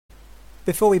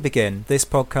Before we begin, this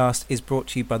podcast is brought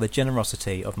to you by the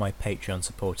generosity of my Patreon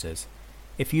supporters.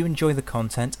 If you enjoy the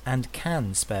content and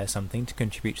can spare something to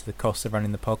contribute to the cost of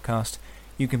running the podcast,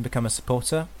 you can become a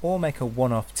supporter or make a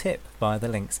one-off tip via the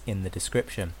links in the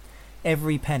description.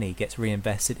 Every penny gets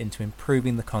reinvested into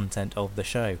improving the content of the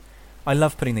show. I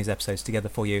love putting these episodes together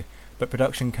for you, but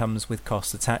production comes with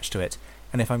costs attached to it,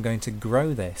 and if I'm going to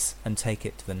grow this and take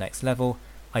it to the next level,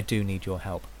 I do need your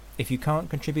help. If you can't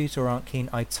contribute or aren't keen,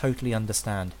 I totally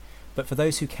understand, but for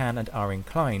those who can and are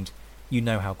inclined, you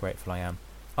know how grateful I am.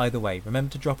 Either way,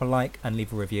 remember to drop a like and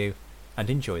leave a review, and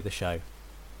enjoy the show.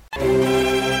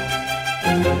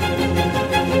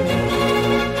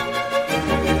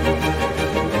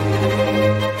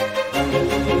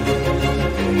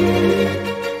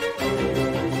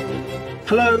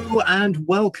 Hello and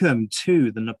welcome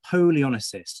to the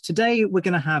Napoleonicist. Today we're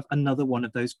going to have another one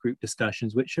of those group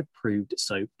discussions which have proved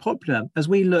so popular as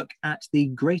we look at the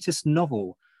greatest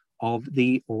novel of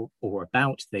the or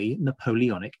about the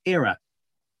Napoleonic era.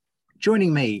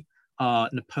 Joining me are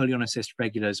Napoleonicist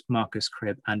regulars Marcus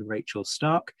Cribb and Rachel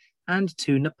Stark, and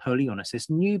two Napoleonicist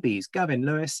newbies, Gavin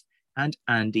Lewis and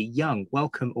Andy Young.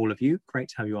 Welcome all of you. Great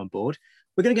to have you on board.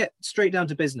 We're going to get straight down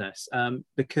to business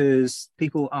because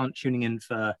people aren't tuning in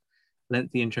for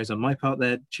lengthy intros on my part.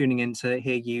 They're tuning in to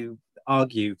hear you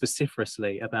argue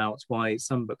vociferously about why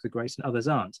some books are great and others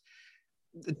aren't.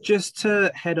 Just to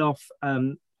head off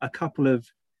a couple of,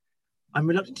 I'm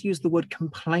reluctant to use the word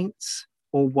complaints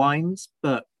or whines,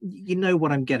 but you know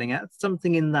what I'm getting at.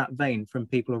 Something in that vein from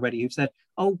people already who've said,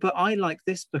 oh, but I like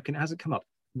this book and it hasn't come up.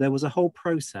 There was a whole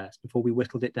process before we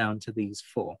whittled it down to these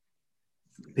four.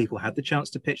 People had the chance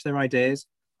to pitch their ideas.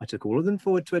 I took all of them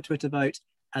forward to a Twitter vote,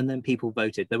 and then people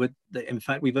voted. In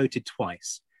fact, we voted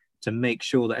twice to make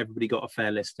sure that everybody got a fair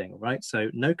listing, right?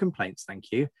 So no complaints,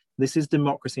 thank you. This is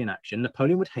democracy in action.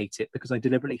 Napoleon would hate it because I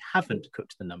deliberately haven't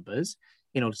cooked the numbers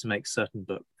in order to make certain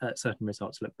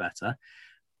results look better.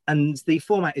 And the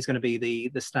format is going to be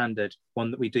the standard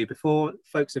one that we do before.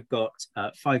 Folks have got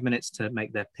 5 minutes to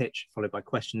make their pitch, followed by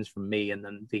questions from me and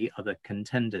then the other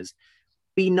contenders.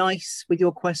 Be nice with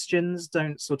your questions.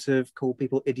 Don't sort of call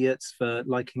people idiots for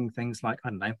liking things like, I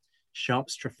don't know,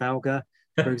 Sharp's Trafalgar,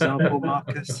 for example,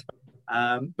 Marcus.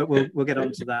 But we'll get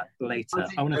on to that later.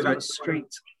 I want to throw it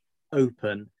straight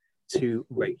open to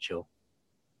Rachel.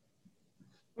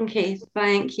 Okay,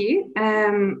 thank you.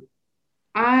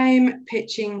 I'm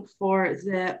pitching for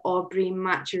the Aubrey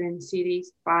Maturin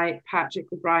series by Patrick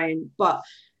O'Brian, but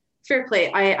fair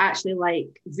play, I actually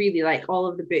really like all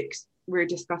of the books we're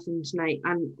discussing tonight,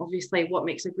 and obviously what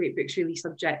makes a great book is really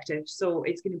subjective, so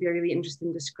it's going to be a really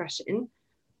interesting discussion.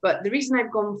 But the reason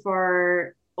I've gone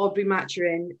for Aubrey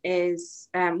Maturin is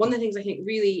one of the things I think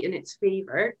really in its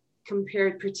favour,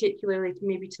 compared particularly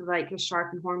to like a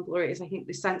Sharp and Hornblower, is I think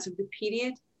the sense of the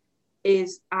period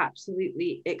is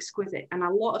absolutely exquisite, and a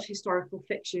lot of historical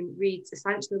fiction reads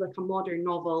essentially like a modern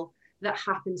novel that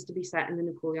happens to be set in the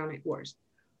Napoleonic Wars.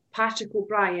 Patrick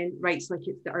O'Brian writes like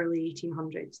it's the early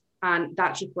 1800s, and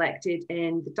that's reflected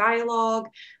in the dialogue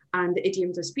and the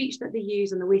idioms of speech that they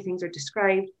use and the way things are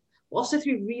described, also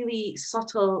through really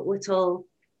subtle little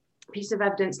pieces of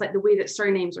evidence like the way that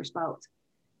surnames are spelt.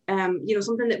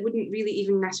 Something that wouldn't really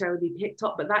even necessarily be picked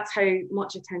up, but that's how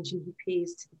much attention he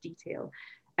pays to the detail.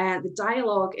 The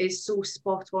dialogue is so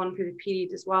spot on for the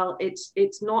period as well.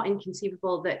 It's not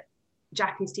inconceivable that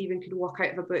Jack and Stephen could walk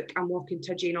out of a book and walk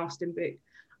into a Jane Austen book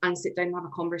and sit down and have a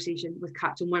conversation with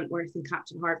Captain Wentworth and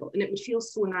Captain Harville. And it would feel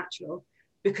so natural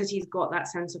because he's got that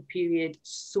sense of period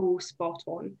so spot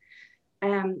on.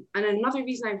 And another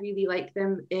reason I really like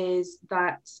them is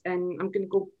that, and I'm going to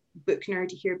go book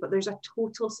nerdy here, but there's a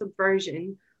total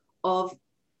subversion of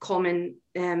common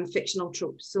fictional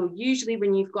tropes. So usually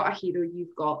when you've got a hero,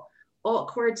 you've got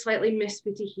awkward, slightly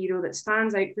misfitted hero that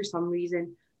stands out for some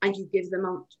reason, and you give them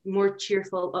a more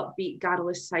cheerful, upbeat,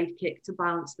 garrulous sidekick to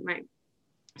balance them out.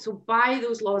 So by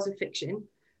those laws of fiction,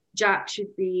 Jack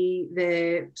should be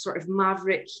the sort of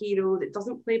maverick hero that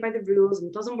doesn't play by the rules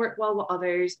and doesn't work well with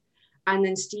others. And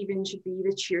then Stephen should be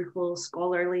the cheerful,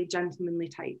 scholarly, gentlemanly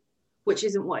type, which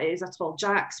isn't what it is at all.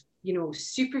 Jack's,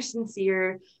 super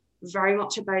sincere, very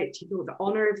much about, the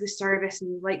honour of the service,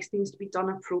 and he likes things to be done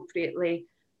appropriately.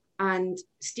 And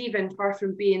Stephen, far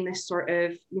from being this sort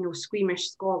of, squeamish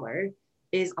scholar,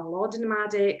 is a laudanum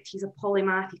addict. He's a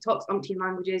polymath. He talks umpteen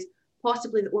languages.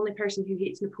 Possibly the only person who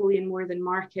hates Napoleon more than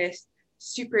Marcus,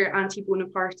 super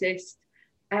anti-Bonapartist.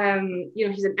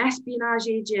 He's an espionage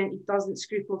agent. He doesn't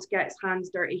scruple to get his hands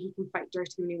dirty. He can fight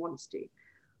dirty when he wants to.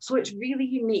 So it's really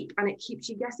unique and it keeps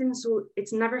you guessing. So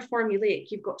it's never formulaic.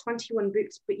 You've got 21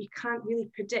 books, but you can't really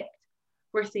predict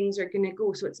where things are going to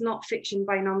go. So it's not fiction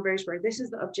by numbers where this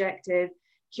is the objective,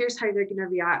 here's how they're going to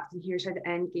react, and here's how the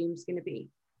end game's going to be.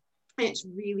 And it's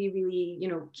really, really, you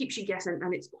know, keeps you guessing,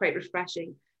 and it's quite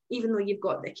refreshing. Even though you've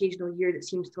got the occasional year that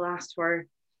seems to last for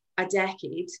a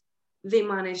decade, they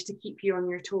manage to keep you on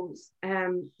your toes.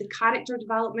 The character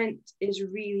development is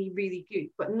really, really good,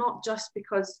 but not just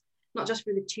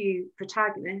for the two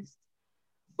protagonists,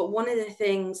 but one of the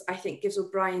things I think gives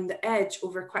O'Brien the edge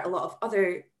over quite a lot of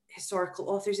other historical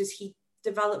authors is he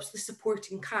develops the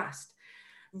supporting cast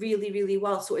really, really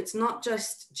well. So it's not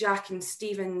just Jack and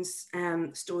Stephen's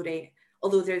story,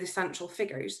 although they're the central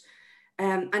figures.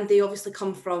 And they obviously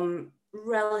come from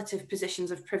relative positions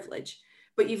of privilege.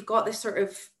 But you've got this sort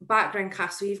of background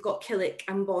cast. So you've got Killick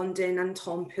and Bondin and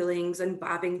Tom Pullings and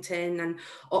Babington and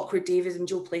Awkward Davies and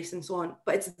Joe Place and so on.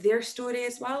 But it's their story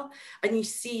as well. And you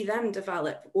see them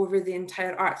develop over the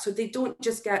entire arc. So they don't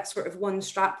just get sort of one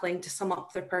strapline to sum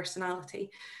up their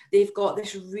personality. They've got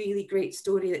this really great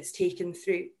story that's taken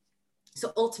through.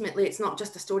 So ultimately, it's not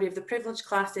just a story of the privileged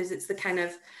classes, it's the kind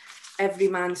of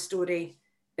everyman story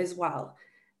as well.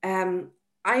 I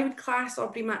would class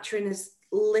Aubrey Maturin as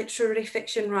literary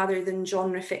fiction rather than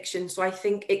genre fiction. So I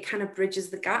think it kind of bridges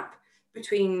the gap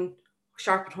between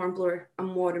Sharp and Hornblower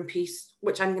and War and Peace,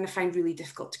 which I'm going to find really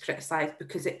difficult to criticise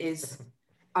because it is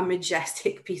a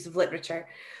majestic piece of literature.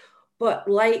 But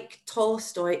like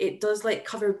Tolstoy, it does like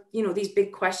cover, you know, these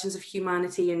big questions of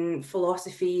humanity and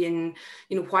philosophy and,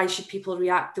 you know, why should people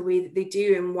react the way that they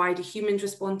do and why do humans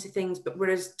respond to things? But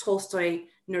whereas Tolstoy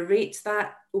narrates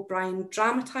that, O'Brien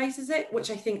dramatises it,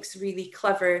 which I think is really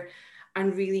clever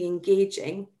and really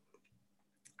engaging.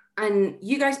 And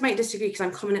you guys might disagree because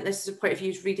I'm coming at this as a point of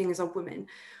view reading as a woman,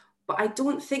 but I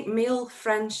don't think male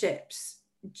friendships,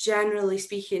 generally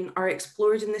speaking, are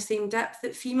explored in the same depth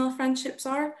that female friendships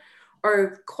are,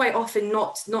 or quite often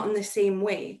not in the same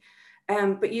way.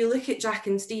 But you look at Jack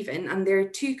and Stephen, and they're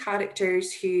two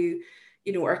characters who,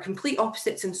 you know, are complete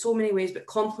opposites in so many ways, but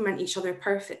complement each other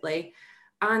perfectly.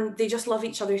 And they just love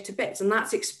each other to bits. And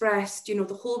that's expressed, you know,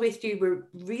 the whole way through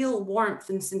with real warmth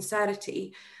and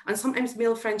sincerity. And sometimes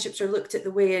male friendships are looked at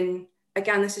the way, and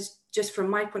again, this is just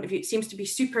from my point of view, it seems to be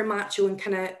super macho and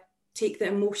kind of take the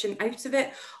emotion out of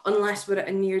it, unless we're at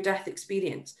a near-death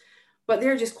experience. But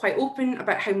they're just quite open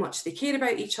about how much they care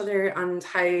about each other and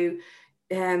how, you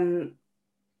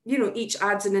know, each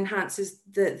adds and enhances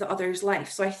the other's life.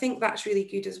 So I think that's really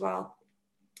good as well.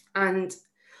 And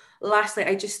lastly,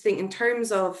 I just think in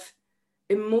terms of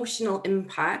emotional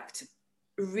impact,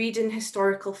 reading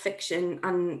historical fiction,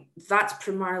 and that's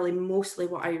primarily mostly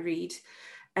what I read.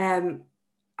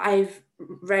 I've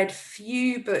read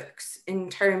few books in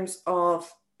terms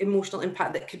of emotional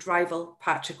impact that could rival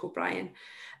Patrick O'Brien.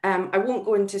 I won't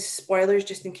go into spoilers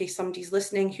just in case somebody's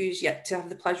listening who's yet to have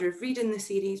the pleasure of reading the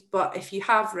series, but if you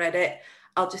have read it,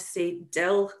 I'll just say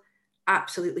Dill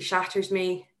absolutely shatters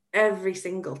me every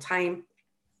single time.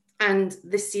 And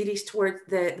the series towards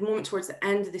the moment towards the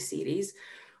end of the series,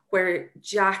 where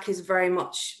Jack is very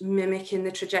much mimicking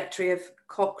the trajectory of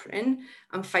Cochrane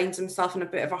and finds himself in a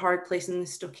bit of a hard place in the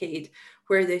stockade,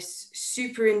 where this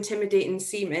super intimidating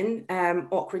seaman,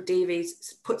 Awkward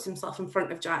Davies, puts himself in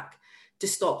front of Jack to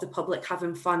stop the public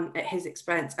having fun at his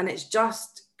expense. And it's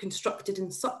just constructed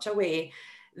in such a way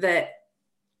that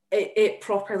it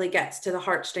properly gets to the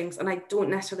heartstrings. And I don't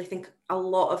necessarily think a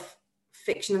lot of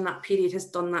fiction in that period has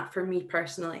done that for me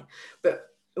personally, but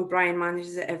O'Brien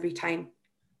manages it every time.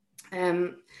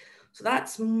 So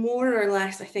that's more or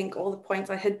less, I think, all the points.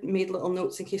 I had made little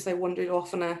notes in case I wandered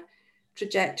off on a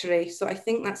trajectory. So I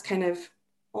think that's kind of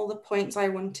all the points I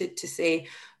wanted to say.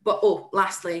 But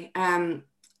lastly,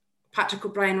 Patrick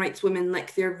O'Brien writes women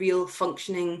like they're real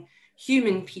functioning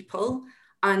human people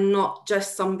and not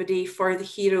just somebody for the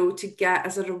hero to get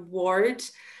as a reward,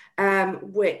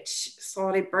 which,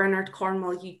 sorry, Bernard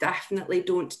Cornwell, you definitely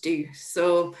don't do.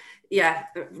 So yeah,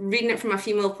 reading it from a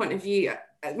female point of view,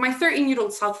 my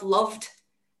 13-year-old self loved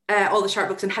all the Sharp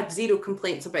books and had zero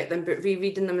complaints about them, but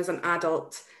rereading them as an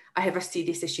adult, I have a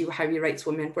serious issue with how he writes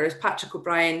women, whereas Patrick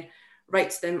O'Brien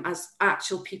writes them as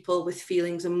actual people with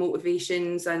feelings and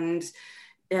motivations and,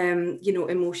 you know,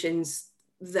 emotions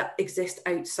that exist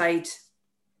outside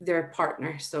their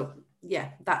partner. So yeah,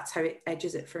 that's how it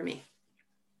edges it for me.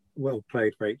 Well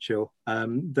played, Rachel.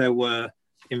 There were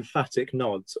emphatic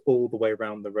nods all the way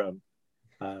around the room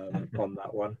on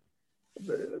that one,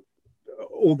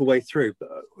 all the way through, but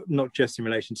not just in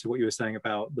relation to what you were saying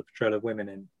about the portrayal of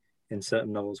women in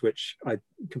certain novels, which I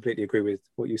completely agree with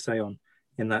what you say on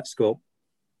in that score.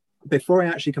 Before I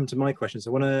actually come to my questions,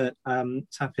 I want to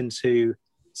tap into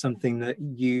something that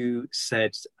you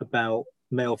said about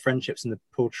male friendships and the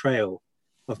portrayal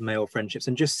of male friendships,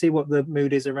 and just see what the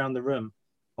mood is around the room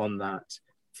on that.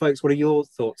 Folks, what are your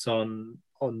thoughts on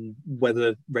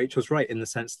whether Rachel's right in the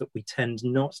sense that we tend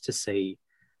not to see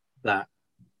that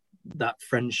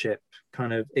friendship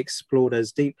kind of explored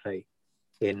as deeply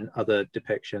in other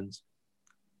depictions?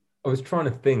 I was trying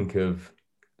to think of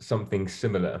something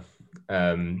similar,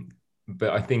 but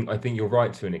I think you're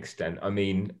right to an extent. I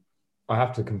mean, I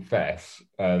have to confess,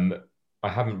 I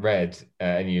haven't read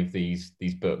any of these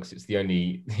books. It's the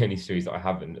only series that I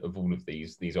haven't of all of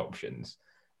these options.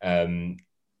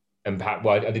 And perhaps,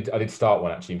 well, I did start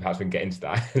one actually. Perhaps we can get into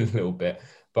that in a little bit.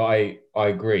 But I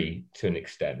agree to an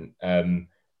extent,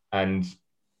 and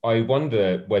I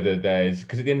wonder whether there's,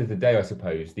 because at the end of the day, I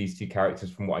suppose these two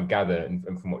characters, from what I gather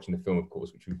and from watching the film, of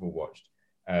course, which we've all watched,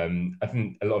 I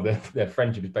think a lot of their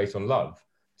friendship is based on love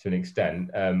to an extent.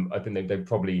 I think they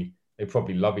probably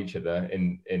love each other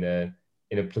in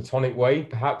a platonic way,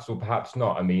 perhaps, or perhaps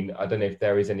not. I mean, I don't know if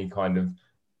there is any kind of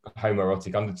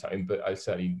homoerotic undertone, but I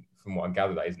certainly, from what I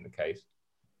gather, that isn't the case.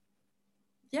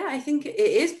 Yeah, I think it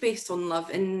is based on love,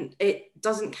 and it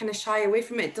doesn't kind of shy away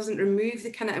from it. It doesn't remove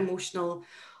the kind of emotional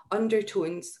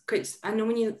undertones. Because I know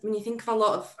when you think of a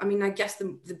lot of, I mean, I guess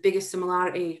the biggest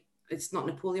similarity, it's not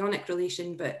Napoleonic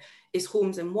relation, but is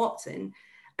Holmes and Watson.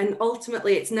 And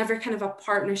ultimately, it's never kind of a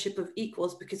partnership of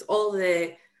equals, because all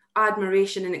the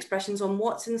admiration and expressions on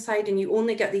Watson's side, and you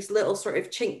only get these little sort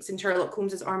of chinks in Sherlock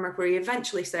Holmes's armor where he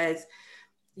eventually says,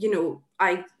 you know,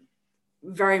 I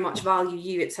very much value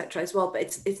you, etc. as well, but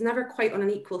it's never quite on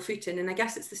an equal footing. And I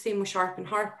guess it's the same with Sharp and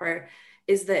Harper,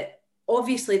 is that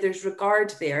obviously there's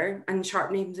regard there, and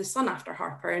Sharp names his son after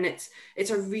Harper, and it's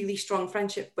a really strong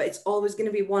friendship, but it's always going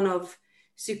to be one of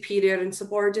superior and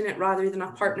subordinate rather than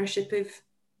a partnership of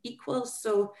equals.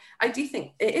 So I do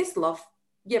think it is love.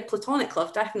 Yeah, platonic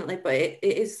love, definitely, but it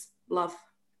is love.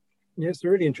 Yeah, it's a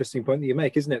really interesting point that you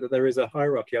make, isn't it? That there is a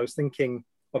hierarchy. I was thinking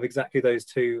of exactly those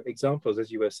two examples as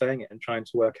you were saying it, and trying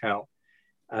to work out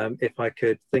if I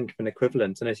could think of an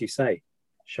equivalent. And as you say,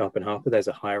 Sharp and Harper, there's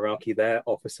a hierarchy there.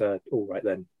 Officer, all right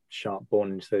then, Sharp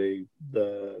born into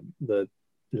the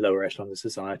lower echelon of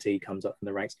society, comes up in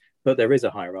the ranks, but there is a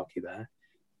hierarchy there.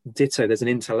 Ditto, there's an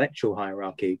intellectual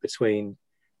hierarchy between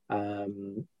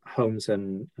Holmes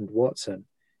and Watson.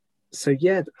 So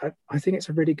yeah, I think it's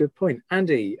a really good point.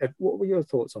 Andy, what were your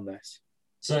thoughts on this?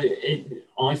 So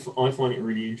I find it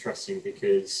really interesting,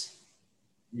 because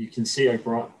you can see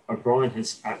O'Brien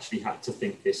has actually had to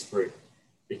think this through,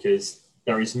 because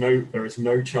there is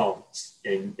no chance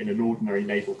in an ordinary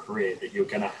naval career that you're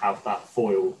going to have that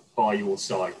foil by your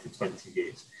side for 20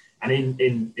 years. And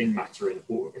in Maturin,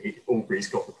 Aubrey's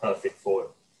got the perfect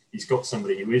foil. He's got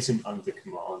somebody who isn't under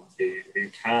command, who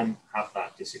can have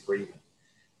that disagreement.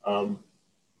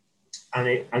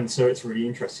 And so it's really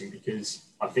interesting, because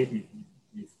I think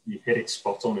you hit it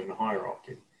spot on in the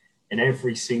hierarchy. In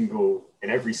every single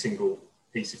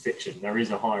piece of fiction, there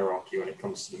is a hierarchy when it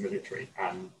comes to the military,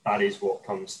 and that is what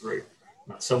comes through.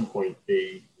 And at some point,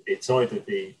 it's either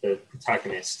the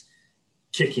protagonist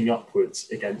kicking upwards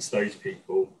against those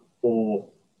people, or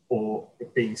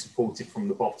being supported from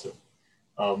the bottom.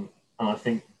 And I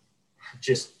think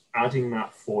just adding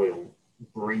that foil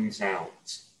brings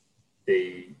out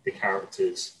the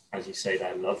characters, as you say,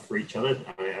 their love for each other,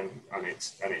 and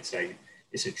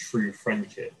it's a true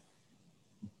friendship.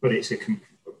 But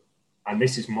and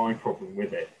this is my problem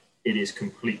with it. It is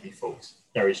completely false.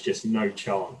 There is just no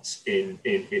chance in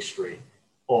history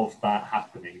of that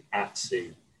happening at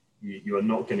sea. You are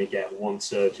not going to get one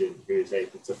surgeon who is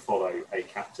able to follow a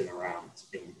captain around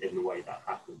in the way that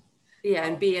happened. Yeah,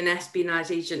 and be an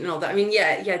espionage agent and all that. I mean,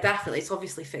 yeah, definitely. It's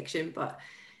obviously fiction, but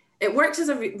it works as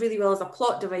really well as a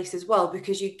plot device as well,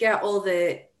 because you get all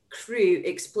the crew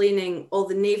explaining all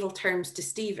the naval terms to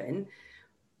Stephen.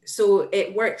 So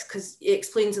it works because it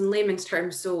explains in layman's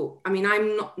terms. So, I mean,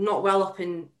 I'm not well up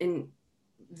in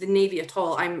the Navy at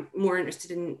all. I'm more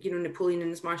interested in, Napoleon and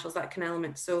his marshals, that kind of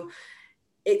element. So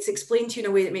it's explained to you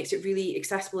in a way that makes it really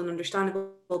accessible and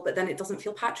understandable, but then it doesn't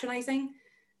feel patronizing.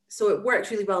 So it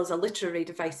works really well as a literary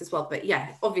device as well. But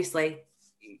yeah, obviously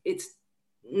it's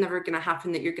never going to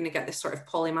happen that you're going to get this sort of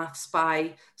polymath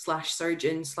spy /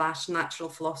 surgeon / natural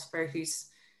philosopher who's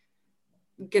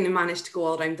going to manage to go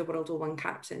all around the world with one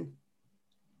captain.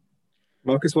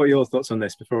 Marcus, what are your thoughts on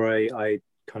this before I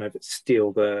kind of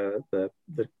steal the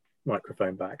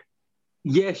microphone back?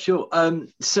 Yeah, sure.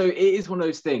 So it is one of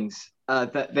those things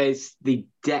that there's the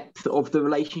depth of the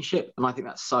relationship, and I think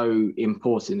that's so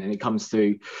important. And it comes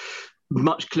through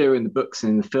much clearer in the books than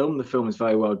in the film. The film is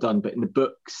very well done, but in the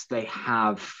books they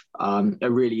have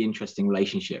a really interesting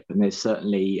relationship, and there's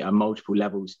certainly multiple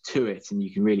levels to it, and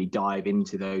you can really dive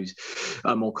into those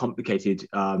more complicated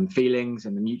feelings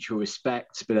and the mutual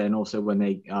respect, but then also when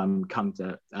they come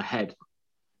to a head.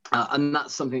 And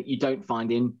that's something that you don't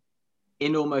find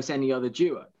in almost any other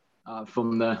duo,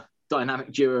 from the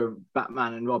dynamic duo of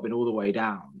Batman and Robin all the way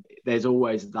down. There's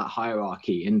always that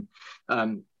hierarchy.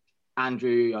 And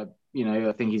Andrew, I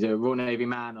think he's a Royal Navy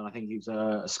man, and I think he's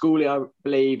a schoolie, I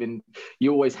believe. And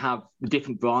you always have the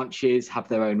different branches have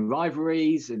their own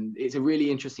rivalries, and it's a really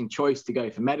interesting choice to go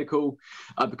for medical,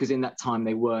 because in that time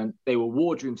they were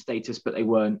wardroom status, but they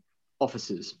weren't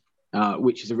officers,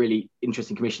 which is a really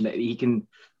interesting commission that he can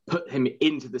put him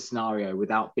into the scenario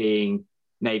without being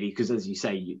Navy, because as you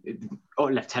say,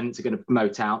 lieutenants are going to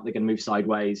promote out, they're going to move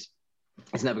sideways.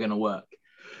 It's never going to work.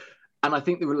 And I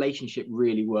think the relationship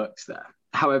really works there.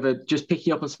 However, just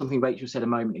picking up on something Rachel said a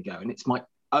moment ago, and it's my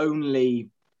only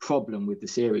problem with the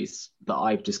series that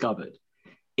I've discovered,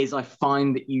 is I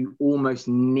find that you almost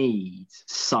need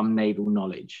some naval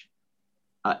knowledge.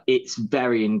 It's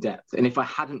very in-depth. And if I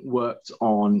hadn't worked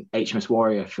on HMS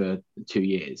Warrior for 2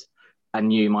 years and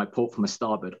knew my port from a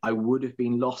starboard, I would have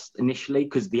been lost initially,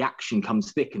 because the action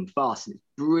comes thick and fast and it's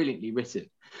brilliantly written.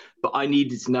 But I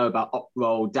needed to know about up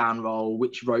roll, down roll,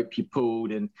 which rope you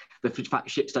pulled, and the fact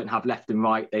ships don't have left and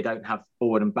right, they don't have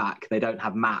forward and back, they don't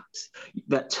have maps.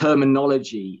 That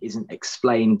terminology isn't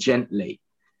explained gently.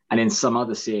 And in some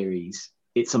other series,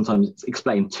 it's sometimes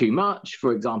explained too much.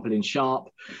 For example, in Sharp,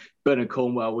 Bernard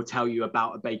Cornwell will tell you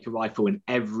about a Baker rifle in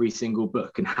every single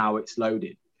book and how it's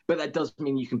loaded. But that doesn't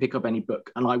mean you can pick up any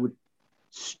book. And I would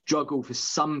struggle for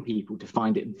some people to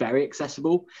find it very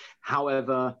accessible.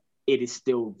 However, it is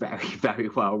still very, very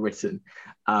well written,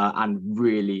 and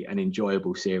really an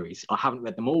enjoyable series. I haven't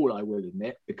read them all, I will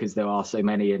admit, because there are so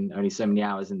many and only so many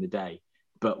hours in the day.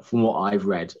 But from what I've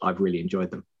read, I've really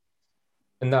enjoyed them.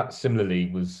 And that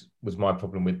similarly was my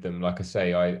problem with them. Like I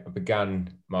say, I began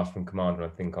Master and Commander. I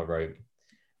think I read,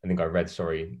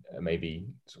 maybe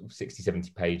sort of 60,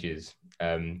 70 pages.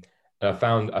 And I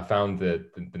found the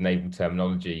naval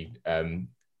terminology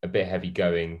a bit heavy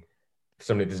going.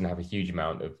 Somebody that doesn't have a huge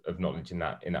amount of knowledge in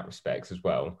that respects as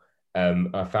well.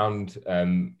 I found,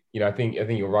 I think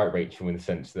you're right, Rachel, in the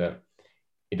sense that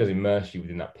it does immerse you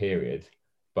within that period.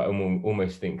 But I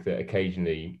almost think that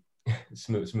occasionally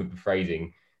some of the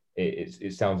phrasing,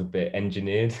 it sounds a bit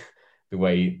engineered, the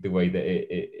way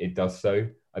that it does so.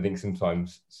 I think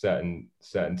sometimes certain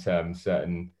terms,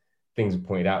 certain things are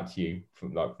pointed out to you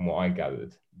from what I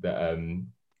gathered that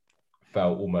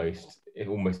it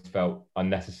almost felt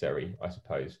unnecessary, I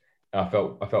suppose. And I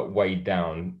felt weighed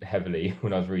down heavily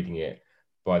when I was reading it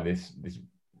by this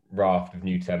raft of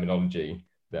new terminology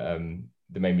that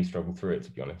made me struggle through it,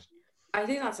 to be honest. I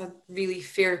think that's a really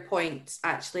fair point,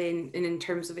 actually, in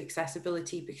terms of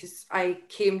accessibility, because I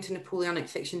came to Napoleonic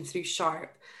fiction through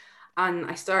Sharp, and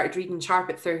I started reading Sharp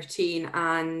at 13,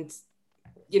 and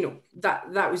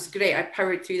that was great. I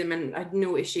powered through them and I had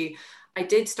no issue. I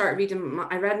did start reading,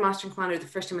 I read Master and Commander the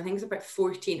first time, I think it was about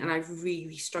 14, and I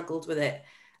really struggled with it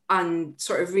and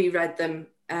sort of reread them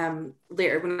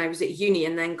later when I was at uni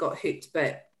and then got hooked.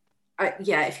 But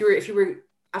if you were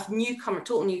a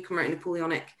total newcomer in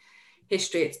Napoleonic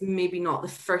history, it's maybe not the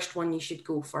first one you should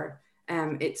go for.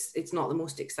 It's not the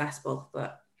most accessible,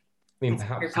 but I mean,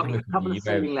 perhaps a couple of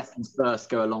sailing lessons first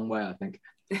go a long way, I think.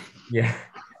 Yeah.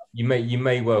 You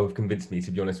may well have convinced me,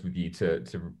 to be honest with you,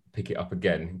 to pick it up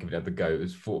again and give it another go. It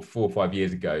was 4 or 5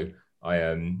 years ago.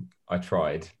 I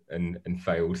tried and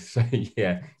failed. So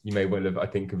yeah, you may well have, I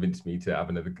think, convinced me to have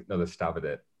another stab at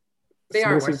it. They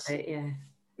are worth it, yeah.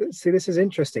 See, this is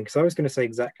interesting, because I was going to say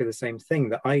exactly the same thing,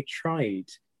 that I tried.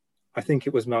 I think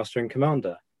it was Master and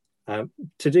Commander,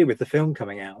 to do with the film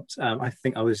coming out. I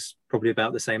think I was probably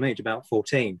about the same age, about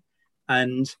 14,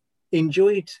 and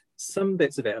enjoyed some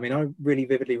bits of it. I mean, I really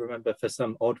vividly remember, for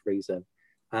some odd reason,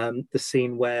 the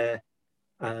scene where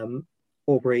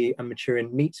Aubrey and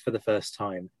Maturin meet for the first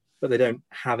time, but they don't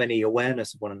have any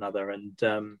awareness of one another, and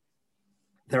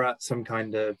they're at some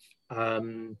kind of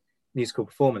musical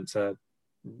performance, a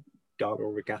gala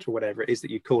or regatta, or whatever it is that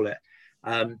you call it.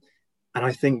 And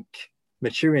I think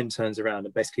Maturin turns around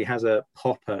and basically has a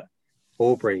pop at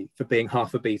Aubrey for being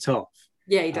half a beat off.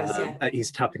 Yeah, he does,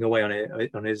 He's tapping away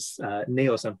on his knee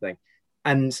or something.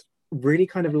 And really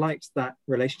kind of liked that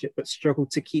relationship, but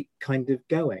struggled to keep kind of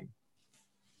going.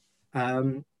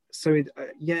 It's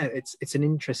an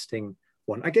interesting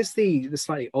one. I guess the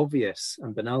slightly obvious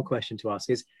and banal question to ask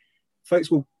is,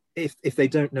 folks will, if they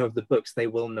don't know of the books, they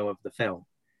will know of the film.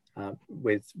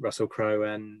 with Russell Crowe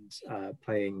and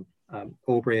playing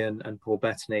Aubrey and Paul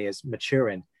Bettany as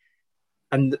maturing.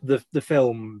 And the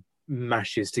film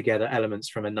mashes together elements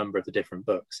from a number of the different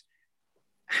books.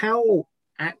 How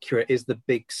accurate is the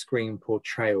big screen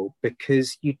portrayal?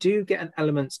 Because you do get an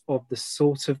element of the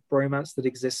sort of bromance that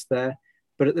exists there,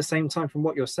 but at the same time, from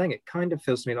what you're saying, it kind of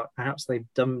feels to me like perhaps they've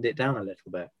dumbed it down a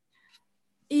little bit.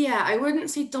 Yeah, I wouldn't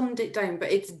say dumbed it down,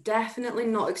 but it's definitely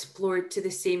not explored to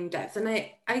the same depth. And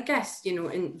I guess,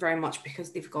 in very much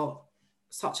because they've got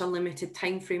such a limited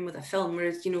time frame with a film,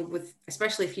 whereas, with,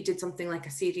 especially if you did something like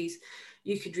a series,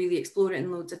 you could really explore it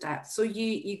in loads of depth. So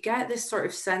you get this sort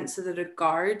of sense of the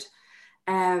regard,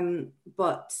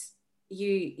 but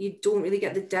you don't really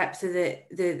get the depth of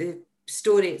the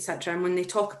story, etc. And when they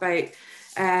talk about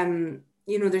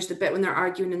there's the bit when they're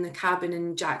arguing in the cabin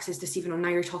and Jack says to Stephen, "Oh, now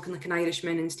you're talking like an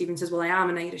Irishman," and Stephen says, "Well, I am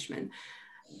an Irishman."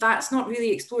 That's not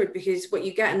really explored, because what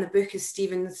you get in the book is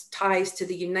Stephen's ties to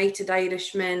the United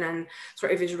Irishmen and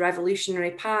sort of his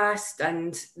revolutionary past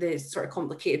and the sort of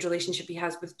complicated relationship he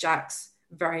has with Jack's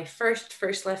very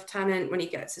first lieutenant when he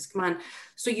gets his command.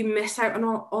 So you miss out on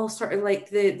all sort of like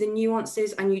the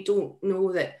nuances, and you don't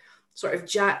know that sort of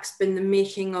Jack's been the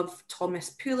making of Thomas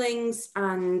Pullings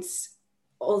and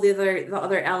all the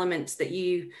other elements that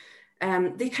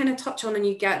they kind of touch on, and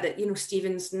you get that,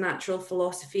 Stephen's natural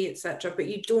philosophy, etc. But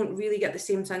you don't really get the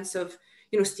same sense of,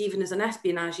 Stephen is an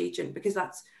espionage agent, because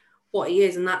that's what he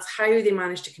is, and that's how they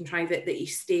manage to contrive it, that he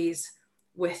stays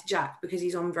with Jack, because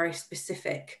he's on very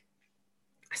specific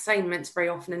assignments very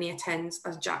often, and he attends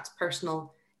as Jack's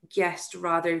personal guest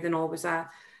rather than always an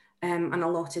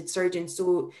allotted surgeon.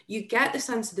 So you get the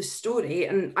sense of the story,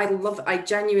 and I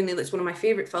genuinely, it's one of my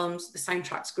favorite films. The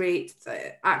soundtrack's great,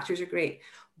 the actors are great,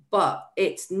 but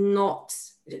it's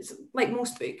like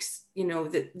most books,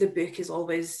 the book is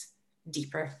always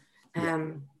deeper.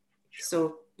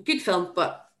 So good film,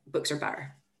 but books are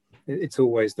better. It's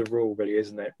always the rule, really,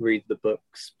 isn't it? Read the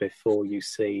books before you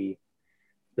see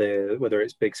whether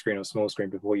it's big screen or small screen,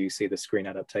 before you see the screen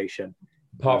adaptation.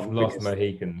 Apart from Last of the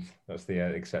Mohicans, that's the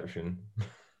exception.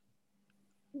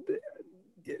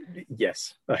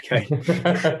 Yes. Okay.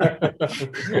 Fair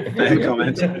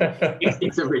comment.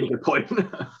 It's a really good point.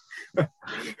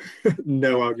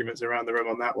 No arguments around the room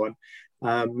on that one.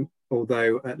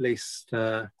 Although at least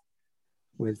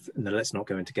let's not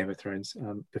go into Game of Thrones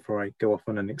before I go off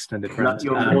on an extended rant.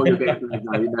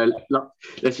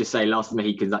 Let's just say Last of the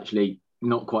Mohicans actually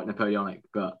not quite Napoleonic,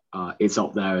 but it's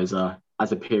up there as a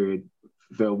period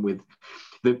film with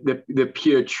the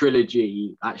pure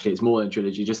trilogy. Actually, it's more than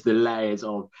trilogy, just the layers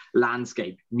of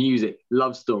landscape, music,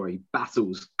 love story,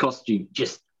 battles, costume.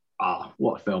 Just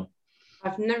what a film.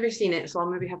 I've never seen it, so I'll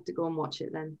maybe have to go and watch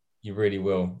it then. You really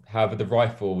will. However, the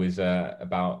rifle is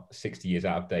about 60 years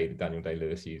out of date that Daniel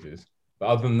Day-Lewis uses. But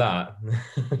other than that...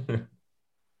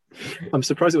 I'm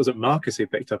surprised it wasn't Marcus who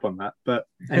picked up on that. But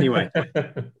anyway...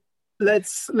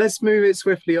 Let's move it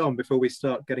swiftly on before we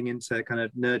start getting into kind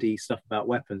of nerdy stuff about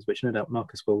weapons, which no doubt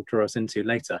Marcus will draw us into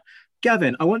later.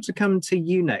 Gavin, I want to come to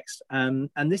you next. And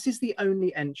this is the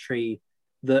only entry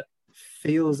that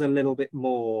feels a little bit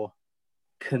more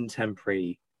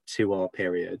contemporary to our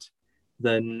period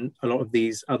than a lot of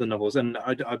these other novels. And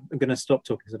I'm going to stop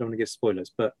talking because I don't want to give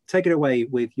spoilers, but take it away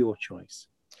with your choice.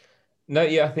 No,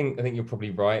 yeah, I think you're probably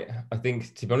right. I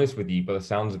think, to be honest with you, by the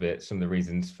sounds of it, some of the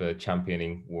reasons for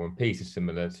championing War and Peace is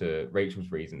similar to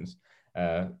Rachel's reasons.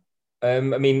 I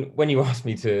mean, when you asked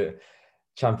me to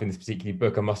champion this particular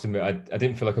book, I must admit, I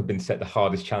didn't feel like I've been set the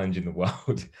hardest challenge in the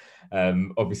world.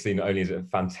 Obviously, not only is it a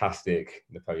fantastic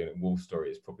Napoleonic War story,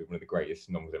 it's probably one of the greatest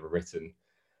novels ever written.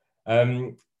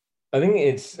 I think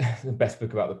it's the best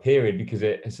book about the period because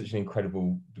it has such an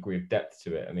incredible degree of depth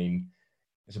to it. I mean,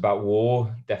 it's about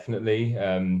war, definitely,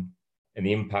 and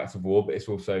the impacts of war, but it's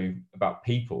also about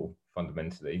people,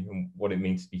 fundamentally, and what it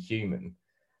means to be human.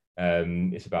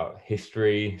 It's about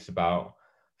history, it's about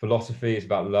philosophy, it's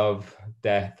about love,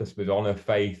 death, I suppose, honor,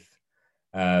 faith,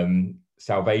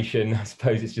 salvation. I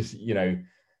suppose it's just,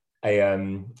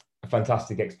 a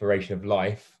fantastic exploration of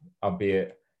life,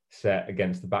 albeit set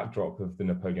against the backdrop of the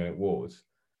Napoleonic Wars.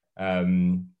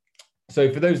 So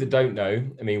for those that don't know,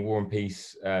 I mean, War and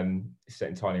Peace is set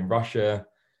entirely in Russia,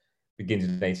 begins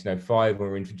in 1805 when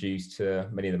we're introduced to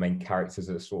many of the main characters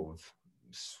at a sort of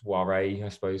soiree, I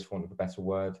suppose, for want of a better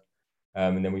word.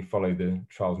 And then we follow the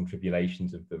trials and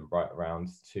tribulations of them right around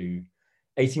to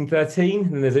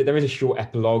 1813. And there is a short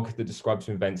epilogue that describes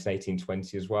some events in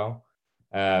 1820 as well.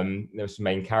 There are some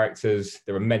main characters.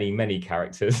 There are many, many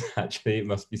characters, actually, it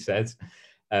must be said.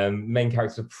 Main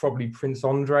characters are probably Prince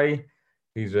Andrei,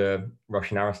 who's a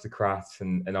Russian aristocrat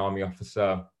and an army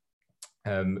officer.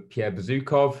 Pierre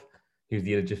Bezukov, who's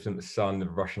the illegitimate son of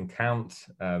a Russian count,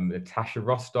 Natasha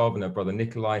Rostov and her brother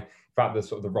Nikolai. In fact, the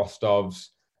sort of the Rostovs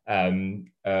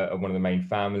are one of the main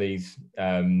families.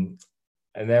 And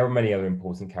there are many other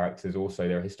important characters also.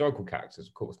 There are historical characters.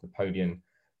 Of course, Napoleon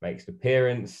makes an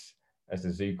appearance, as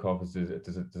does Zhukov, as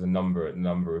does a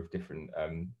number of different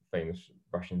famous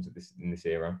Russians in this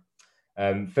era.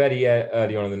 Fairly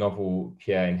early on in the novel,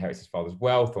 Pierre inherits his father's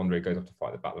wealth. Andrei goes off to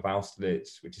fight the Battle of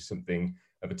Austerlitz, which is something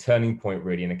of a turning point,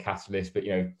 really, and a catalyst. But,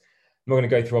 I'm not going to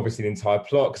go through, obviously, the entire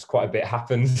plot, because quite a bit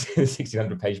happens in a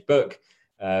 1,600-page book.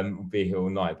 We'll be here all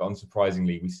night. But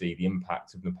unsurprisingly, we see the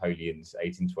impact of Napoleon's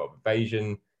 1812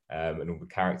 invasion and all the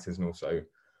characters, and also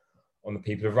on the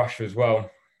people of Russia as well.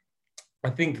 I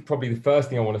think probably the first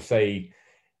thing I want to say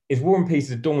is War and Peace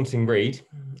is a daunting read,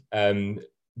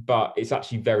 but it's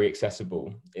actually very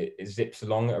accessible. It zips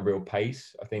along at a real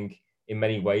pace. I think in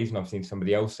many ways, and I've seen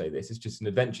somebody else say this, it's just an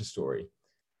adventure story.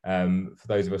 For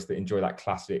those of us that enjoy that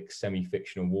classic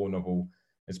semi-fictional war novel,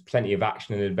 there's plenty of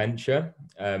action and adventure.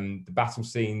 The battle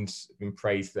scenes have been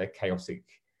praised for their chaotic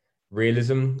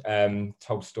realism.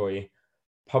 Tolstoy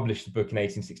published the book in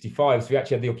 1865, so we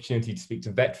actually had the opportunity to speak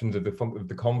to veterans of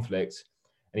the conflict,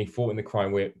 and he fought in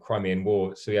the Crimean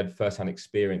War, so he had first-hand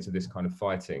experience of this kind of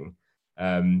fighting.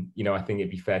 I think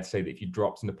it'd be fair to say that if you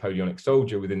dropped a Napoleonic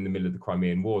soldier within the middle of the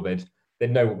Crimean War,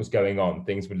 they'd know what was going on.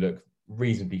 Things would look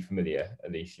reasonably familiar,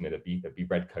 at least. There'd be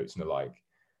redcoats and the like.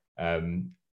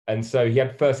 And so he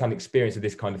had first-hand experience of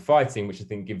this kind of fighting, which I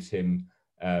think gives him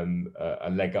a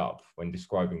leg up when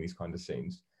describing these kind of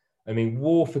scenes. I mean,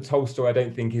 war for Tolstoy, I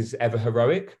don't think is ever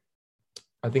heroic.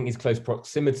 I think his close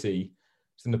proximity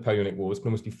to the Napoleonic Wars can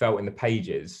almost be felt in the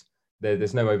pages.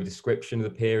 There's no over-description of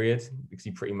the period because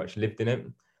he pretty much lived in it,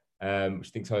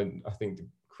 which I think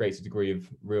creates a degree of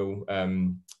real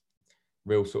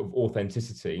sort of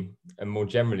authenticity. And more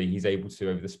generally, he's able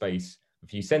to, over the space of a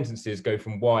few sentences, go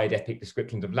from wide epic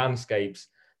descriptions of landscapes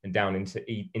and down into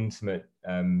intimate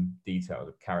details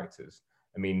of characters.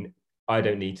 I mean, I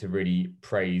don't need to really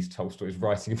praise Tolstoy's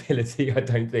writing ability. I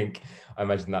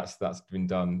imagine that's been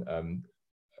done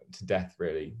to death,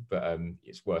 really, but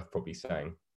it's worth probably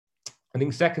saying. I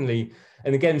think secondly,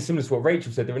 and again, similar to what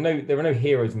Rachel said, there are no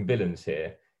heroes and villains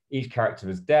here. Each character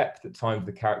has depth. At times,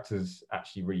 the characters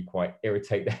actually really quite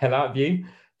irritate the hell out of you,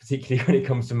 particularly when it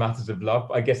comes to matters of love.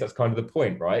 But I guess that's kind of the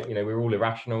point, right? We're all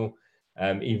irrational,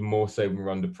 even more so when we're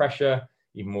under pressure,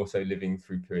 even more so living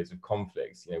through periods of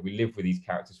conflict. We live with these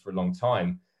characters for a long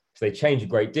time, so they change a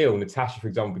great deal. Natasha, for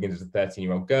example, begins as a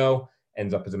 13-year-old girl,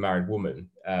 ends up as a married woman.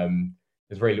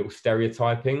 There's very little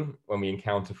stereotyping when we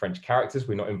encounter French characters.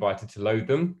 We're not invited to loathe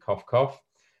them, cough, cough,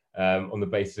 on the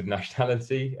basis of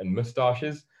nationality and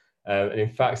moustaches. And in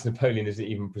fact, Napoleon isn't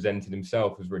even presented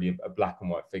himself as really a black and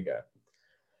white figure.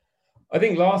 I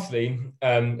think lastly,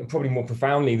 and probably more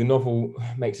profoundly, the novel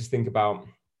makes us think about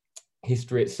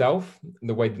history itself, and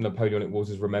the way the Napoleonic Wars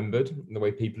is remembered, and the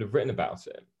way people have written about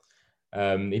it.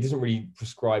 It doesn't really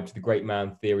prescribe to the great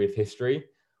man theory of history.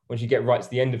 Once you get right to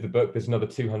the end of the book, there's another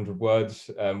 200 words,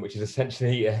 which is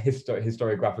essentially a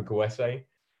historiographical essay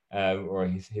or a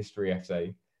history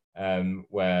essay,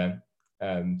 where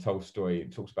Tolstoy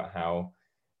talks about how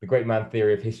the great man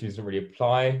theory of history doesn't really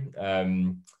apply.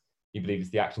 He believes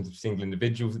it's the actions of single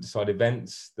individuals that decide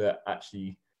events, that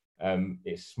actually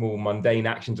it's small, mundane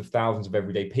actions of thousands of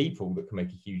everyday people that can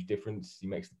make a huge difference. He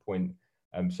makes the point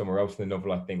somewhere else in the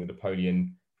novel, I think, that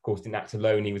Napoleon, of course, didn't act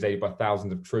alone. He was aided by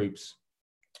thousands of troops,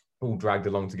 all dragged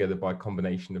along together by a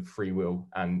combination of free will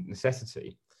and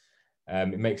necessity.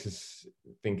 It makes us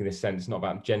think, in this sense, not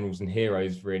about generals and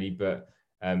heroes, really, but,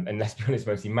 and let's be honest,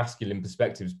 mostly masculine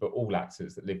perspectives, but all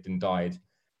actors that lived and died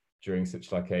during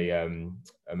such like a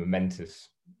momentous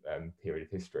period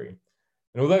of history.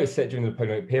 And although it's set during the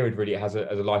Napoleonic period, really, it has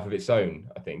a life of its own,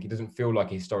 I think. It doesn't feel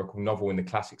like a historical novel in the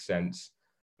classic sense,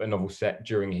 but a novel set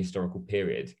during a historical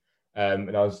period.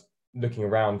 And I was looking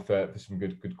around for some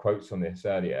good quotes on this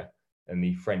earlier, and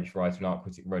the French writer and art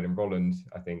critic Roland Roland,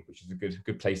 I think, which is a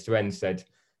good place to end, said,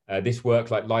 "This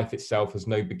work, like life itself, has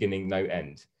no beginning, no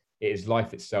end. It is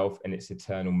life itself and its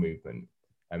eternal movement."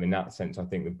 In that sense, I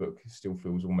think the book still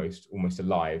feels almost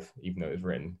alive, even though it was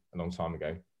written a long time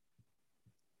ago.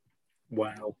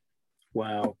 Wow.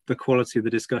 The quality of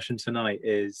the discussion tonight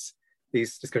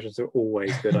these discussions are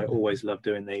always good. I always love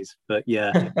doing these. But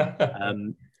yeah,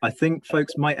 I think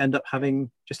folks might end up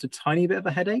having just a tiny bit of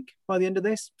a headache by the end of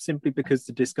this, simply because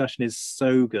the discussion is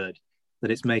so good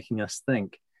that it's making us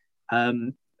think.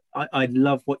 I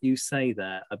love what you say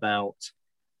there about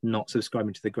not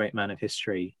subscribing to the great man of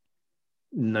history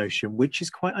notion, which is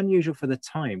quite unusual for the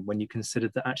time when you consider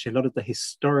that actually a lot of the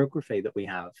historiography that we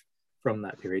have from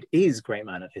that period is great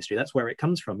man of history. That's where it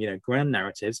comes from, grand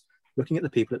narratives, looking at the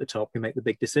people at the top who make the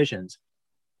big decisions.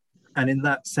 And in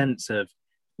that sense of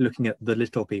looking at the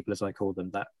little people, as I call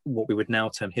them, that what we would now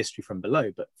term history from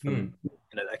below, but from,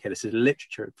 okay, this is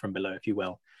literature from below, if you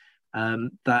will.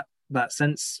 That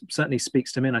sense certainly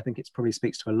speaks to me, and I think it probably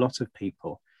speaks to a lot of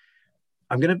people.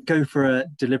 I'm going to go for a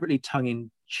deliberately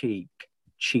tongue-in-cheek,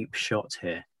 cheap shot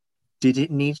here. Did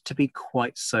it need to be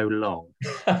quite so long?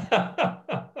 That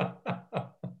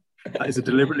is a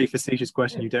deliberately facetious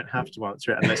question. You don't have to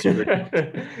answer it unless you really want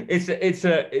to.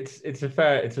 It's a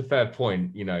fair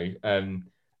point.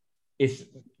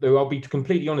 Though I'll be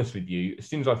completely honest with you. As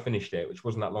soon as I finished it, which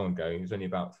wasn't that long ago, it was only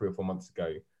about 3 or 4 months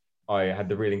ago, I had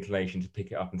the real inclination to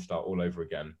pick it up and start all over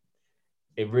again.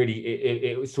 It really,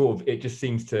 it just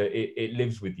seems to, it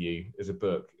lives with you as a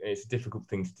book. It's a difficult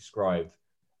thing to describe.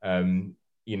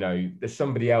 There's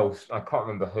somebody else, I can't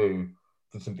remember who,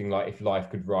 did something like, if life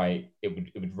could write, it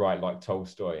would write like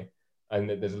Tolstoy. And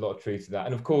there's a lot of truth to that.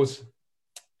 And of course,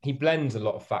 he blends a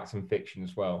lot of facts and fiction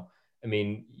as well. I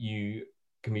mean, you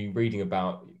can be reading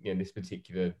about this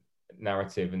particular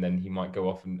narrative, and then he might go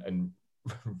off and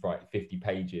write 50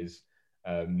 pages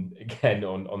again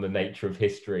on the nature of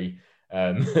history.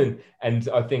 And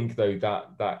I think though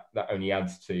that only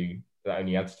adds to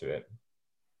it.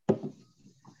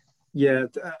 Yeah,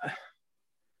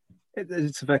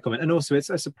 it's a fair comment, and also it's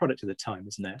a product of the time,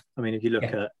 isn't it? I mean, if you look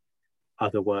at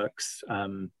other works,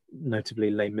 notably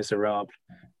Les Miserables,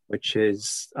 which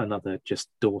is another just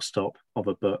doorstop of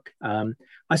a book.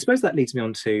 I suppose that leads me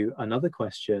on to another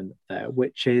question there,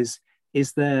 which is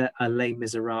there a Les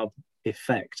Miserables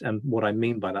effect? And what I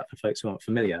mean by that, for folks who aren't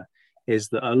familiar, is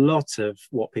that a lot of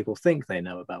what people think they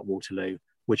know about Waterloo,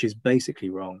 which is basically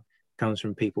wrong, comes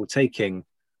from people taking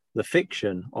the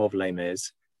fiction of Les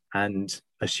Mis and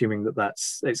assuming that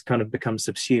it's kind of become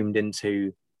subsumed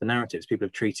into the narratives. People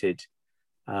have treated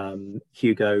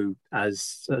Hugo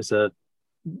as a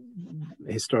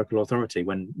historical authority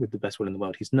when, with the best will in the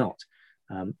world, he's not.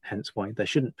 Hence why there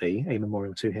shouldn't be a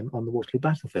memorial to him on the Waterloo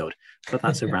battlefield. But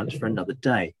that's a rant for another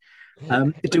day.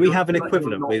 Do we have an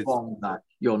equivalent with...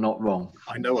 You're not wrong.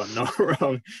 I know I'm not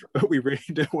wrong, but we really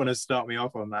don't want to start me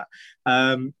off on that.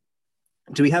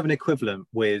 Do we have an equivalent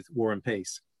with War and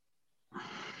Peace?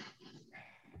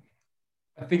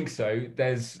 I think so.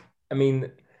 There's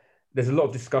a lot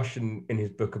of discussion in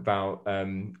his book about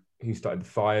who started the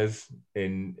fires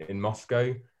in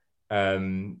Moscow,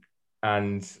 and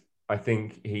I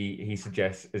think he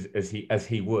suggests as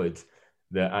he would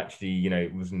that actually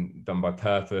it wasn't done by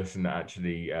purpose, and that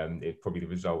actually it's probably the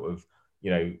result of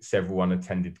several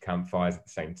unattended campfires at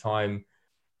the same time.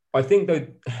 I think though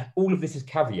all of this is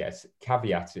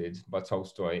caveated by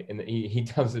Tolstoy, in that he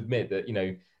does admit that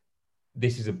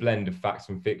this is a blend of facts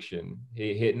and fiction.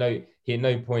 He at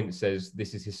no point says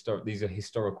this is these are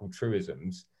historical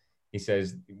truisms. He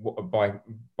says by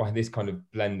this kind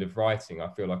of blend of writing, I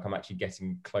feel like I'm actually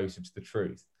getting closer to the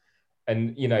truth.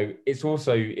 And it's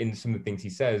also in some of the things he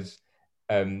says.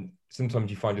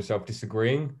 Sometimes you find yourself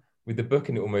disagreeing with the book,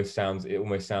 and it almost sounds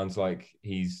like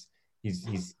he's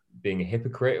being a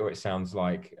hypocrite, or it sounds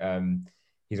like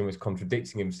he's almost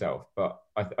contradicting himself. But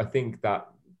I think that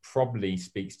probably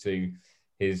speaks to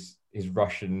his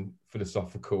Russian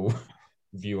philosophical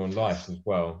view on life as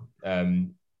well.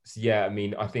 So yeah,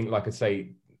 I think, like I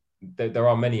say, there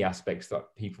are many aspects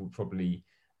that people probably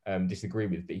disagree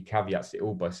with, but he caveats it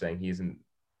all by saying he isn't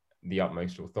the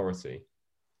utmost authority.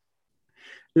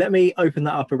 Let me open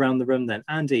that up around the room then.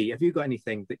 Andy, have you got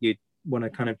anything that you'd want to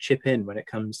kind of chip in when it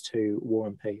comes to War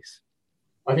and Peace?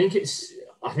 I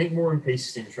think War and Peace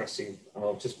is interesting, and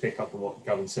I'll just pick up on what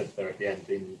Gavin said there at the end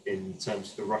in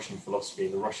terms of the Russian philosophy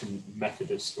and the Russian method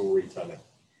of storytelling.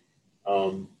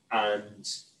 And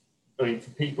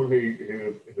for people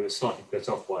who are slightly put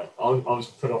off by it, I was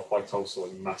put off by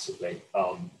Tolstoy massively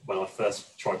when I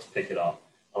first tried to pick it up.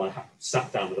 And I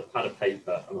sat down with a pad of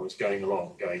paper and I was going,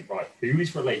 right, who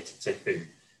is related to who?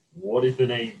 What is the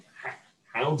name?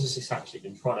 How does this actually,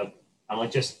 and I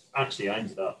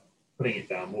ended up putting it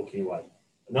down, walking away.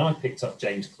 And then I picked up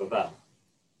James Clavell.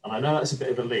 And I know that's a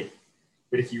bit of a leap,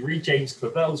 but if you read James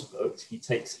Clavell's books, he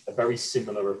takes a very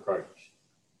similar approach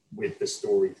with the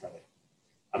storytelling.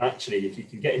 And actually, if you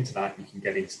can get into that, you can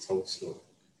get into Tolstoy.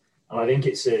 And I think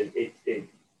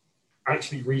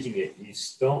actually reading it, you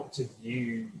start to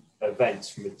view events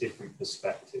from a different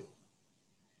perspective.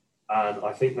 And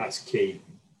I think that's key.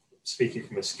 Speaking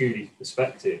from a schoolie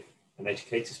perspective, an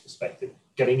educator's perspective,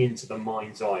 getting into the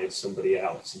mind's eye of somebody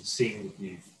else and seeing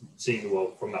the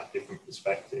world from that different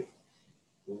perspective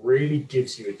really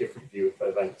gives you a different view of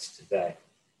events today.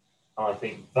 And I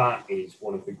think that is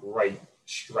one of the great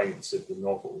strengths of the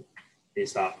novel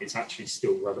is that it's actually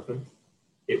still relevant.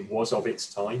 It was of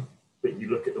its time, but you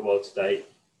look at the world today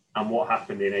and what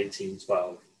happened in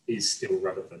 1812 is still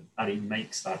relevant, and he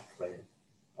makes that clear.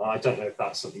 I don't know if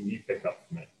that's something you pick up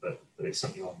from it, but it's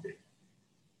something I do.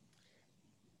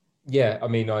 Yeah, I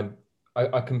mean,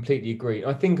 I completely agree.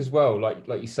 I think as well,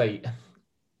 like you say,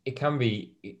 it can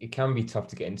be tough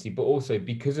to get into, but also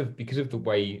because of the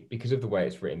way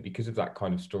it's written, because of that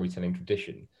kind of storytelling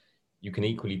tradition, you can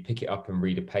equally pick it up and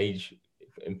read a page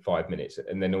in 5 minutes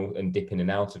and dip in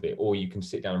and out of it, or you can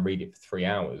sit down and read it for 3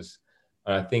 hours.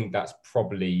 And I think that's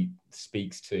probably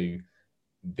speaks to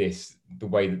the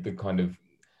way that the kind of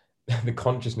the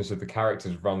consciousness of the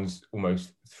characters runs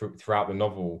almost throughout the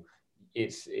novel.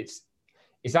 It's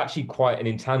actually quite an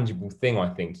intangible thing, I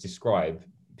think, to describe,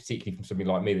 particularly from somebody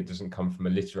like me that doesn't come from a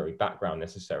literary background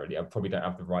necessarily. I probably don't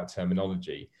have the right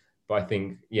terminology, but I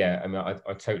think, I mean,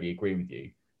 I totally agree with you.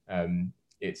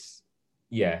 It's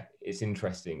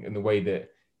interesting, and the way that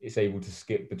it's able to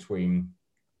skip between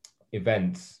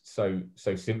events so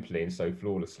simply and so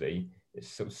flawlessly, it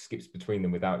sort of skips between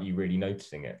them without you really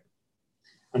noticing it.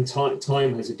 And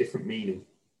time has a different meaning.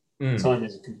 Time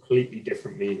has a completely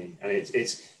different meaning, and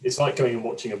it's like going and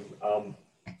watching a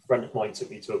friend of mine took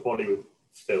me to a Bollywood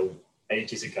film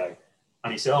ages ago,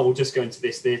 and he said, "Oh, we'll just go into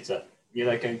this theatre."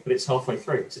 Going, but it's halfway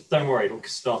through. So don't worry, it'll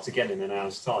start again in an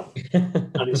hour's time.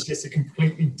 And it's just a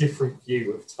completely different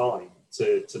view of time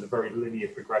to the very linear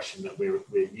progression that we're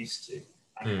used to,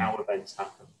 and how events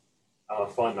happen. And I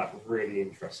find that really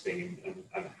interesting,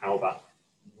 and how that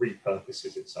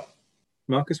repurposes itself.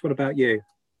 Marcus, what about you?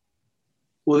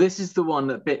 Well, this is the one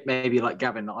that bit maybe like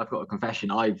Gavin, that I've got a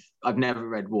confession. I've never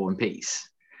read War and Peace.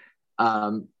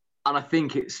 And I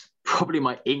think it's probably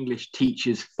my English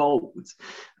teacher's fault,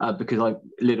 because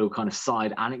little kind of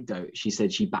side anecdote. She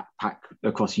said she backpacked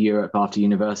across Europe after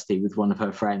university with one of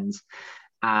her friends.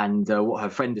 And what her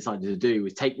friend decided to do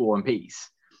was take War and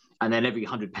Peace, and then every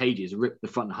 100 pages, rip the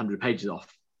front 100 pages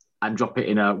off and drop it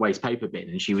in a waste paper bin.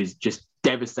 And she was just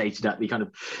devastated at the kind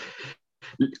of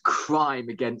crime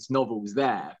against novels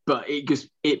there. But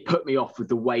it put me off with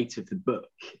the weight of the book.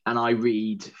 And I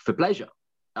read for pleasure.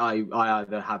 I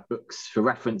either have books for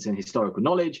reference and historical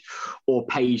knowledge, or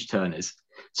page turners.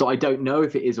 So I don't know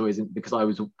if it is or isn't because I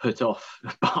was put off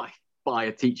by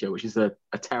a teacher, which is a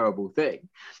terrible thing.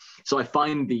 So I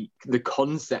find the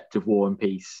concept of War and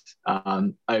Peace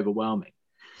overwhelming.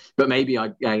 But maybe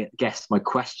I guess my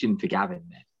question for Gavin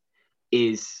then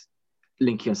is,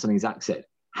 linking on something Zach said,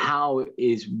 how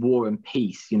is War and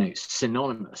Peace,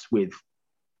 synonymous with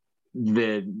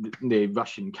the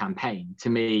Russian campaign? To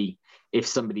me, if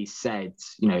somebody said,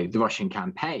 the Russian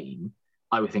campaign,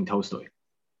 I would think Tolstoy.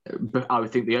 But I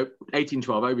would think the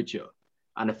 1812 overture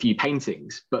and a few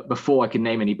paintings. But before I can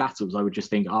name any battles, I would just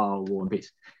think, War and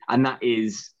Peace. And that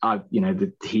is,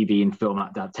 the TV and film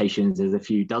adaptations, there's a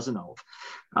few dozen of.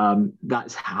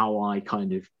 That's how I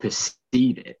kind of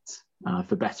perceive it,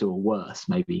 for better or worse,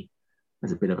 maybe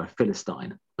as a bit of a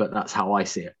Philistine, but that's how I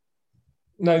see it.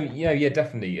 No, yeah,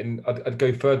 definitely. And I'd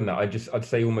go further than that. I'd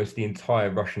say almost the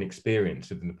entire Russian experience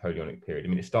of the Napoleonic period. I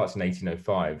mean, it starts in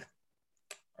 1805.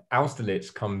 Austerlitz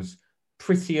comes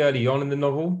pretty early on in the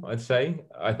novel, I'd say.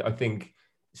 I think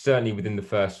certainly within the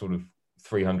first sort of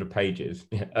 300 pages,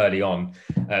 early on.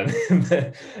 And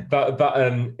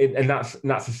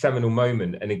that's a seminal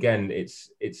moment. And again,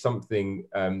 it's something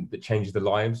that changes the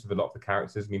lives of a lot of the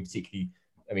characters. I mean, particularly,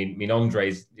 Andre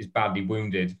is badly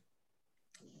wounded,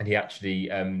 and he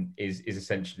actually is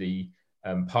essentially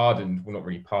pardoned, well, not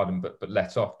really pardoned, but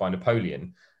let off by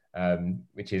Napoleon,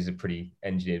 which is a pretty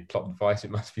engineered plot device,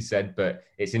 it must be said, but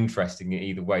it's interesting in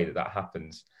either way that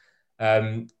happens.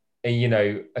 And,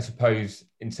 I suppose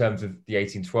in terms of the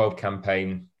 1812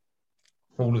 campaign,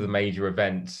 all of the major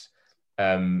events,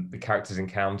 the characters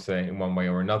encounter in one way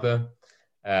or another.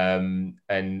 And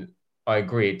I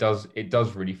agree, it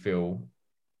does really feel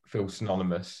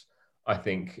synonymous, I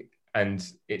think. And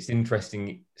it's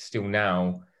interesting still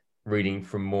now reading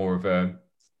from more of a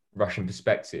Russian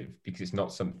perspective, because it's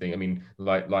not something,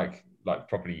 like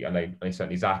probably, I know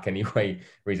certainly Zach anyway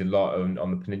reads a lot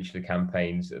on the Peninsular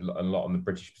campaigns, a lot on the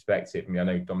British perspective. I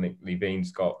know Dominic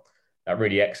Levine's got that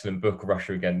really excellent book,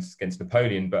 Russia against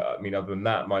Napoleon, but other than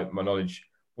that, my knowledge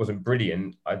wasn't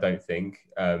brilliant, I don't think,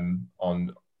 on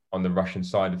the Russian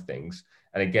side of things.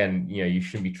 And again, you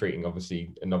shouldn't be treating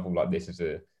obviously a novel like this as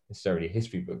necessarily a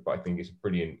history book, but I think it's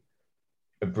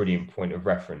a brilliant point of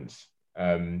reference.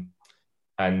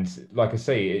 And like I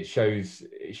say, it shows,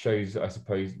 I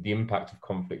suppose, the impact of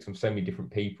conflicts on so many different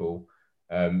people.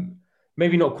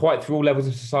 Maybe not quite through all levels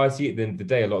of society. At the end of the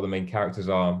day, a lot of the main characters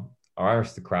are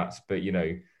aristocrats, but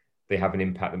they have an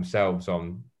impact themselves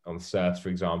on serfs, for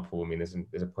example. I mean,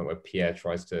 there's a point where Pierre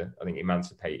tries to, I think,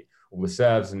 emancipate all the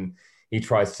serfs, and he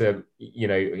tries to,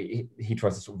 he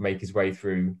tries to sort of make his way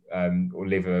through or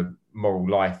live a moral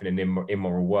life in an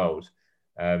immoral world,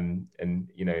 and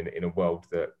in a world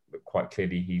that quite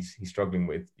clearly he's struggling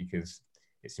with because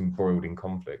it's embroiled in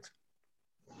conflict.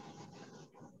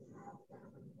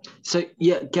 So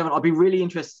yeah, Gavin, I'd be really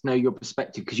interested to know your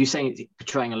perspective, because you're saying it's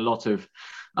portraying a lot of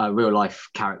real life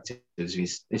characters,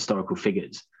 historical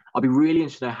figures. I'd be really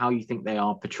interested to know how you think they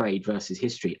are portrayed versus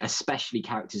history, especially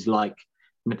characters like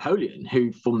Napoleon,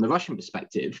 who, from the Russian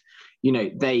perspective,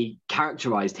 they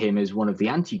characterized him as one of the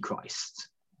antichrists.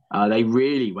 They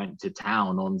really went to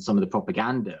town on some of the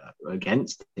propaganda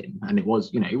against him, and it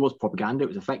was propaganda, it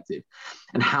was effective.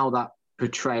 And how that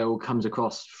portrayal comes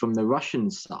across from the Russian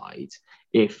side,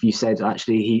 if you said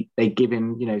actually they give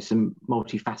him some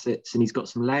multifacets and he's got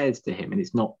some layers to him, and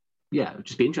it's not, I'd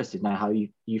just be interested now how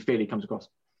you feel he comes across.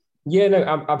 Yeah,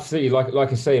 no, absolutely.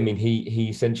 Like I say, I mean, he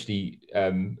essentially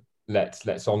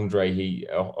lets Andre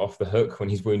off the hook when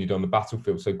he's wounded on the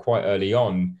battlefield. So quite early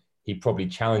on, he probably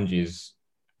challenges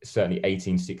certainly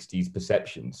 1860s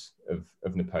perceptions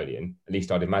of Napoleon. At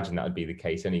least I'd imagine that would be the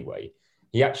case anyway.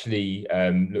 He actually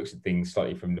looks at things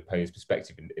slightly from Napoleon's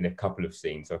perspective in a couple of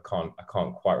scenes. I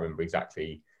can't quite remember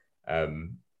exactly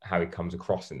how he comes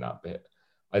across in that bit.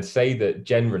 I'd say that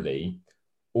generally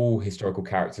all historical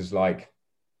characters like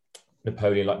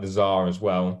Napoleon, like the Tsar as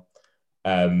well,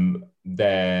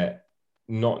 they're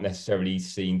not necessarily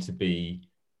seen to be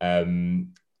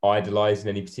idolized in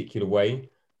any particular way.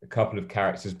 A couple of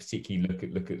characters particularly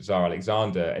look at Tsar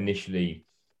Alexander initially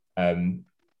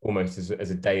almost as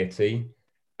a deity.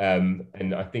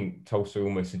 And I think Tolstoy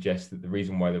almost suggests that the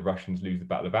reason why the Russians lose the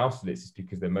Battle of Austerlitz is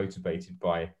because they're motivated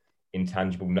by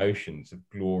intangible notions of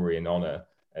glory and honor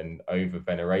and over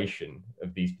veneration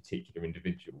of these particular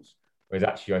individuals. Whereas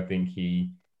actually, I think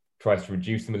he tries to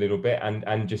reduce them a little bit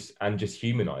and just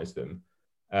humanize them.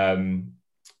 I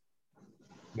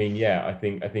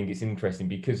think it's interesting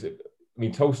because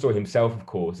Tolstoy himself, of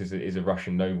course, is a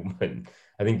Russian nobleman.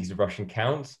 I think he's a Russian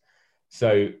count.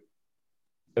 So,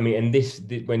 and this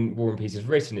when War and Peace is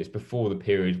written, it's before the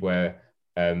period where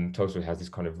Tolstoy has this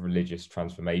kind of religious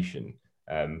transformation,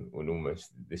 and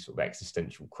almost this sort of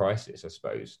existential crisis, I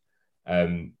suppose.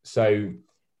 So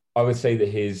I would say that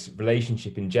his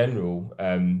relationship in general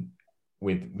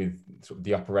with sort of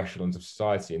the upper echelons of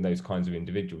society and those kinds of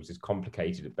individuals is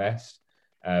complicated at best.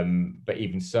 But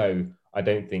even so, I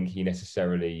don't think he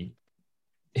necessarily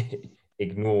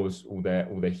ignores all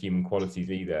their human qualities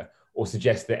either, or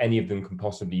suggests that any of them can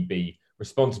possibly be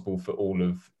responsible for all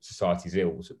of society's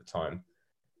ills at the time,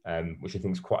 which I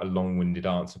think is quite a long-winded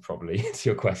answer probably to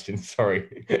your question.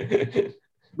 Sorry.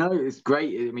 No, it's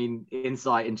great. I mean,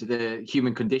 insight into the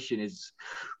human condition is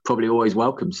probably always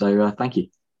welcome. So thank you.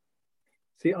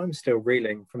 See, I'm still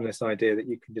reeling from this idea that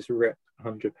you can just rip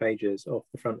 100 pages off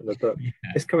the front of the book. Yeah.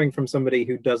 It's coming from somebody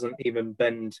who doesn't even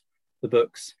bend the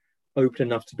books open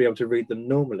enough to be able to read them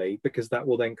normally, because that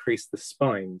will then crease the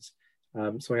spines.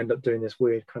 So I end up doing this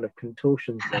weird kind of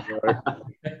contortion thing where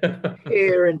I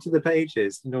peer into the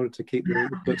pages in order to keep the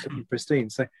books pristine.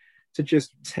 So to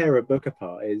just tear a book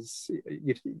apart is...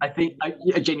 I think,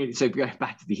 genuinely, so going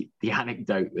back to the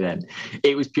anecdote then,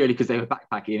 it was purely because they were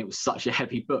backpacking and it was such a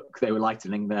heavy book, they were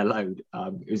lightening their load.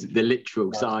 It was the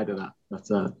literal side of that. But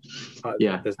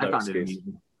there's no excuse.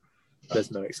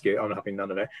 There's no excuse. I'm having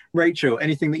none of it. Rachel,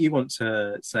 anything that you want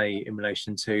to say in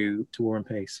relation to War and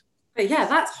Peace? But yeah,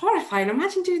 that's horrifying.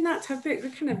 Imagine doing that to a book.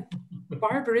 What kind of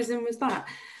barbarism was that?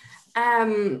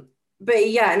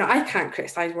 But yeah, no, I can't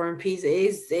criticize War and Peace.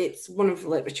 It's one of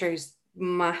literature's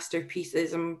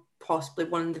masterpieces and possibly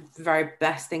one of the very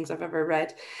best things I've ever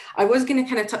read. I was going to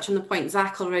kind of touch on the point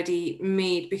Zach already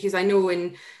made, because I know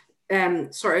in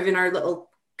sort of in our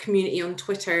little community on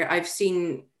Twitter, I've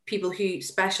seen people who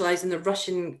specialize in the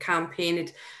Russian campaign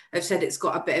have said it's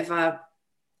got a bit of a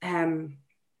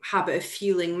habit of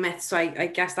fueling myths. So I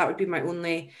guess that would be my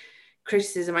only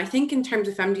criticism. I think in terms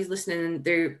of somebody's listening and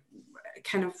they're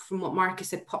kind of, from what Marcus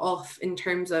said, put off in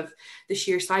terms of the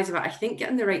sheer size of it, I think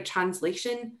getting the right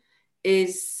translation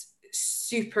is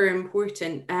super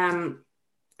important.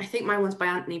 I think my one's by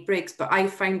Anthony Briggs, but I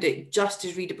found it just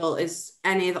as readable as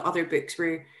any of the other books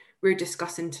we're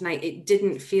discussing tonight. It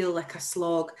didn't feel like a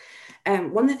slog.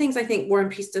 One of the things I think War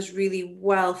and Peace does really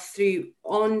well through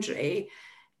Andre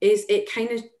is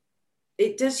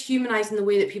it does humanize in the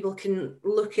way that people can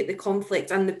look at the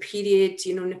conflict and the period,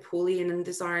 Napoleon and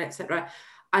the Tsar, etc.,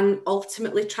 and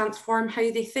ultimately transform how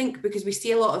they think, because we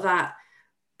see a lot of that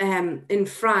in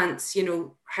France,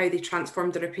 how they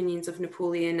transformed their opinions of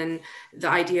Napoleon and the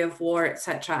idea of war,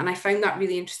 etc. And I found that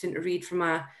really interesting to read from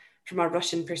a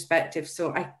Russian perspective.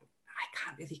 So I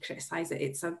can't really criticize it.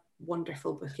 It's a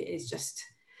wonderful book. It is just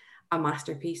a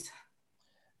masterpiece.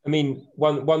 I mean,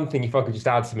 one thing, if I could just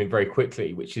add something very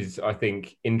quickly, which is, I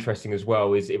think, interesting as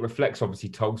well, is it reflects obviously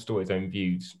Tolstoy's own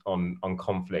views on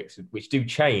conflicts, which do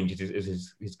change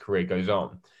as his career goes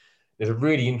on. There's a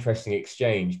really interesting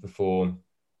exchange before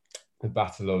the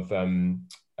Battle of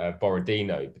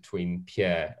Borodino between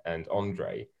Pierre and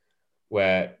Andrei,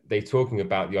 where they're talking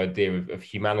about the idea of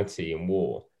humanity and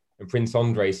war. And Prince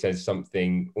Andrei says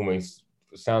something almost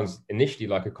sounds initially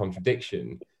like a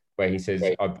contradiction, where he says,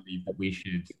 I believe that we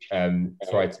should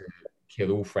try to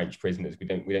kill all French prisoners. We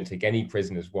don't take any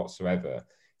prisoners whatsoever.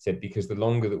 He said, because the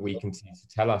longer that we continue to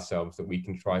tell ourselves that we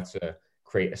can try to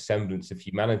create a semblance of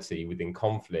humanity within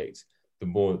conflict, the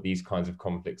more that these kinds of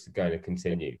conflicts are going to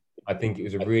continue. I think it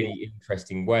was a really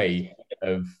interesting way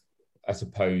of, a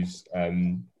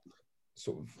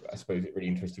really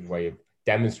interesting way of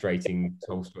demonstrating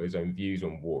Tolstoy's own views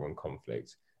on war and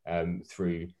conflict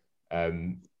through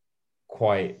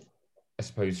quite, I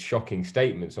suppose, shocking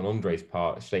statements on Andrei's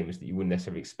part, statements that you wouldn't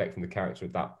necessarily expect from the character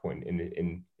at that point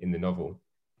in the novel.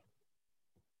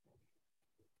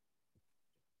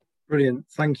 Brilliant.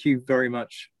 Thank you very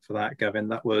much for that, Gavin.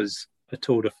 That was a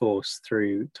tour de force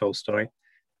through Tolstoy.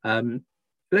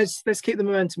 Let's keep the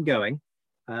momentum going.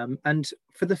 And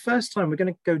for the first time, we're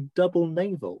going to go double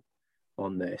naval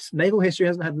on this. Naval history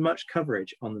hasn't had much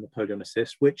coverage on the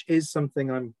Napoleonicist, which is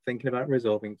something I'm thinking about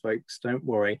resolving, folks. Don't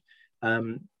worry.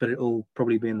 But it'll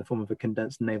probably be in the form of a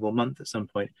condensed naval month at some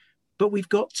point. But we've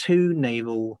got two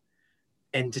naval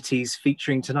entities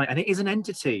featuring tonight, and it is an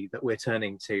entity that we're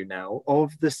turning to now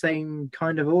of the same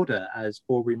kind of order as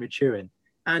Aubrey Maturin.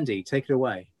 Andy, take it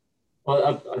away.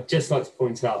 Well, I'd just like to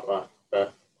point out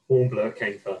that Hornblower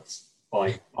came first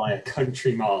by a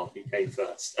country mile. He came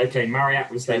first. Okay,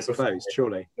 Marryat was there before, close,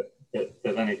 surely. But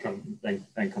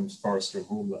then comes Forrester and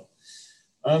Hornblower.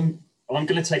 I'm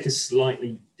going to take a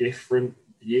slightly different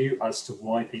view as to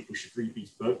why people should read these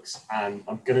books, and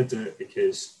I'm going to do it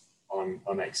because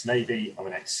I'm ex-Navy, I'm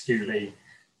an ex-schoolie,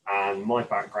 and my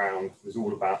background was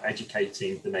all about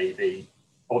educating the Navy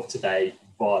of today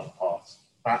via the past.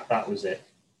 That was it.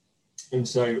 And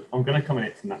so I'm going to come at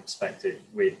it from that perspective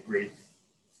with really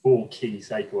 4 key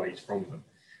takeaways from them.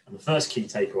 And the first key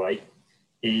takeaway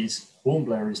is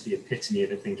Hornblower is the epitome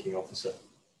of a thinking officer.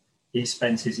 He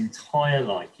spent his entire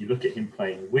life, you look at him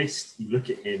playing whist, you look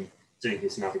at him doing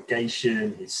his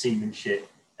navigation, his seamanship,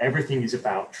 everything is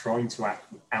about trying to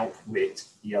outwit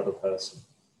the other person.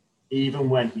 Even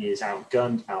when he is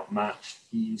outgunned, outmatched,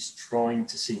 he's trying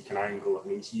to seek an angle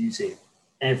and he's using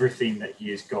everything that he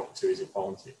has got to his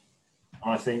advantage.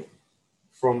 And I think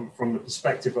from the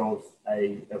perspective of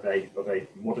a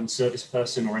modern service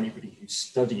person or anybody who's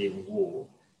studying war,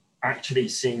 actually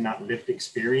seeing that lived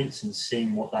experience and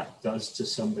seeing what that does to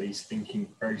somebody's thinking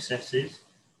processes,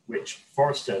 which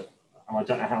Forrester, and I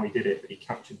don't know how he did it, but he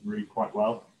captured really quite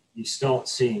well. You start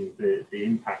seeing the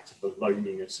impact of the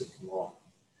loneliness of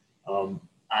command.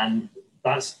 And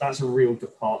that's a real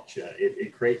departure.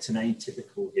 It creates an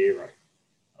atypical hero.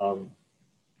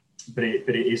 But it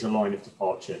is a line of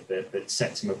departure that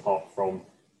sets him apart from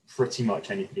pretty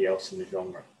much anybody else in the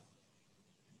genre.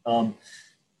 But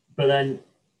then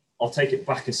I'll take it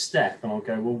back a step and I'll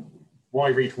go, well, why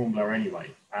read Hornblower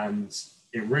anyway? And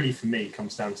it really, for me,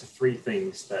 comes down to 3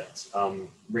 things that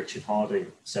Richard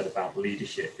Harding said about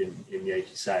leadership in The Age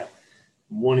of Sail.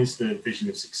 One is the vision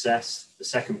of success. The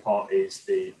second part is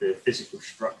the physical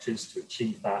structures to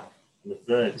achieve that. And the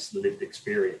third is the lived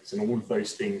experience. And all of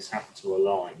those things have to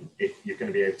align if you're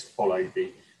going to be able to follow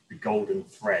the golden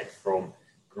thread from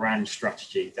grand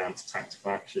strategy down to tactical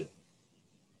action.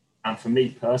 And for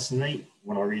me personally,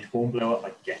 when I read Hornblower,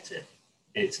 I get it.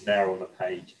 It's there on the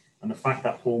page. And the fact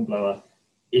that Hornblower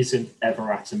isn't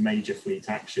ever at a major fleet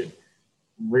action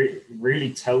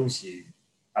really tells you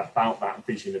about that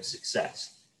vision of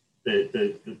success.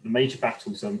 The major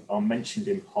battles are mentioned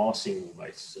in passing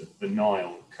almost. The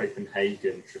Nile,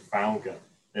 Copenhagen, Trafalgar,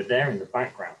 they're there in the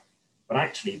background, but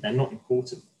actually they're not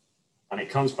important. And it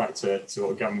comes back to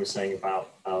what Gavin was saying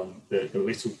about the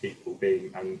little people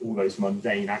being, and all those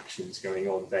mundane actions going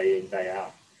on day in, day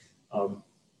out.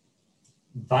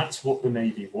 That's what the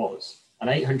Navy was. An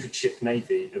 800-ship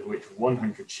Navy, of which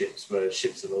 100 ships were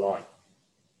ships of the line.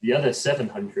 The other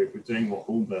 700 were doing what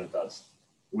Hornblower does,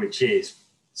 which is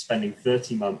spending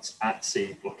 30 months at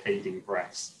sea blockading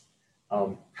Brest,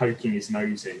 poking his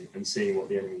nose in and seeing what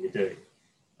the enemy were doing.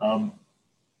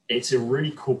 it's a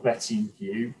really Courbetian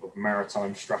view of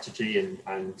maritime strategy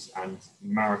and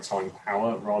maritime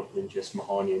power rather than just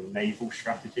Mahanian naval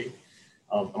strategy.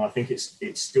 And I think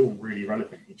it's still really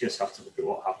relevant. You just have to look at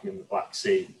what happened in the Black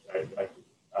Sea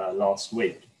last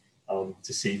week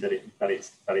to see that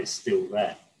it's still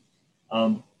there.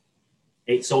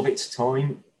 It's of its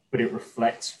time, but it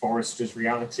reflects Forrester's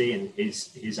reality and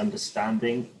his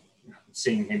understanding.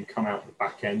 Seeing him come out the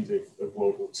back end of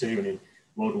World War II, and in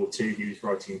World War II he was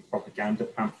writing propaganda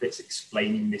pamphlets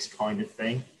explaining this kind of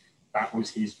thing. That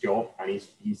was his job, and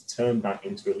he's turned that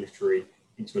into a literary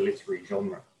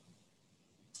genre.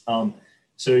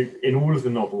 So in all of the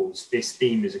novels, this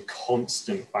theme is a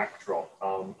constant backdrop,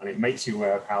 and it makes you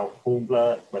aware of how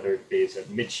Hornblower, whether it be as a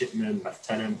midshipman,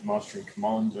 lieutenant, master and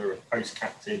commander, a post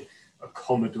captain, a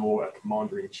commodore, a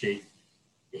commander-in-chief,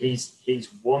 he's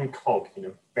one cog in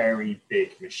a very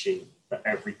big machine, that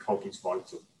every cog is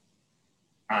vital.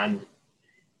 And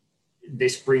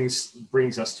this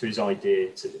brings us to his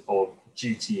idea of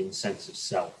duty and sense of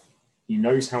self. He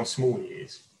knows how small he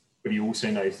is, but he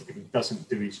also knows that if he doesn't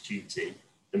do his duty,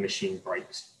 the machine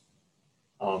breaks.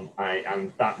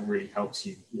 And that really helps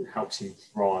him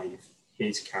drive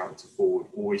his character forward,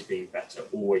 always being better,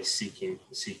 always seeking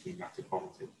that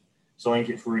advantage. So I think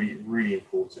it's really, really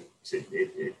important because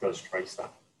it does trace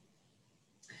that.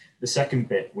 The second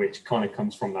bit, which kind of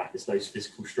comes from that, is those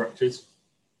physical structures.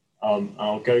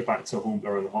 I'll go back to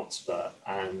Hornblower and the Hotspur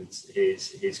and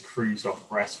his cruise off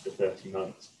Brest for 30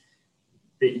 months.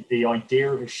 The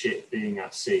idea of a ship being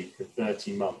at sea for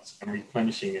 30 months and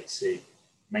replenishing at sea,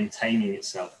 maintaining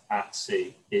itself at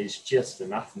sea, is just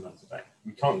anathema today.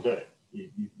 We can't do it.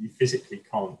 You physically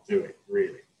can't do it,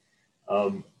 really.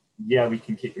 Yeah, we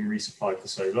can keep them resupplied for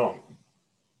so long,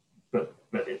 but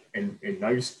in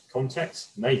those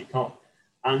contexts, no, you can't.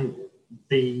 And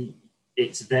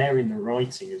it's there in the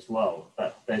writing as well,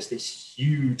 that there's this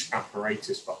huge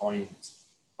apparatus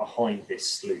behind this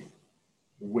sloop,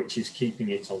 which is keeping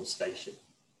it on station.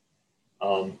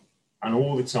 And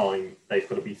all the time, they've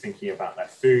got to be thinking about their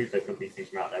food, they've got to be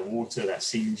thinking about their water, their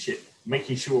seamanship,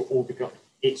 making sure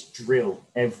it's drill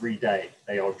every day.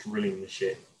 They are drilling the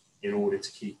ship in order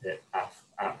to keep it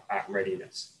at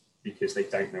readiness, because they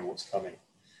don't know what's coming.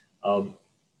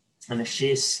 And the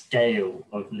sheer scale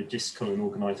of logistical and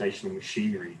organizational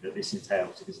machinery that this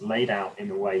entails is laid out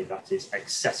in a way that is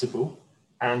accessible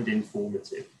and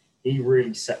informative. He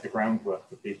really set the groundwork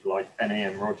for people like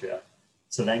NAM Roger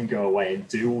to then go away and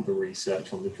do all the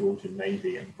research on the Georgian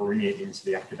Navy and bring it into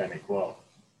the academic world.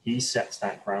 He sets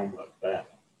that groundwork there.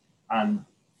 And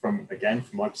from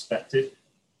my perspective,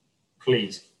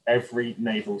 please, every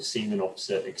naval seaman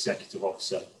officer, executive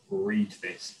officer, read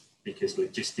this, because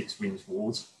logistics wins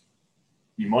wars.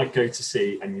 You might go to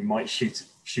sea and you might shoot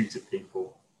at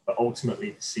people, but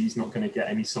ultimately the sea's not going to get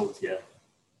any saltier,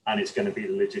 and it's going to be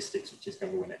the logistics which is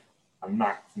going to win it. And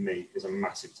that, for me, is a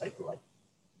massive takeaway.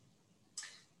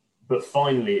 But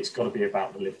finally, it's got to be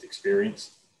about the lived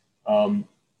experience. And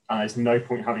there's no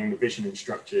point having the vision and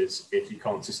structures if you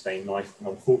can't sustain life. And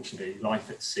unfortunately, life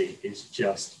at sea is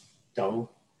just dull.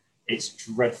 It's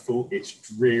dreadful. It's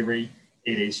dreary.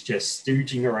 It is just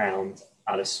stooging around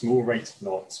at a small rate of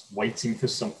knots, waiting for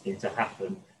something to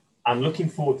happen and looking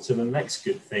forward to the next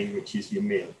good thing, which is your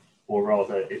meal. Or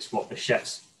rather, it's what the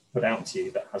chefs put out to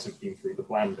you that hasn't been through the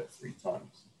blender 3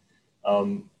 times.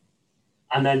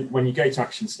 And then when you go to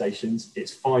action stations,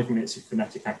 it's 5 minutes of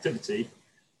frenetic activity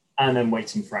and then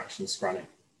waiting for action scranning,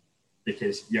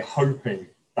 because you're hoping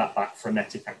that that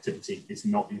frenetic activity is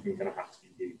not even going to have to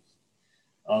be used.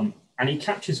 And he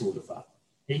captures all of that.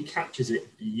 He captures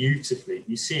it beautifully.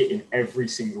 You see it in every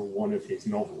single one of his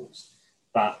novels,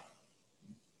 that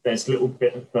there's little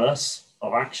bit of bursts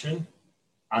of action,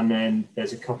 and then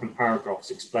there's a couple of paragraphs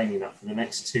explaining that for the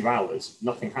next 2 hours,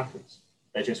 nothing happens.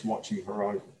 They're just watching the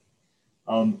horizon.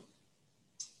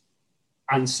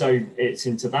 And so it's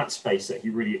into that space that he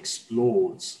really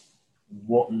explores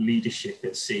what leadership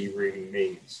at sea really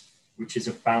means, which is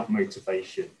about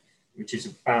motivation, which is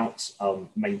about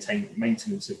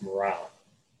maintenance of morale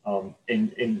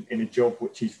in a job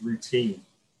which is routine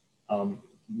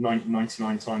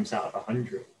 99 times out of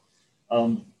 100.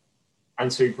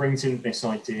 And so he brings in this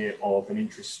idea of an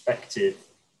introspective,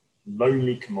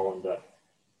 lonely commander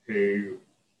who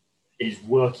is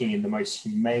working in the most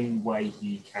humane way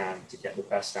he can to get the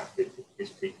best out of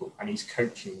his people, and he's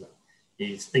coaching them.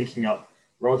 He's thinking up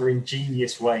rather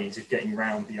ingenious ways of getting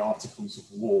around the articles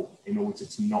of war in order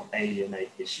to not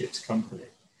alienate his ship's company.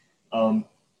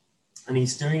 And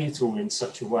he's doing it all in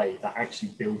such a way that actually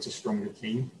builds a stronger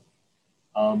team.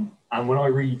 And when I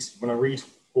read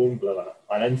Hornblower,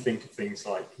 I then think of things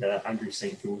like Andrew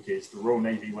St. George's The Royal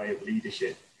Navy Way of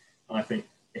Leadership. And I think,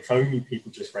 if only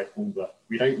people just read Hornblower.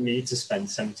 We don't need to spend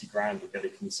 70 grand or get a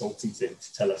consultant in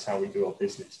to tell us how we do our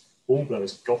business.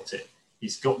 Hornblower's got it.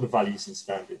 He's got the values and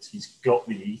standards. He's got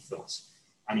the ethos,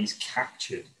 and he's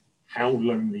captured how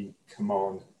lonely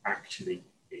command actually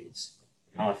is.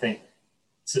 And I think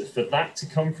for that to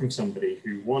come from somebody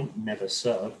who, one, never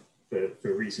served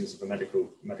for reasons of a medical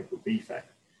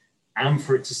defect, and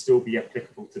for it to still be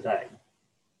applicable today,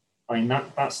 I mean,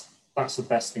 that's the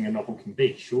best thing a novel can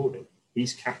be, surely.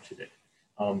 He's captured it.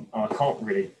 And I can't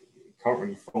really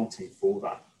fault him for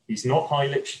that. He's not high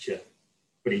literature,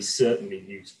 but he's certainly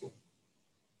useful.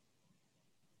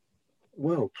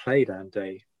 Well played,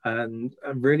 Andy. And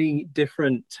a really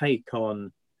different take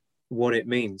on what it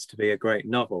means to be a great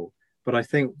novel. But I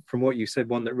think from what you said,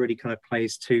 one that really kind of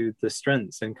plays to the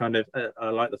strengths, and kind of, I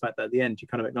like the fact that at the end you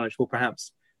kind of acknowledge, well,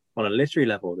 perhaps on a literary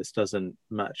level, this doesn't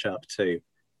match up to,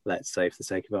 let's say, for the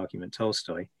sake of argument,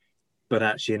 Tolstoy. But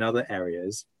actually in other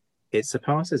areas, it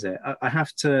surpasses it. I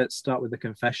have to start with the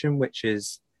confession, which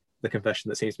is the confession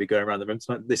that seems to be going around the room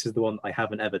tonight. This is the one I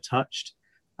haven't ever touched.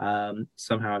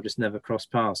 Somehow I've just never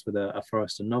crossed paths with a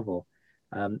Forrester novel.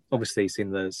 Obviously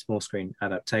seen the small screen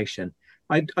adaptation.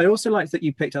 I also liked that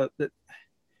you picked up that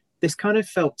this kind of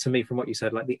felt to me, from what you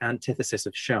said, like the antithesis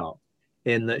of Sharp,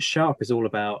 in that Sharp is all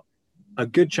about a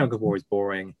good chunk of war is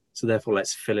boring, so therefore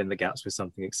let's fill in the gaps with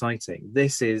something exciting.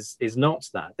 This is not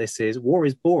that. This is war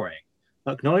is boring.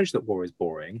 Acknowledge that war is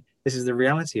boring. This is the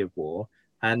reality of war,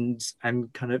 and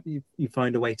kind of you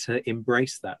find a way to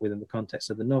embrace that within the context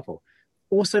of the novel.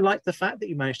 Also, like the fact that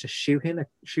you managed to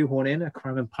shoehorn in a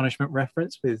Crime and Punishment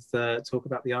reference with talk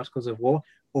about the Articles of War.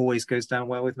 Always goes down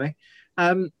well with me.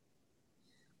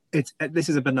 This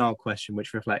is a banal question,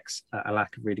 which reflects a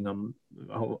lack of reading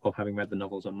of having read the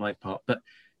novels on my part. But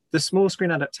the small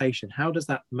screen adaptation, how does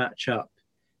that match up,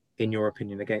 in your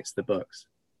opinion, against the books?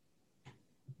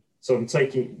 So I'm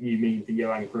taking, you mean the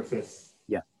Johan Griffith?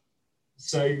 Yeah.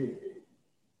 So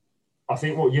I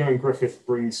think what Johan Griffith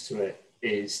brings to it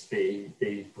is the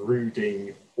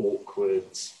brooding, awkward,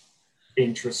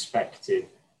 introspective,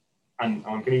 and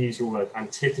I'm going to use your word,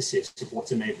 antithesis of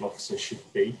what a naval officer should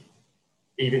be.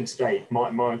 Even today,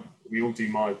 we all do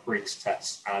Myers-Briggs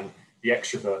tests, and the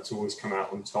extroverts always come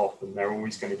out on top, and they're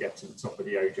always going to get to the top of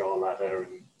the OJAR ladder,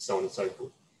 and so on and so forth.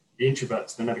 The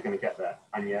introverts, they're never going to get there,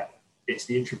 and yet it's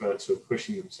the introverts who are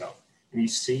pushing themselves. And you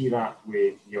see that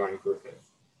with Johan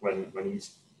Griffith when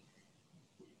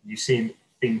you see him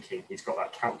thinking. He's got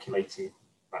that calculating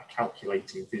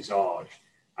visage,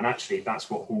 and actually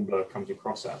that's what Hornblower comes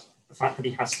across as. The fact that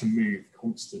he has to move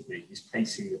constantly, he's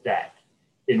pacing the deck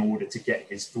in order to get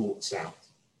his thoughts out.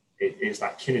 It is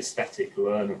that kinesthetic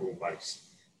learner almost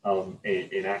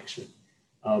in action.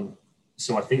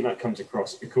 So I think that comes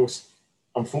across. Of course,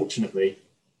 unfortunately,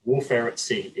 warfare at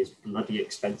sea is bloody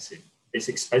expensive. It's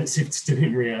expensive to do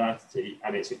in reality,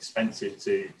 and it's expensive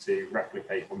to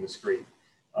replicate on the screen.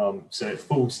 So it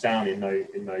falls down in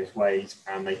those ways,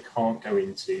 and they can't go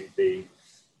into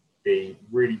the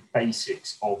really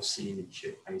basics of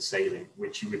seamanship and sailing,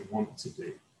 which you would want to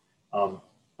do.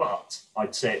 But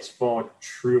I'd say it's far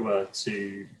truer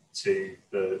to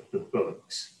the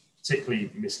books, particularly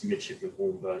Mr. Midshipman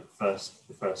Hornblower,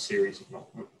 the first series of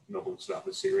novels that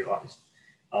was serialized.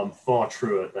 Far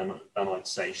truer than I'd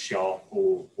say Sharp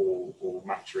or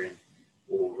Maturin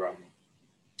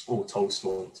or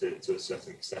Tolstoy to a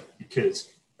certain extent, because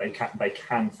they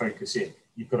can focus in.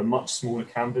 You've got a much smaller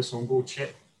canvas on board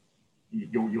ship.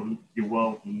 Your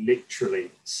world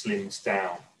literally slims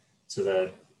down to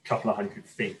the couple of 100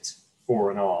 feet fore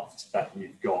and aft that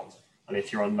you've got, and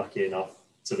if you're unlucky enough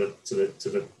to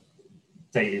the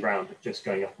daily round of just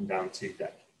going up and down to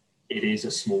deck, it is a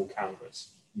small canvas.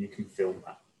 You can film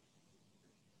that.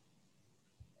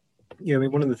 Yeah, I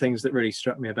mean, one of the things that really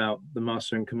struck me about the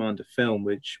Master and Commander film,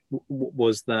 which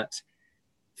was that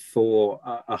for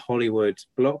a Hollywood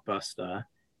blockbuster,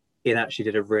 it actually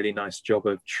did a really nice job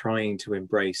of trying to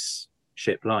embrace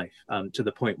ship life, to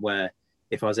the point where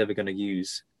if I was ever going to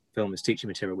use film as teaching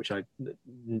material, which I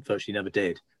virtually never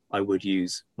did, I would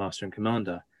use Master and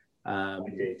Commander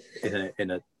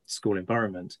in a school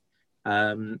environment.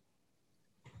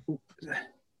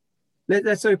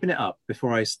 Let's open it up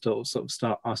before I sort of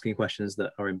start asking questions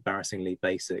that are embarrassingly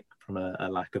basic from a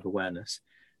lack of awareness.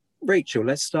 Rachel,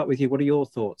 let's start with you. What are your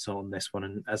thoughts on this one,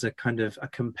 and as a kind of a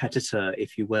competitor,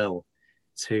 if you will,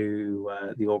 to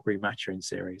the Aubrey Maturin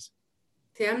series?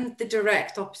 See, I'm the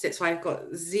direct opposite, so I've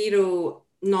got zero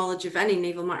knowledge of any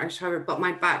naval matters, however, but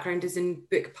my background is in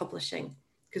book publishing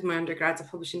because my undergrad's a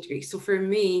publishing degree. So for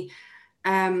me,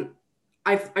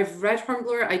 I've read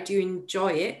Hornblower. I do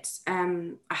enjoy it.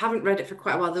 I haven't read it for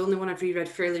quite a while. The only one I've reread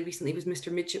fairly recently was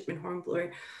Mr. Midshipman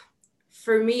Hornblower.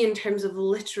 For me, in terms of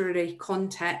literary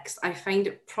context, I find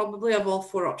it probably, of all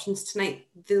four options tonight,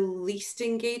 the least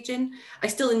engaging. I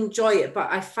still enjoy it, but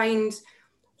I find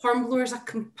Hornblower is a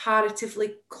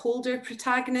comparatively colder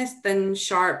protagonist than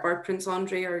Sharp or Prince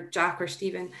Andre or Jack or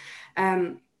Stephen.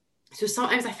 So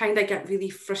sometimes I find I get really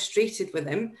frustrated with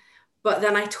him, but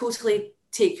then I totally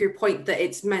take your point that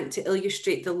it's meant to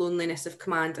illustrate the loneliness of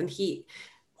command, and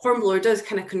Hornblower does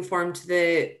kind of conform to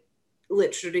the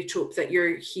literary trope that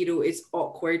your hero is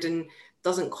awkward and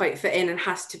doesn't quite fit in and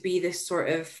has to be this sort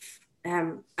of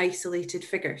isolated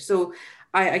figure. So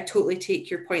I totally take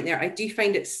your point there. I do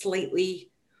find it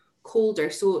slightly colder.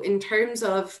 So in terms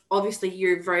of, obviously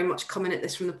you're very much coming at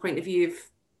this from the point of view of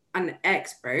an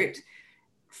expert.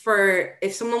 For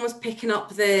if someone was picking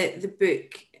up the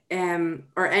book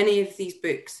or any of these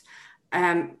books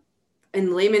in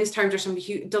layman's terms, or somebody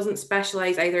who doesn't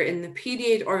specialize either in the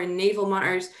period or in naval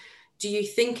matters, do you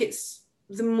think it's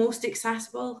the most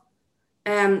accessible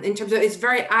in terms of, it's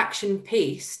very action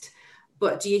paced,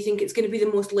 but do you think it's going to be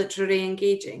the most literary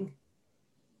engaging?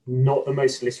 Not the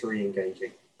most literary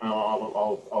engaging.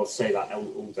 I'll say that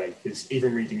all day, because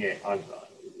even reading it,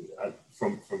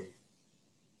 from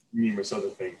numerous other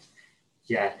things,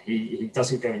 yeah, he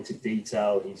doesn't go into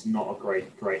detail. He's not a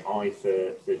great eye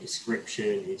for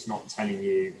description. He's not telling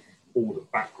you all the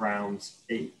background.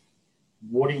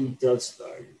 What he does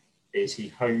though is he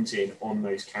hones in on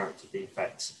those character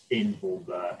defects in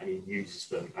Hornblower, and he uses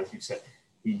them, as you said,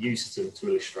 he uses them to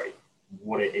illustrate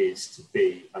what it is to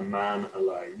be a man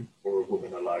alone or a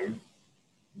woman alone,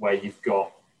 where you've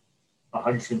got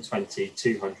 120,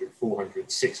 200, 400,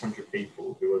 600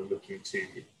 people who are looking to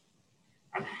you,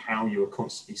 and how you are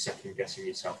constantly second guessing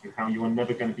yourself and how you are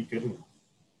never going to be good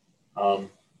enough.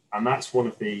 And that's one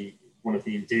of the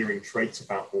endearing traits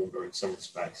about Hornblower in some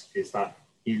respects, is that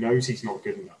he knows he's not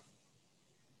good enough.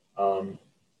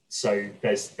 So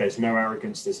there's no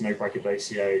arrogance, there's no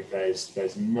braggadocio,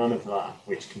 there's none of that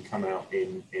which can come out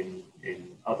in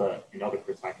other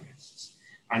protagonists.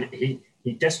 And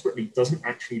he desperately doesn't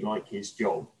actually like his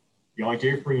job. The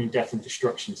idea of bringing death and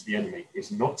destruction to the enemy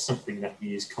is not something that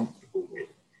he is comfortable with.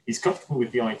 He's comfortable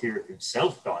with the idea of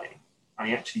himself dying, and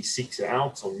he actually seeks it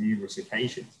out on numerous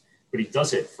occasions. But he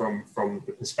does it from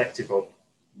the perspective of,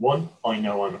 one, I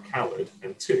know I'm a coward,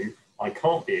 and two, I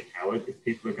can't be a coward if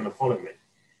people are going to follow me.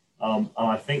 And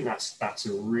I think that's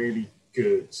a really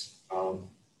good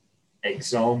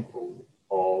example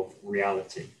of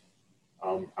reality,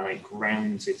 and it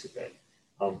grounds it a bit.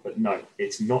 But no,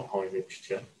 it's not high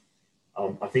literature.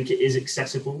 I think it is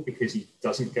accessible because he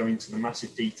doesn't go into the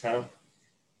massive detail,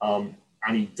 and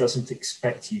he doesn't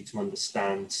expect you to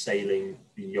understand sailing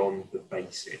beyond the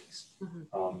basics.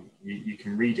 Mm-hmm. You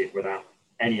can read it without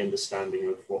any understanding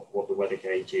of what the weather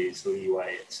gauge is,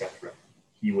 leeway, etc.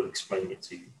 He will explain it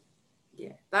to you.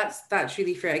 Yeah, that's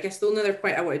really fair. I guess the only other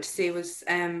point I wanted to say was,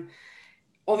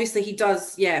 obviously he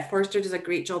does, Forster does a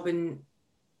great job in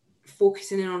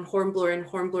focusing in on Hornblower and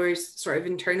Hornblower's sort of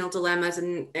internal dilemmas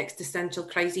and existential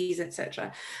crises,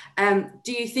 etc.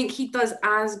 Do you think he does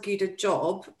as good a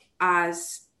job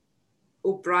as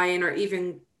O'Brien or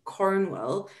even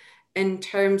Cornwell in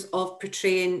terms of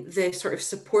portraying the sort of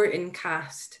supporting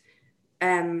cast,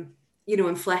 and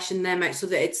fleshing them out so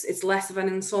that it's less of an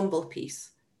ensemble piece?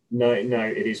 No,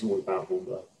 it is all about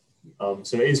Hornblower.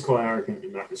 So it is quite arrogant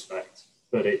in that respect,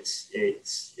 but it's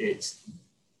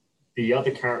the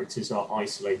other characters are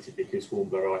isolated because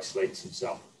Hornblower isolates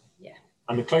himself. Yeah.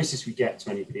 And the closest we get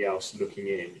to anybody else looking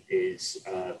in is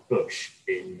Bush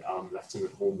in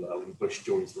Lieutenant Hornblower, when Bush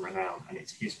joins the Renown, and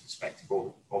it's his perspective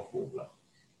of Hornblower.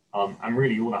 And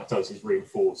really all that does is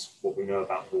reinforce what we know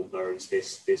about Hornblower as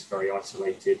this very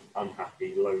isolated,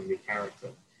 unhappy, lonely character.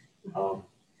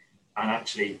 And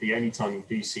actually, the only time you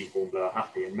do see Hornblower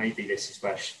happy, and maybe this is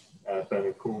where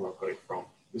Bernard Cornwell got it from,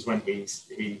 is when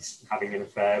he's having an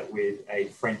affair with a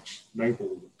French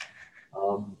noblewoman,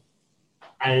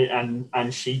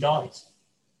 and she dies.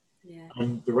 Yeah.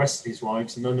 And the rest of his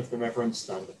wives, none of them ever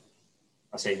understand him.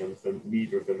 I say none of them,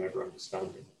 neither of them ever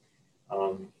understand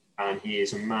him. And he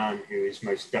is a man who is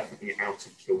most definitely out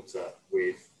of kilter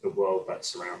with the world that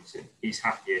surrounds him. He's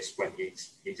happiest when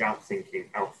he's out thinking,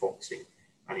 out foxing,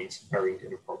 and he's buried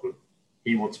in a problem.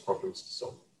 He wants problems to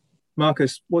solve.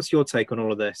 Marcus, what's your take on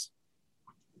all of this?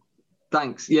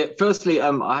 Thanks. Yeah, firstly, I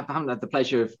haven't had the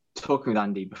pleasure of talking with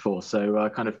Andy before, so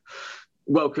kind of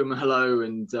welcome, hello,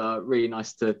 and really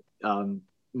nice to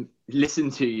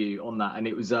listen to you on that, and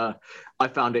it was I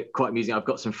found it quite amusing. I've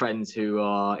got some friends who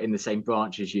are in the same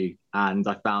branch as you, and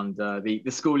I found the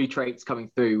schooly traits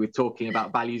coming through with talking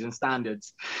about values and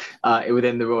standards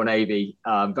within the Royal Navy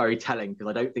very telling, because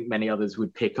I don't think many others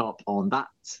would pick up on that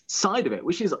side of it,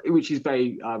 which is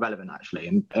very relevant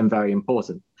actually, and very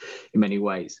important in many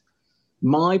ways.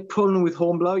 My problem with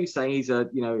Hornblower, you say he's a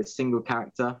single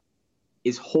character,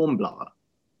 is Hornblower.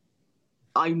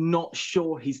 I'm not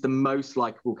sure he's the most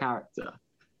likable character.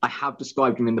 I have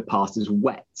described him in the past as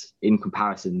wet in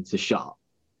comparison to Sharp.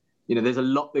 There's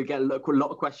they get a lot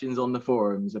of questions on the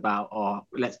forums about,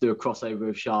 let's do a crossover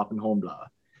of Sharp and Hornblower.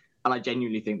 And I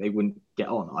genuinely think they wouldn't get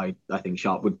on. I think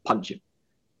Sharp would punch him.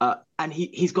 And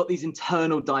he's got these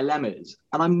internal dilemmas,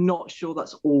 and I'm not sure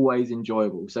that's always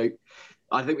enjoyable. So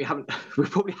I think we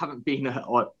probably haven't been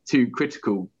too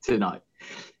critical tonight.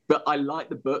 But I like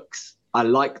the books. I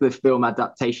like the film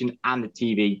adaptation and the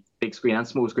TV, big screen and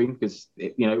small screen, because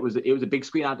it was a big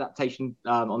screen adaptation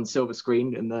on silver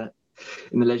screen in the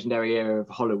legendary era of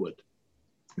Hollywood.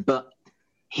 But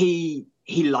he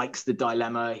likes the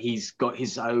dilemma. He's got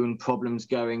his own problems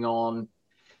going on.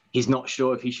 He's not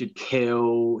sure if he should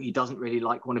kill. He doesn't really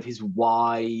like one of his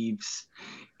wives.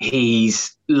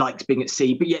 He's likes being at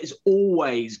sea, but yet has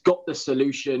always got the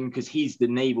solution because he's the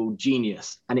naval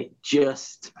genius. And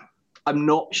I'm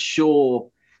not sure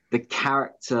the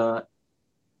character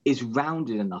is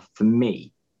rounded enough for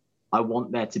me. I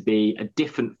want there to be a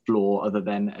different flaw other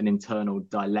than an internal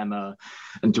dilemma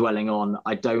and dwelling on.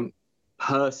 I don't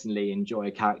personally enjoy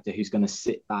a character who's going to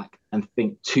sit back and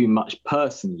think too much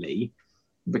personally,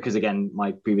 because again,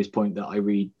 my previous point that I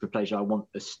read for pleasure, I want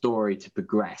the story to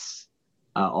progress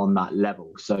on that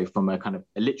level. So from a kind of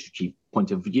a literature point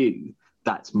of view,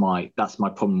 that's my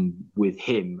problem with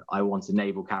him. I want a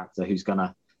naval character who's going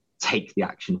to take the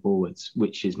action forwards,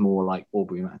 which is more like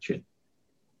Aubrey Maturin.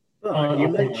 You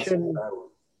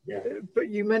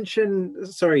mentioned,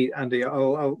 sorry, Andy,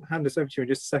 I'll hand this over to you in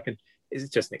just a second. It's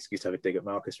just an excuse to have a dig at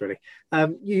Marcus, really.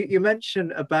 You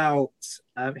mentioned about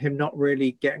him not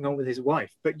really getting on with his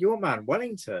wife, but your man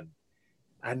Wellington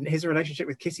and his relationship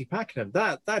with Kitty Pakenham,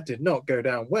 that did not go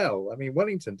down well. I mean,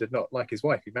 Wellington did not like his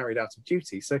wife. He married out of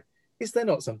duty. So is there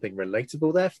not something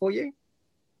relatable there for you?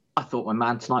 I thought my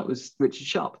man tonight was Richard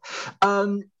Sharp.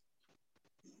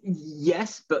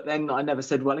 Yes, but then I never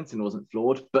said Wellington wasn't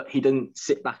flawed, but he didn't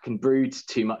sit back and brood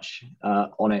too much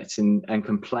on it and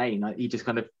complain. He just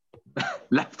kind of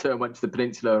left her and went to the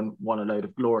peninsula and won a load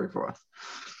of glory for us.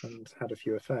 And had a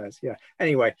few affairs, yeah.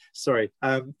 Anyway, sorry,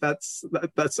 that's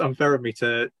unfair of me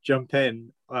to jump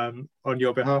in on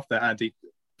your behalf there, Andy.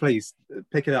 Please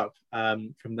pick it up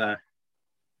from there.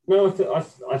 No,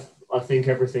 I think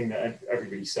everything that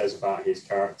everybody says about his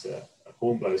character,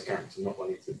 Hornblower's character, not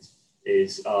Wellington's,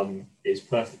 is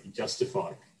perfectly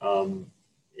justified.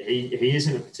 He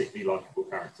isn't a particularly likable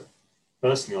character.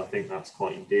 Personally, I think that's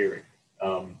quite endearing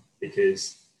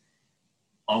because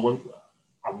I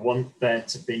want there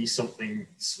to be something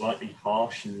slightly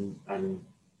harsh and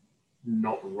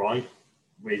not right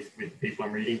with the people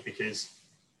I'm reading, because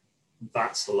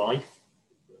that's life.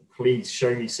 Please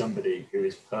show me somebody who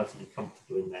is perfectly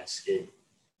comfortable in their skin.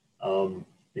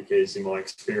 Because in my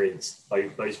experience,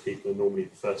 those people are normally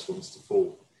the first ones to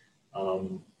fall.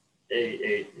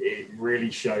 It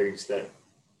really shows that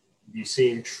you see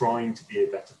him trying to be a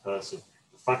better person.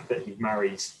 The fact that he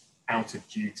marries out of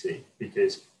duty,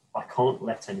 because I can't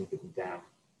let anybody down.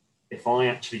 If I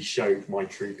actually showed my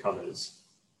true colours,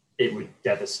 it would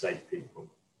devastate people.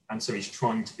 And so he's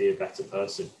trying to be a better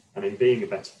person. And in being a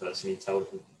better person,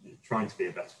 trying to be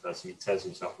a better person, he tears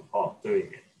himself apart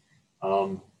doing it.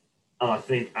 And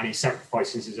he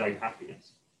sacrifices his own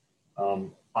happiness.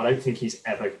 I don't think he's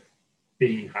ever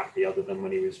been happy other than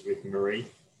when he was with Marie.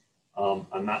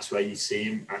 And that's where you see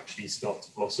him actually start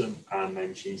to blossom, and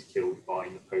then she's killed by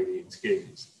Napoleon's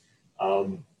goons.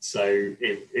 So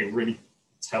it really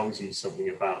tells you something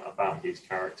about his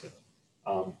character.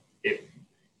 And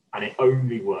it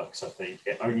only works, I think,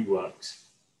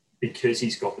 because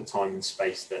he's got the time and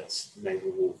space that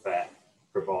naval warfare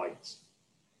provides.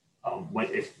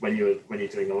 When you're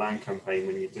doing a land campaign,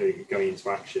 when you're going into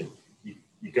action,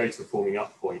 you go to the forming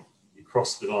up point, you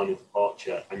cross the line of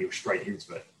departure, and you're straight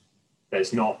into it.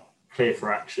 There's not clear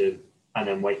for action and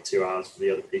then wait 2 hours for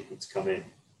the other people to come in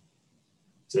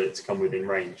to come within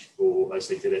range, or as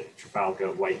they did at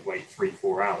Trafalgar, wait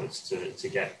 3-4 hours to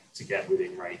get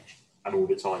within range, and all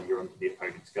the time you're under the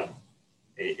opponent's gun.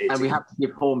 And we have to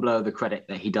give Hornblower the credit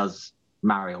that he does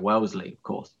marry a Wellesley, of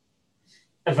course.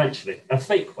 Eventually, a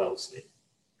fake Wellesley.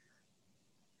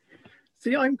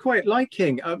 See, I'm quite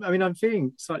liking. I'm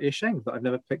feeling slightly ashamed that I've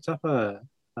never picked up a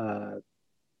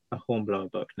a Hornblower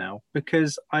book now,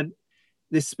 because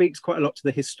this speaks quite a lot to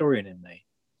the historian in me.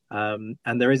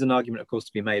 And there is an argument, of course,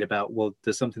 to be made about, well,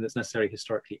 does something that's necessarily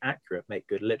historically accurate make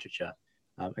good literature?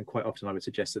 And quite often I would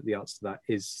suggest that the answer to that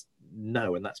is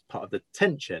no. And that's part of the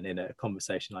tension in a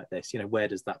conversation like this. You know, where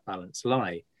does that balance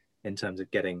lie in terms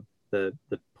of getting the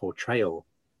portrayal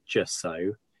just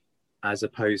so, as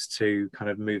opposed to kind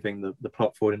of moving the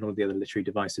plot forward and all the other literary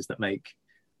devices that make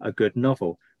a good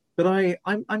novel? But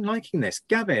I'm liking this.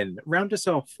 Gavin, round us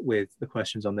off with the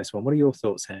questions on this one. What are your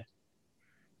thoughts here?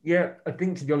 Yeah, I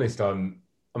think, to be honest, I'm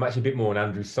actually a bit more on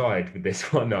Andrew's side with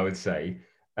this one, I would say.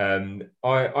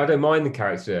 I don't mind the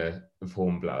character of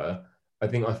Hornblower. I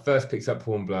think I first picked up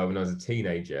Hornblower when I was a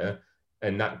teenager,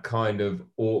 and that kind of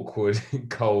awkward,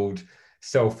 cold,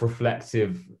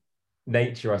 self-reflective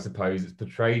nature, I suppose, that's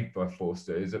portrayed by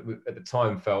Forster is at the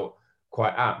time felt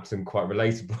quite apt and quite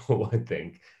relatable, I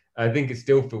think. I think it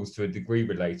still feels to a degree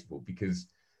relatable because,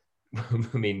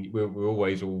 I mean, we're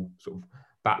always all sort of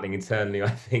battling internally, I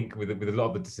think, with a lot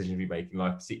of the decisions we make in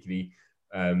life, particularly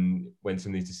when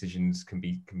some of these decisions can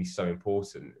be so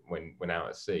important when out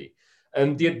at sea.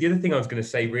 And the other thing I was going to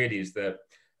say really is that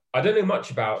I don't know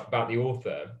much about the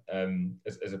author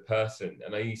as a person.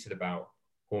 And I know you said about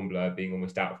Hornblower being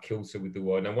almost out of kilter with the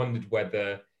world. And I wondered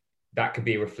whether that could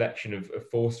be a reflection of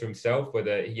Forster himself,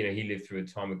 whether, you know, he lived through a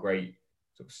time of great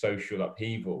sort of social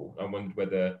upheaval. I wondered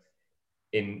whether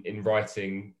in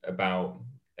writing about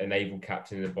a naval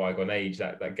captain in a bygone age,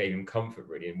 that gave him comfort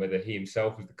really, and whether he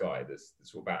himself was the guy that's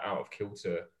sort of about out of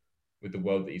kilter with the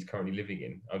world that he's currently living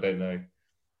in. I don't know.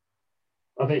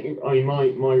 I mean,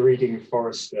 my reading of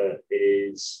Forster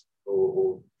is,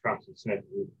 or Travis Smith,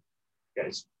 get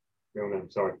his real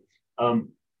name, sorry,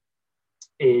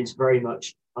 is very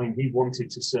much, I mean, he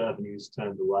wanted to serve and he was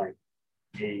turned away.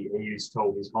 He was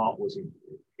told his heart wasn't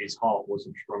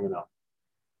strong enough.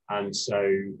 And so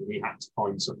he had to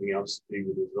find something else to do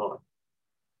with his life.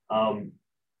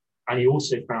 And he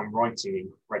also found writing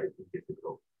incredibly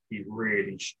difficult. He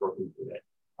really struggled with it.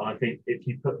 And I think if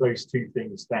you put those two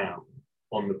things down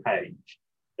on the page,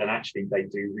 then actually they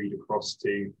do read across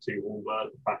to Hornblower,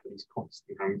 the fact that he's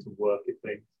constantly having to work at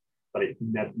things, but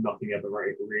nothing ever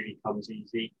really comes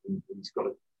easy, and he's got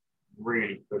to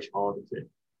really push hard at it.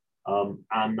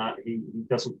 And that he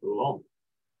doesn't belong.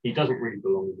 He doesn't really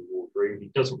belong in the wardroom. He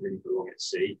doesn't really belong at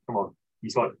sea. Come on,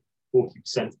 he's like 40%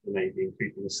 of the Navy,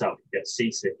 including himself, gets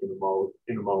seasick in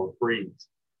a mild breeze.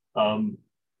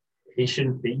 He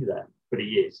shouldn't be there, but he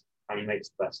is, and he makes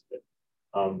the best of it.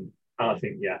 And I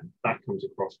think, yeah, that comes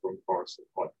across from Forster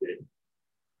quite clearly.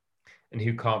 And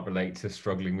who can't relate to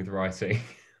struggling with writing?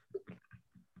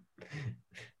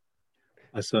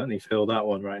 I certainly feel that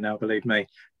one right now, believe me.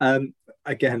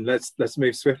 Again, let's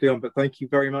move swiftly on, but thank you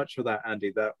very much for that,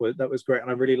 Andy. That was great,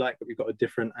 and I really like that we've got a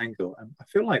different angle. And I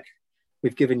feel like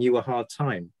we've given you a hard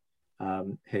time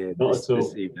here this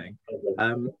evening.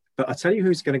 But I'll tell you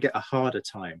who's going to get a harder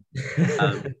time,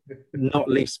 not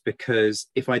least because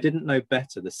if I didn't know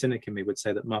better, the cynic in me would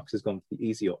say that Marcus has gone for the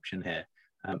easy option here,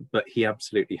 but he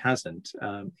absolutely hasn't.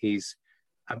 He's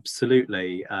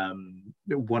absolutely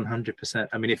 100%.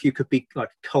 I mean, if you could be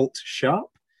like cult sharp,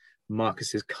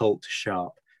 Marcus is cult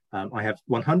sharp. I have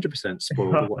 100%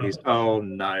 spoiled what he's. Oh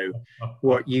no!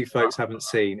 What you folks haven't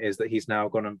seen is that he's now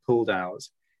gone and pulled out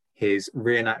his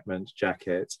reenactment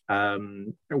jacket.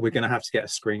 We're going to have to get a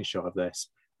screenshot of this.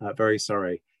 Very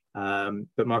sorry,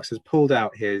 but Marcus has pulled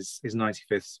out his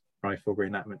 95th rifle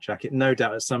reenactment jacket. No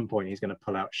doubt at some point he's going to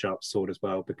pull out Sharp's sword as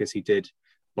well, because he did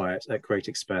buy it at great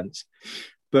expense.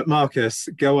 But Marcus,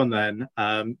 go on then.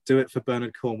 Do it for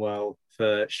Bernard Cornwell,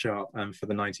 for Sharp, and for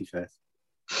the 95th.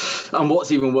 And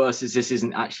what's even worse is this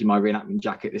isn't actually my reenactment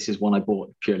jacket. This is one I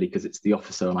bought purely because it's the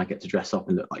officer and I get to dress up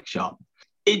and look like Sharp.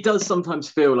 It does sometimes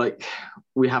feel like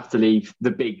we have to leave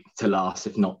the big to last,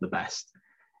 if not the best.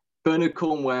 Bernard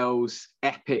Cornwell's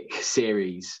epic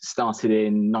series started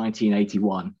in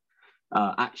 1981,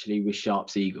 actually with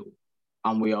Sharp's Eagle.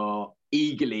 And we are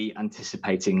eagerly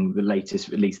anticipating the latest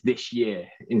release this year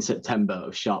in September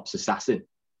of Sharp's Assassin.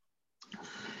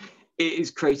 It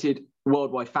has created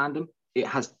worldwide fandom. It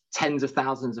has tens of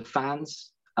thousands of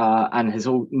fans and has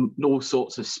all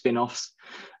sorts of spin-offs,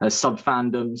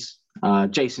 sub-fandoms,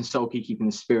 Jason Solke keeping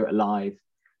the spirit alive,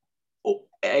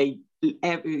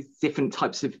 different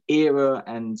types of era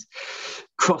and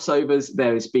crossovers.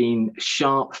 There has been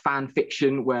Sharp fan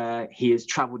fiction where he has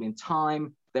traveled in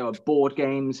time. There are board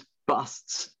games,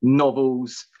 busts,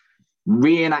 novels,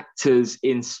 reenactors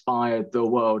inspired the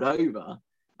world over.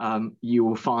 You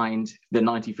will find the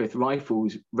 95th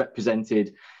Rifles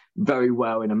represented very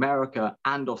well in America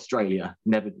and Australia,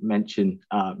 never to mention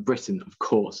Britain, of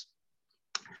course.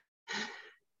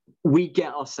 we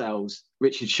get ourselves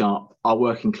Richard Sharp, our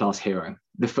working class hero.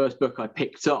 The first book I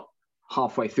picked up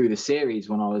halfway through the series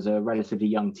when I was a relatively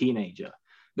young teenager,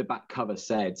 the back cover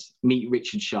said, "Meet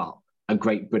Richard Sharp, a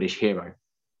great British hero."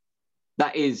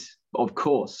 That is, of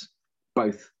course,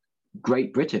 both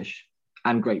great British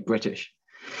and great British.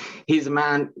 He's a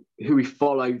man who we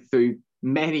follow through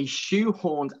many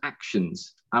shoehorned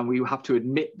actions, and we have to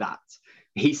admit that.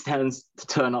 He tends to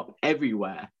turn up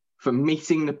everywhere, from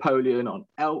meeting Napoleon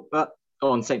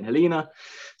on St. Helena,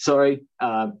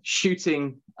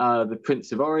 shooting the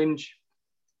Prince of Orange,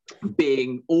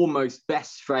 being almost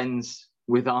best friends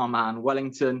with our man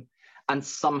Wellington, and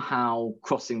somehow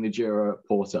crossing the Jura at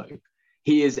Porto.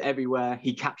 He is everywhere.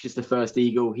 He captures the first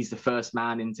eagle. He's the first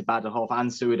man into Badajoz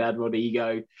and Ciudad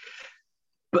Rodrigo.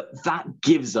 But that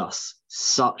gives us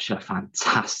such a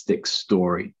fantastic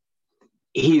story.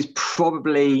 He's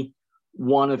probably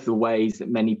one of the ways that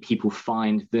many people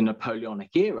find the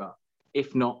Napoleonic era,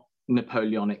 if not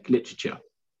Napoleonic literature.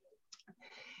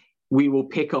 We will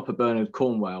pick up a Bernard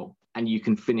Cornwell and you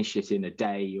can finish it in a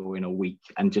day or in a week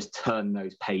and just turn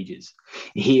those pages.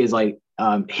 He, as I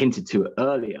hinted to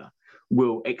earlier,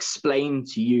 will explain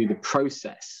to you the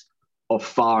process of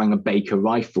firing a Baker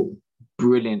rifle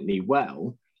brilliantly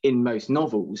well in most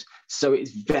novels. So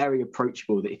it's very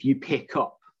approachable that if you pick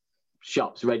up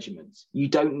Sharp's regiment, you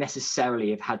don't necessarily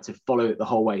have had to follow it the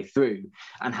whole way through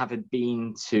and have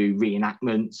been to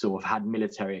reenactments or have had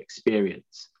military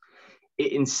experience.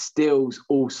 It instills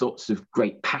all sorts of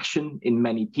great passion in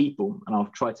many people, and I'll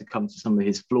try to come to some of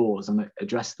his flaws and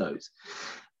address those.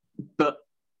 But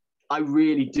I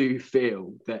really do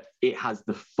feel that it has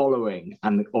the following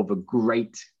and of a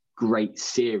great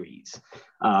series.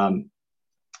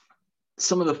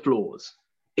 Some of the flaws: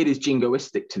 it is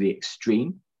jingoistic to the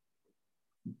extreme.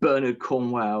 Bernard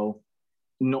Cornwell,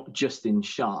 not just in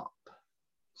Sharp,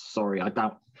 I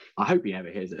hope he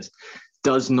never hears this,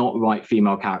 does not write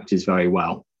female characters very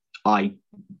well. I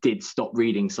did stop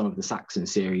reading some of the Saxon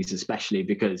series, especially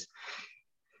because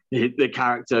the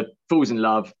character falls in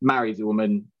love, marries a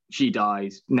woman, she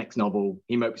dies, next novel,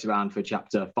 he mopes around for a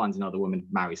chapter, finds another woman,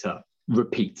 marries her,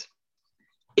 repeat.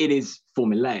 It is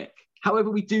formulaic. However,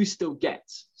 we do still get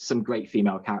some great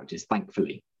female characters,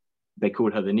 thankfully. They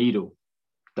called her the Needle.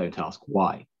 Don't ask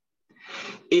why.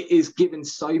 It is given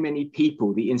so many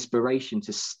people the inspiration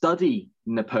to study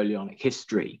Napoleonic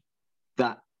history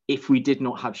that if we did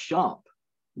not have Sharp,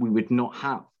 we would not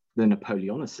have the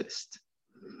Napoleonicist.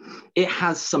 It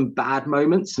has some bad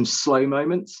moments, some slow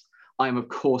moments. I'm, of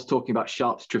course, talking about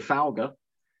Sharp's Trafalgar,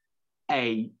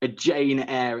 a Jane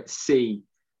Eyre at sea,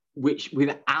 which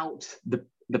without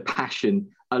the passion,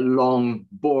 a long,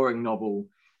 boring novel,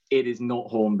 it is not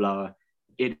Hornblower,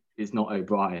 it is not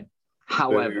O'Brien.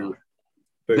 However,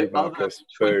 the other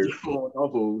 24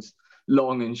 novels,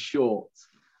 long and short,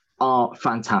 are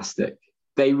fantastic.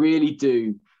 They really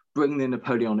do bring the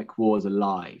Napoleonic Wars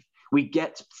alive. We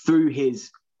get, through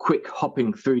his quick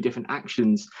hopping through different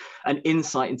actions, an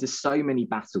insight into so many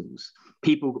battles.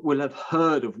 People will have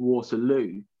heard of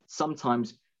Waterloo,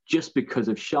 sometimes just because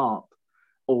of Sharp,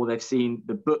 or they've seen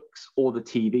the books or the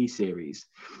TV series.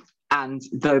 And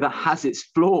though that has its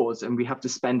flaws, and we have to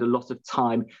spend a lot of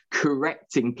time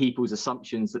correcting people's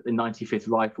assumptions that the 95th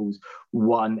Rifles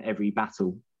won every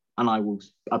battle, and I will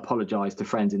apologize to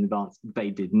friends in advance, they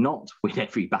did not win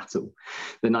every battle.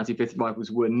 The 95th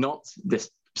Rifles were not the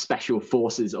special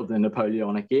forces of the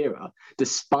Napoleonic era,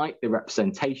 despite the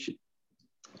representation.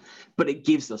 But it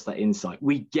gives us that insight.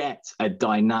 We get a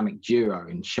dynamic duo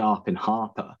in Sharp and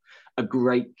Harper, a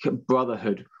great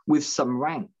brotherhood with some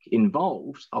rank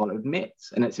involved, I'll admit,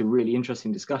 and it's a really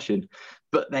interesting discussion,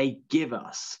 but they give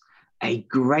us a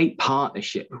great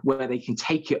partnership where they can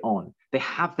take it on. They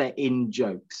have their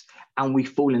in-jokes, and we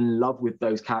fall in love with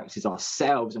those characters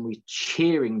ourselves, and we're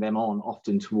cheering them on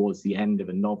often towards the end of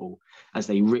a novel as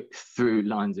they rip through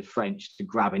lines of French to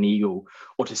grab an eagle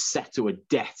or to settle a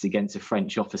debt against a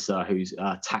French officer who's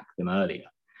attacked them earlier.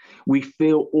 We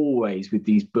feel always with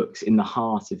these books in the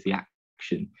heart of the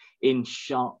action. In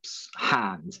Sharp's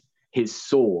hand, his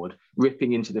sword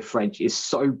ripping into the French is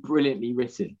so brilliantly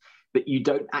written that you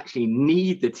don't actually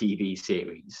need the TV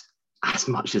series as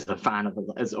much as a fan of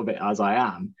it as I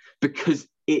am, because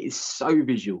it is so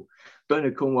visual.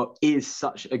 Bernard Cornwell is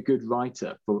such a good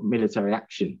writer for military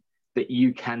action that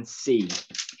you can see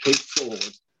his sword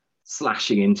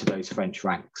slashing into those French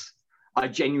ranks. I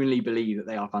genuinely believe that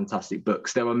they are fantastic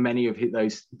books. There are many of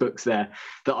those books there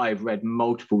that I've read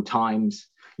multiple times,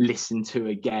 listened to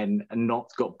again, and not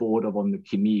got bored of on the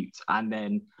commute, and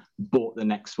then bought the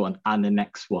next one and the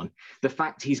next one. The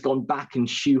fact he's gone back and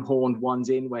shoehorned ones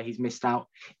in where he's missed out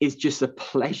is just a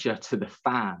pleasure to the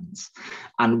fans.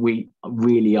 And we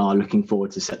really are looking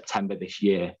forward to September this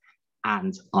year.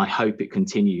 And I hope it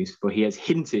continues, for he has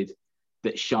hinted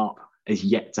that Sharp is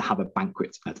yet to have a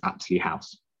banquet at Apsley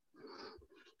House.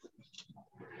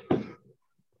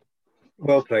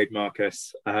 Well played,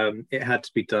 Marcus. It had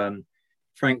to be done.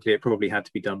 Frankly, it probably had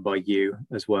to be done by you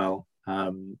as well,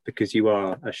 because you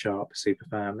are a Sharp super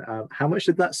fan. How much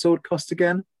did that sword cost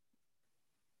again?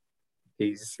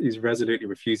 He's resolutely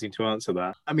refusing to answer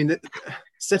that. I mean,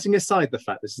 setting aside the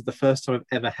fact this is the first time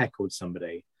I've ever heckled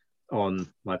somebody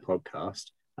on my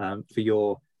podcast for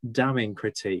your damning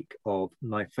critique of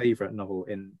my favourite novel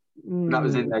in that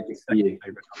was in there just for you.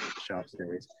 Favourite Sharp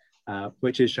series,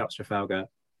 which is Sharp's Trafalgar.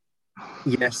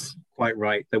 Yes, quite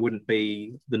right. There wouldn't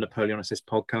be the Napoleonicist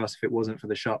podcast if it wasn't for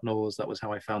the Sharp novels. That was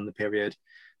how I found the period.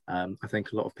 I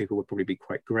think a lot of people would probably be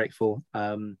quite grateful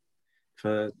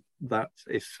for that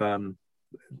if the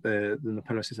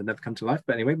Napoleonicists had never come to life.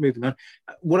 But anyway, moving on.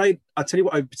 I'll tell you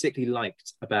what I particularly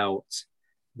liked about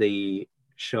the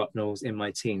Sharp novels in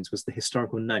my teens was the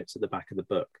historical notes at the back of the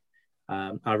book.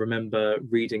 I remember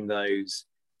reading those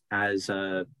as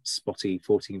a spotty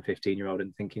 14, 15-year-old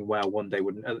and thinking, wow, one day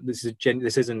this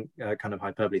isn't kind of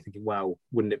hyperbole, thinking, wow,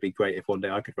 wouldn't it be great if one day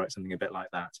I could write something a bit like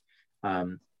that?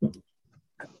 Oh,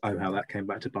 how that came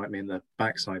back to bite me in the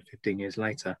backside 15 years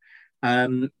later.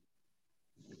 There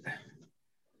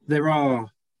are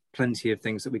plenty of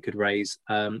things that we could raise.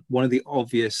 One of the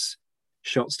obvious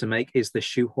shots to make is the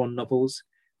shoehorn novels,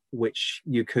 which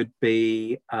you could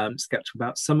be skeptical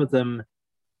about. Some of them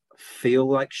feel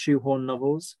like shoehorn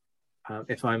novels,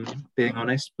 if I'm being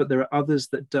honest, but there are others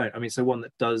that don't. I mean, so one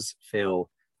that does feel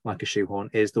like a shoehorn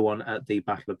is the one at the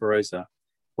Battle of Barossa,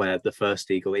 where the first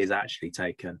eagle is actually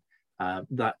taken.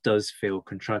 That does feel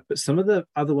contrived, but some of the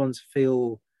other ones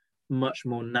feel much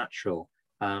more natural.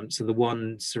 So the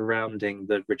one surrounding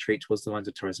the retreat towards the lines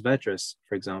of Torres Vedras,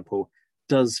 for example,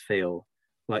 does feel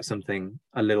like something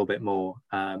a little bit more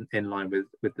in line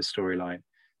with the storyline.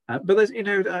 But there's,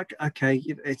 okay,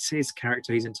 it's his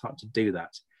character, he's entitled to do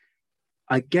that.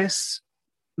 I guess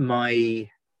my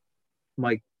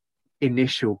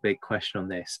initial big question on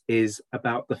this is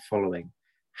about the following.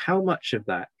 How much of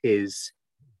that is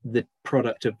the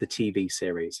product of the TV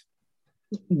series?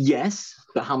 Yes,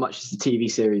 but how much is the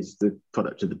TV series the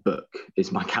product of the book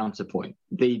is my counterpoint.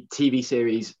 The TV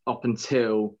series up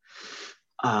until,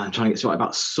 I'm trying to get this right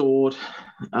about Sword,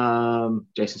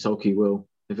 Jason Solke will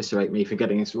eviscerate me for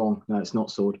getting this wrong. No, it's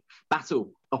not Sword.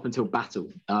 Battle, up until Battle,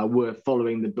 were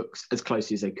following the books as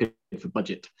closely as they could for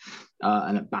budget.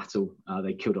 And at Battle,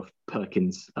 they killed off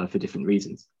Perkins for different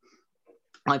reasons.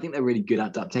 I think they're really good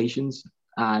adaptations.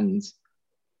 And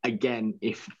again,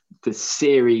 if the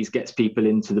series gets people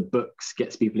into the books,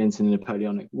 gets people into the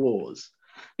Napoleonic Wars,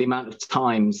 the amount of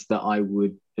times that I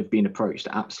would have been approached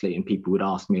at Apsley and people would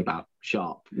ask me about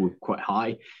Sharp were quite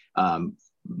high.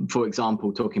 For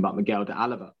example, talking about Miguel de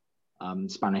Alava,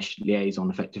 Spanish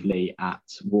liaison effectively at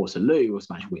Waterloo, or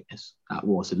Spanish witness at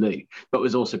Waterloo, but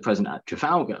was also present at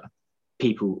Trafalgar.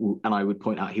 People, and I would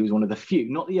point out he was one of the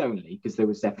few, not the only, because there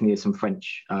was definitely some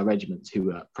French regiments who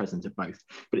were present at both,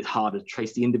 but it's harder to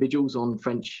trace the individuals on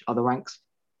French other ranks.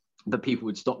 But people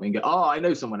would stop me and go, oh, I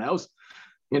know someone else.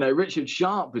 Richard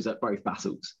Sharp was at both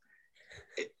battles.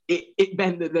 It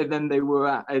meant that then they were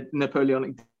at a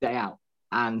Napoleonic day out.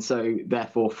 And so,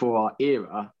 therefore, for our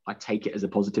era, I take it as a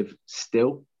positive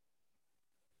still.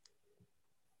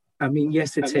 I mean,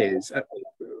 yes, it is.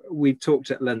 We've talked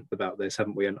at length about this,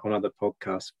 haven't we, on other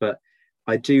podcasts, but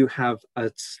I do have a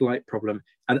slight problem.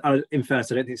 And in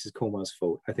fairness, I don't think this is Cornwell's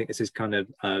fault. I think this is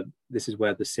this is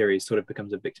where the series sort of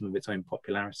becomes a victim of its own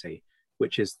popularity,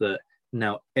 which is that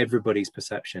now everybody's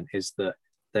perception is that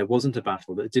there wasn't a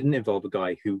battle that didn't involve a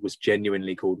guy who was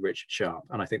genuinely called Richard Sharp.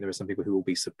 And I think there are some people who will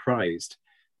be surprised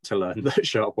to learn that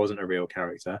Sharp wasn't a real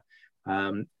character.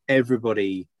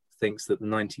 Everybody thinks that the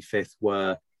 95th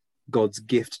were God's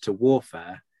gift to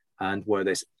warfare and were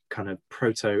this kind of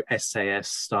proto-SAS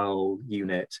style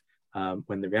unit,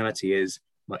 when the reality is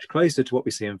much closer to what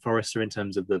we see in Forrester in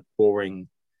terms of the boring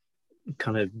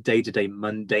kind of day-to-day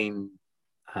mundane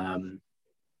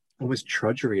almost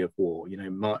trudgery of war,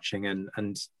 marching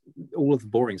and all of the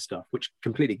boring stuff, which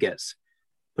completely gets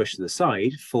pushed to the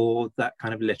side for that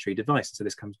kind of literary device. So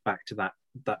this comes back to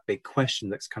that big question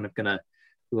that's kind of going to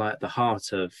lie at the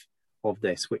heart of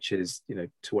this, which is,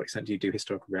 to what extent do you do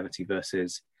historical reality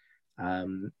versus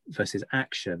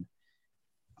action?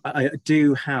 I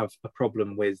do have a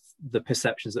problem with the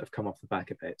perceptions that have come off the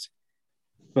back of it,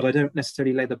 but I don't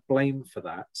necessarily lay the blame for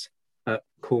that at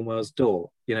Cornwell's door.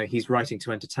 You know, he's writing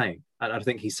to entertain. And I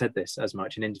think he said this as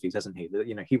much in interviews, hasn't he? That,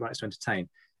 you know, he writes to entertain.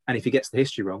 And if he gets the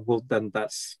history wrong, well, then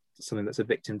that's something that's a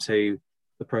victim to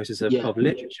the process of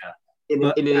literature. In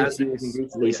an interview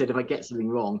recently, he said, if I get something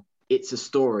wrong, it's a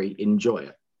story, enjoy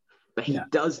it. But he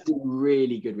does do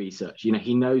really good research. You know,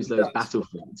 he knows those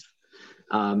battlefields.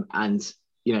 And,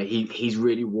 you know, he's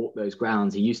really walked those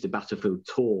grounds. He used to Battlefield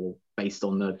tour based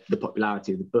on the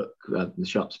popularity of the book, the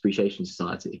Sharps Appreciation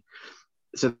Society.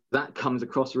 So that comes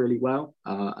across really well.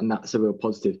 And that's a real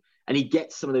positive. And he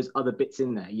gets some of those other bits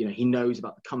in there. You know, he knows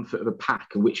about the comfort of a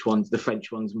pack and which one's the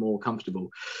French one's more comfortable.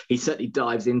 He certainly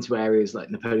dives into areas like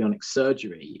Napoleonic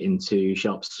surgery, into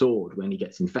Sharp's sword when he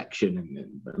gets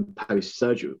infection and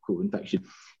post-surgical infection.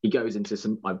 He goes into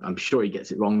some, I'm sure he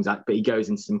gets it wrong, Zach, but he goes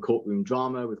into some courtroom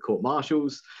drama with court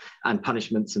martials and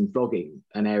punishments and flogging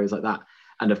and areas like that.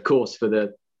 And of course, for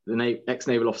the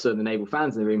ex-naval officer and the naval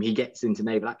fans in the room, he gets into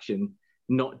naval action,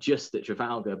 not just at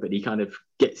Trafalgar, but he kind of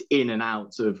gets in and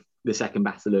out of the Second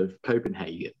Battle of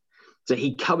Copenhagen. So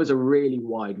he covers a really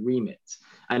wide remit,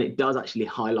 and it does actually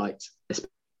highlight,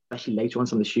 especially later on,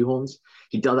 some of the shoehorns.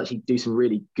 He does actually do some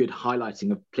really good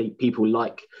highlighting of people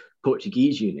like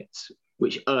Portuguese units,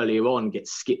 which earlier on get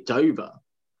skipped over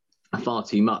far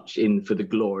too much for the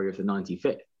glory of the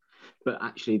 95th. But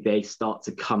actually they start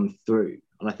to come through.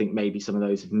 And I think maybe some of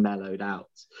those have mellowed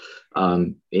out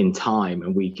in time,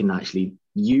 and we can actually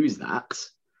use that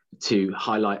to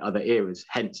highlight other eras,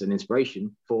 hence an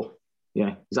inspiration for, you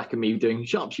know, Zach and me doing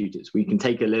sharpshooters. We can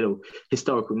take a little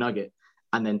historical nugget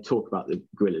and then talk about the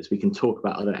guerrillas. We can talk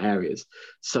about other areas.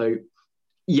 So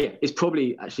yeah, it's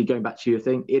probably, actually going back to your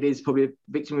thing, it is probably a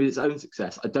victim of its own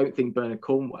success. I don't think Bernard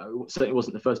Cornwell certainly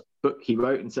wasn't the first book he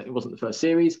wrote, and certainly wasn't the first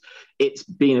series. It's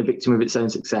been a victim of its own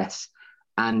success.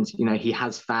 And, you know, he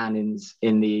has fans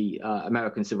in the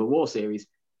American Civil War series,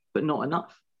 but not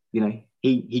enough. You know,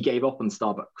 he gave up on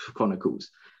Starbuck Chronicles,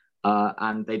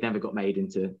 and they never got made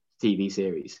into TV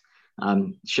series.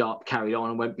 Sharp carried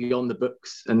on and went beyond the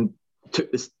books and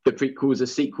took the prequels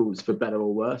as sequels, for better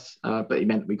or worse, but it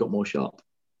meant we got more Sharp.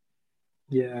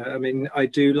 Yeah, I mean,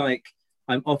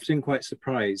 I'm often quite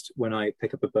surprised when I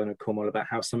pick up a Bernard Cornwell about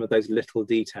how some of those little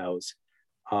details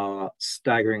are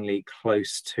staggeringly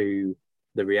close to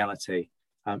the reality,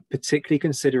 particularly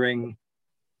considering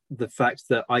the fact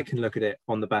that I can look at it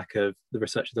on the back of the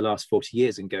research of the last 40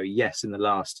 years and go, yes, in the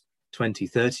last 20,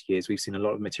 30 years, we've seen a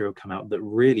lot of material come out that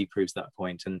really proves that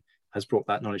point and has brought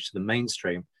that knowledge to the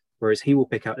mainstream. Whereas he will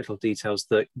pick out little details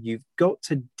that you've got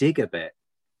to dig a bit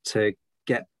to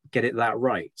get it that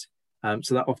right.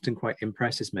 So that often quite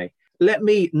impresses me. Let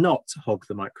me not hog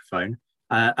the microphone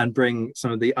and bring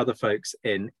some of the other folks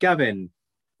in. Gavin,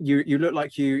 you look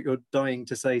like you're dying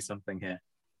to say something here.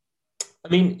 I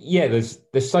mean, yeah,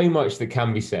 there's so much that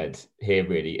can be said here,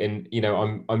 really, and you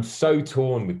know, I'm so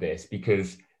torn with this,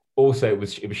 because also it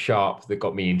was Sharp that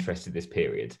got me interested in this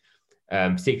period,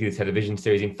 particularly the television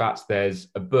series. In fact, there's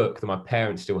a book that my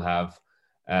parents still have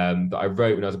that I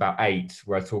wrote when I was about 8,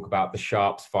 where I talk about the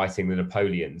Sharps fighting the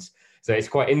Napoleons. So it's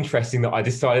quite interesting that I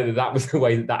decided that was the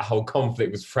way that whole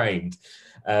conflict was framed,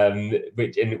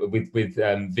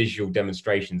 with visual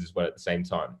demonstrations as well at the same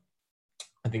time.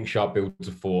 I think Sharp builds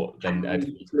a fort.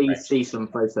 Then please see some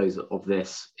photos of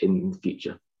this in the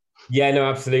future. Yeah, no,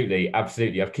 absolutely. I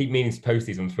keep meaning to post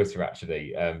these on Twitter.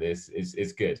 Actually,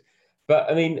 it's good. But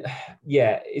I mean,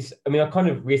 yeah, I kind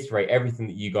of reiterate everything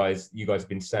that you guys have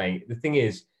been saying. The thing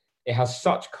is, it has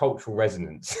such cultural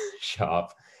resonance.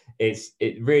 Sharp,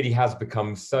 it really has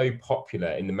become so popular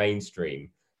in the mainstream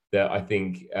that I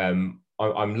think I'm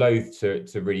loath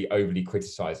to really overly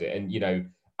criticize it. And you know,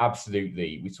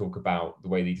 absolutely, we talk about the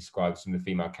way they describe some of the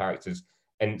female characters,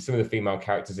 and some of the female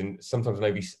characters in sometimes an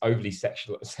overly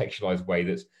sexualized way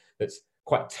that's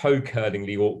quite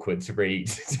toe-curlingly awkward to read,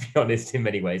 to be honest, in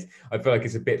many ways. I feel like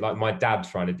it's a bit like my dad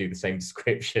trying to do the same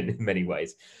description in many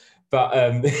ways. But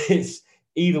it's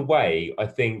either way, I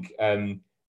think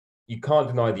you can't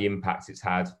deny the impact it's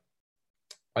had.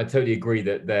 I totally agree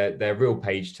that they're real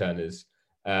page turners.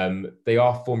 They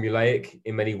are formulaic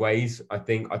in many ways. I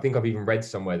think I've even read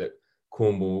somewhere that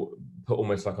Cornwell put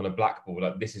almost like on a blackboard,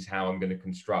 like, this is how I'm going to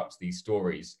construct these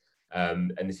stories,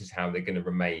 and this is how they're going to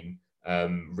remain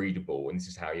readable, and this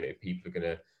is how, you know, people are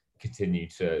going to continue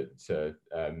to sort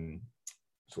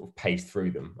of pace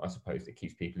through them. I suppose it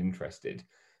keeps people interested.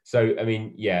 So I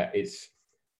mean, yeah,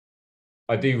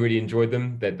 I do really enjoy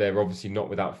them. They're obviously not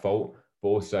without fault, but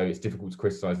also it's difficult to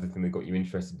criticize the thing that got you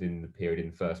interested in the period in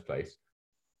the first place.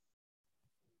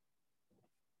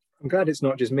 I'm glad it's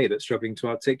not just me that's struggling to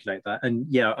articulate that. And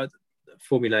yeah,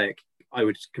 formulaic, I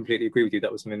would completely agree with you.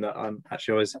 That was something that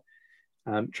actually I was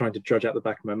trying to judge out the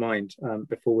back of my mind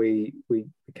before we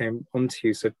came onto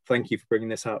you. So thank you for bringing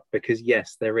this up, because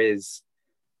yes, there is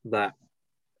that.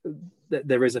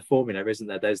 There is a formula, isn't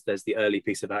there? There's the early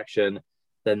piece of action,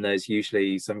 then there's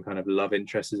usually some kind of love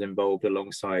interest is involved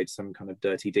alongside some kind of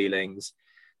dirty dealings.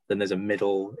 Then there's a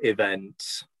middle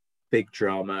event, big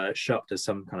drama, sharp to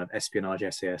some kind of espionage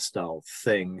SAS style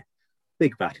thing,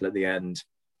 big battle at the end,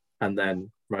 and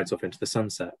then rides off into the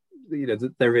sunset. You know,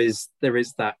 there is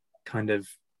that kind of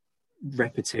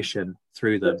repetition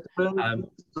through them.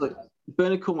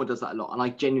 Bernard Cornwell does that a lot, and I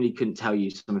genuinely couldn't tell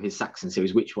you some of his Saxon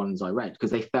series, which ones I read,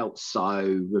 because they felt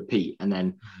so repeat. And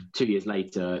then 2 years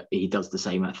later, he does the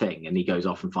same thing, and he goes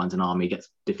off and finds an army, gets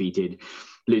defeated,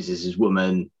 loses his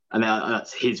woman, and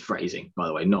that's his phrasing, by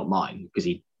the way, not mine, because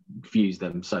he views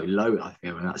them so low, I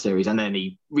think, in that series. And then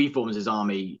he reforms his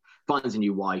army, finds a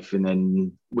new wife, and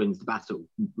then wins the battle.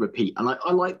 Repeat. And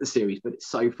I like the series, but it's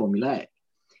so formulaic.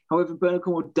 However, Bernard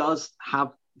Cornwell does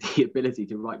have the ability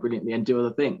to write brilliantly and do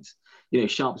other things. You know,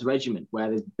 Sharp's Regiment, where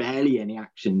there's barely any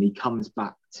action, he comes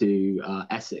back to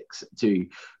Essex to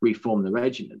reform the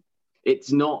regiment.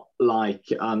 It's not like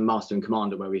Master and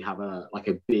Commander, where we have a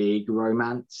big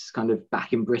romance kind of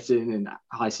back in Britain and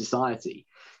high society,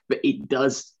 but it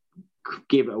does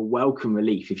give a welcome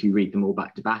relief if you read them all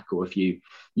back to back, or if you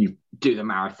do the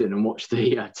marathon and watch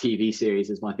the TV series,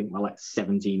 as I think my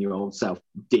 17-year-old self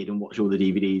did, and watch all the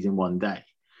DVDs in one day.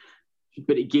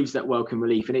 But it gives that welcome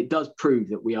relief, and it does prove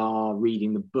that we are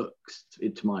reading the books,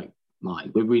 to my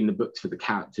mind. We're reading the books for the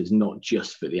characters, not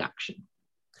just for the action.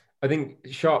 I think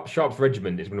Sharp's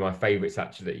Regiment is one of my favourites,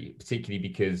 actually, particularly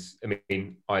because, I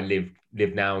mean, I live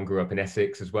now and grew up in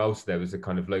Essex as well, so there was a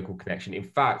kind of local connection. In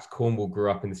fact, Cornwall grew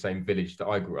up in the same village that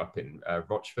I grew up in,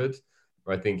 Rochford,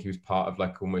 where I think he was part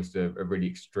of almost a really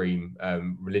extreme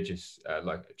religious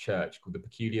a church called the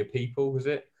Peculiar People, was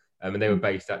it? And they were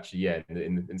based actually,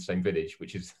 in the same village,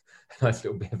 which is a nice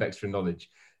little bit of extra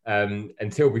knowledge.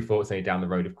 Until we thought, say, down the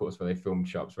road, of course, where they filmed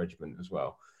Sharp's Regiment as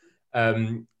well.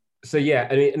 So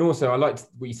yeah, and also I liked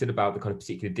what you said about the kind of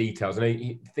particular details. I know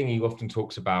the thing he often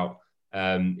talks about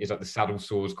is the saddle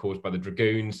sores caused by the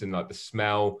dragoons and the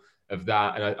smell of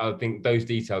that. And I think those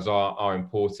details are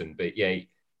important. But yeah,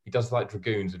 he does like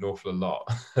dragoons an awful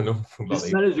lot. The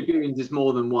smell of dragoons is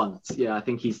more than once. Yeah, I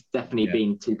think he's definitely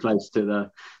been too close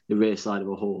to the rear side of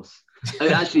a horse.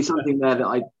 And actually, something there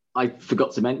that I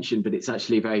forgot to mention, but it's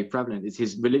actually very prevalent, is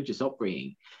his religious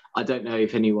upbringing. I don't know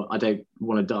if anyone, I don't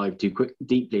want to dive too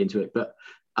deeply into it, but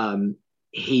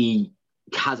he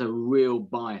has a real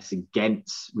bias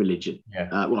against religion,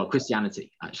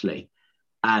 Christianity, actually.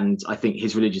 And I think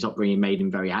his religious upbringing made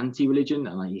him very anti-religion,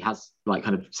 and he has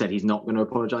kind of said he's not going to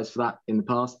apologize for that in the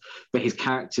past. But his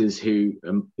characters, who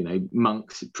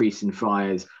monks, priests, and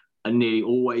friars, are nearly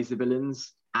always the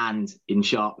villains. And in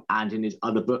Sharp and in his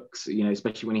other books,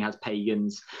 especially when he has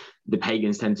pagans, the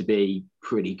pagans tend to be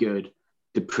pretty good.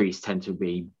 The priests tend to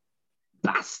be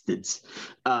bastards.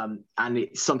 And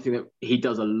it's something that he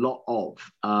does a lot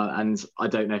of. And I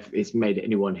don't know if it's made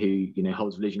anyone who,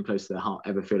 holds religion close to their heart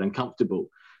ever feel uncomfortable.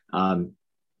 And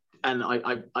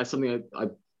I something I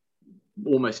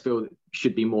almost feel that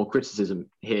should be more criticism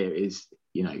here is,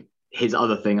 his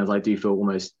other thing, as I do feel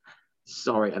almost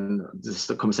sorry, and this is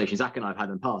the conversation Zach and I have had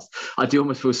in the past, I do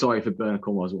almost feel sorry for Bernard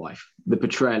Cornwell's wife. The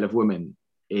portrayal of women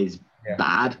is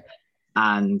bad.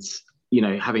 And,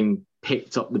 having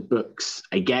picked up the books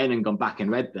again and gone back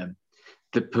and read them,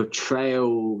 the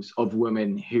portrayals of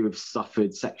women who have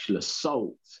suffered sexual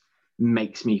assault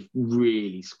makes me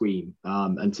really scream,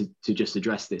 and to just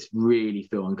address this, really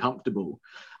feel uncomfortable.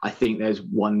 I think there's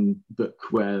one book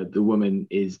where the woman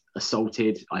is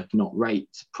assaulted, if not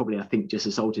raped, probably I think just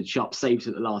assaulted. Sharp saves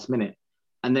at the last minute,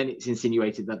 and then it's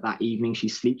insinuated that evening she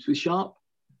sleeps with Sharp.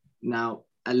 Now,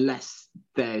 unless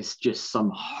there's just some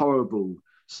horrible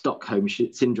Stockholm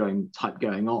syndrome type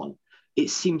going on, it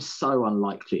seems so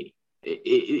unlikely.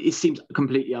 It seems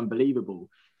completely unbelievable,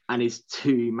 and is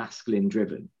too masculine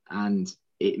driven. And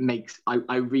it makes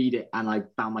I read it and I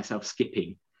found myself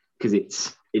skipping, because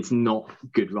it's not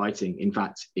good writing. In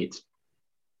fact, it's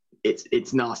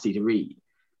nasty to read.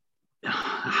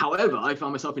 However, I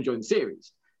found myself enjoying the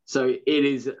series, so it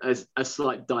is a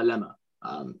slight dilemma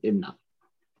in that.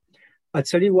 I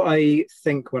tell you what I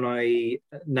think when I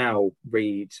now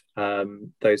read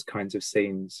those kinds of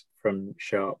scenes from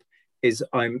Sharp is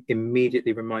I'm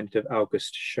immediately reminded of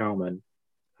August Schaumann,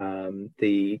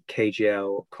 the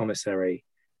KGL commissary,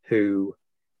 who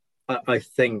I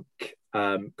think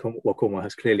Cornwell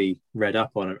has clearly read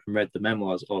up on and read the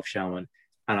memoirs of Schaumann,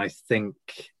 and I think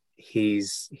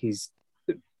he's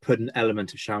put an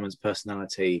element of Schaumann's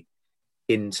personality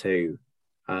into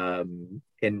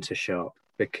into Sharp.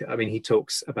 Because, I mean, he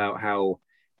talks about how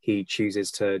he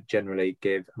chooses to generally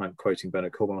give, and I'm quoting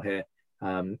Bernard Cornwell here,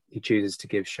 he chooses to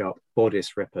give Sharp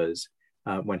bodice rippers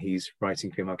when he's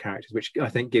writing female characters, which I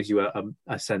think gives you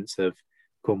a sense of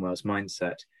Cornwell's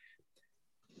mindset.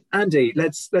 Andy,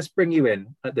 let's bring you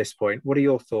in at this point. What are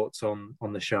your thoughts on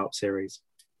the Sharp series?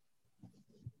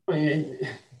 I mean,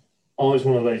 I was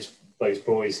one of those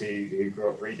boys who grew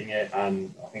up reading it,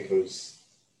 and I think it was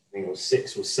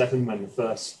 6 or 7 when the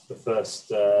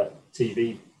first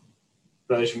TV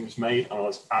version was made, and I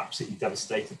was absolutely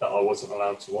devastated that I wasn't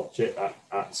allowed to watch it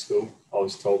at school. I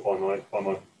was told by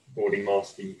my boarding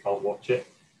master, you can't watch it.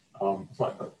 It's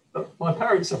like, but my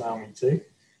parents allow me to,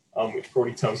 which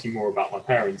probably tells you more about my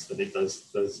parents than it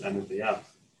does anything else.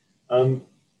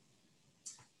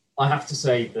 I have to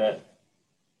say that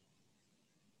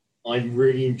I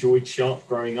really enjoyed Sharp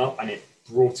growing up, and it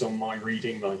brought on my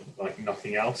reading like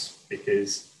nothing else,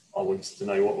 because I wanted to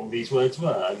know what all these words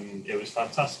were, and it was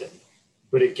fantastic.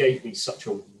 But it gave me such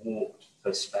a warped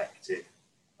perspective.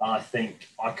 I think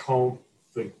I can't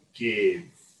forgive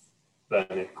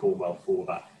Bernard Cornwell for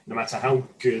that. No matter how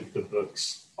good the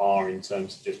books are in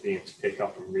terms of just being able to pick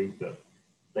up and read them,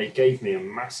 they gave me a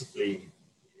massively,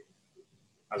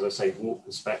 as I say, warped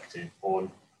perspective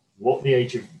on what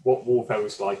warfare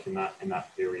was like in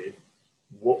that period,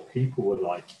 what people were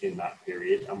like in that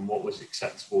period, and what was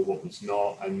acceptable, what was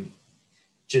not, and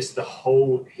just the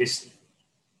whole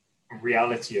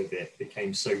reality of it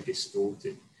became so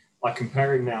distorted. Like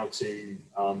comparing now to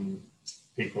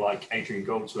people like Adrian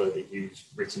Goldsworthy, who's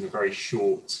written a very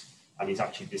short, and he's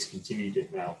actually discontinued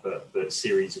it now, but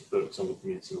series of books on the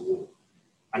Peninsula War.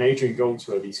 And Adrian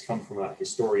Goldsworthy's come from that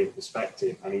historian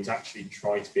perspective, and he's actually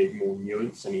tried to be more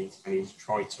nuanced, and he's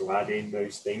tried to add in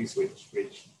those things which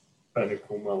Bernard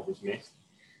Cornwell has missed.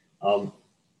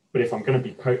 But if I'm going to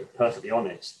be perfectly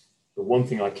honest, the one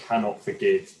thing I cannot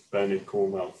forgive Bernard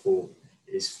Cornwell for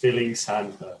is filling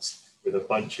Sandhurst with a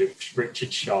bunch of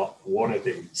Richard Sharp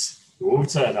wannabes who all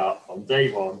turn up on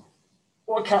day one.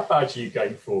 What cat badge are you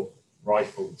going for?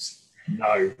 Rifles.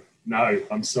 No,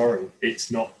 I'm sorry.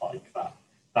 It's not like that.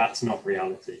 That's not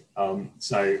reality.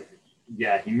 So,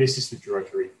 yeah, he misses the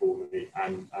drudgery for me,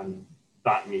 and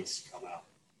that needs to come out.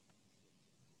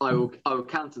 I will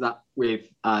counter that with,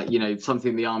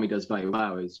 something the Army does very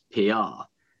well is PR,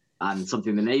 and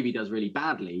something the Navy does really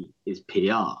badly is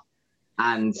PR.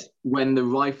 And when the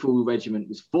Rifle Regiment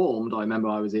was formed, I remember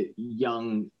I was a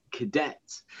young cadet,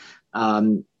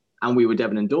 and we were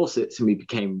Devon and Dorsets, and we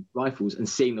became Rifles, and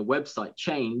seeing the website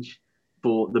change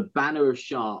for the banner of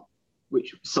Sharp,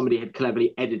 which somebody had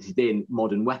cleverly edited in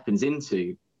modern weapons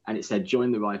into, and it said,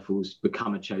 join the Rifles,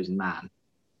 become a chosen man.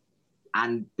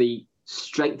 And the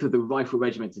strength of the Rifle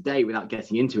Regiment today, without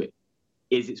getting into it,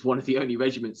 is it's one of the only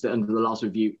regiments that under the last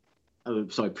review,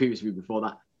 previous review before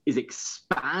that, is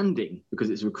expanding because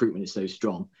its recruitment is so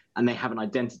strong. And they have an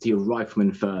identity of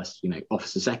rifleman first,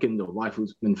 officer second, or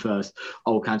rifleman first,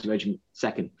 old county regiment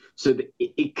second. So that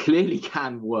it clearly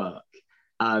can work.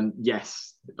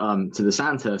 Yes, to the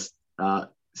Sandhurst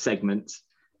segment,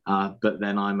 but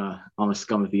then I'm a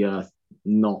scum of the earth,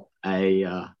 not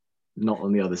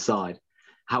on the other side.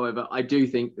 However, I do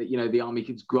think that the Army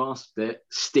has grasped it,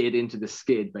 steered into the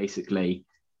skid basically,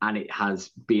 and it has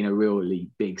been a really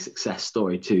big success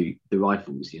story to the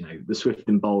Rifles. The swift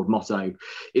and bold motto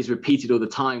is repeated all the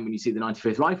time when you see the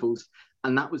 95th Rifles,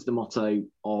 and that was the motto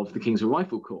of the Kingswood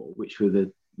Rifle Corps, which were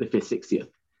the 5th, 60th.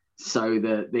 So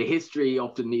the history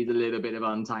often needs a little bit of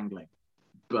untangling,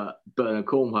 but Bernard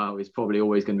Cornwell is probably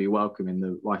always going to be welcome in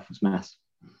the Rifles mess.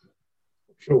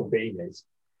 Sure, Bean is.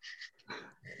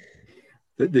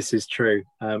 This is true.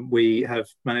 We have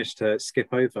managed to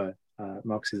skip over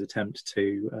Marcus's attempt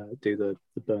to do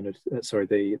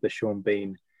the Sean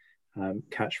Bean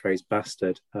catchphrase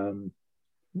bastard.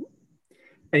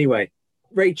 Anyway,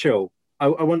 Rachel, I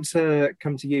want to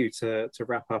come to you to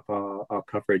wrap up our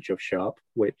coverage of Sharp,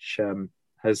 which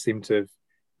has seemed to have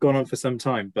gone on for some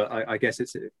time, but I guess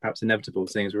it's perhaps inevitable,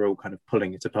 seeing as we're all kind of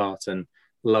pulling it apart and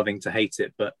loving to hate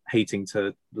it, but hating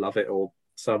to love it, or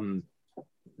some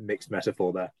mixed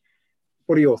metaphor there.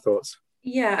 What are your thoughts?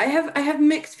 Yeah, I have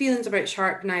mixed feelings about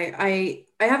Sharp now. I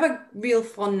have a real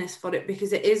fondness for it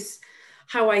because it is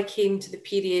how I came to the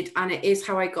period, and it is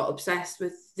how I got obsessed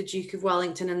with the Duke of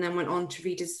Wellington and then went on to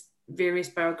read his various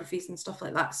biographies and stuff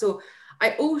like that. So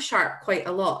I owe Sharp quite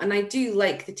a lot, and I do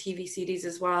like the TV series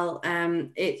as well.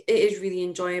 It is really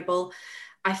enjoyable.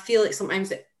 I feel like sometimes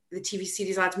the TV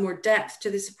series adds more depth to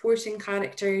the supporting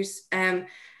characters.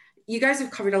 you guys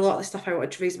have covered a lot of the stuff I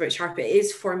wanted to raise about Sharp. It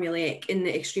is formulaic in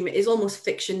the extreme. It is almost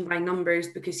fiction by numbers,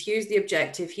 because here's the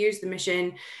objective, here's the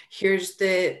mission, here's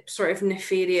the sort of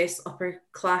nefarious upper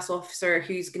class officer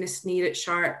who's going to sneer at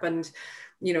Sharp, and,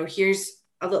 you know, here's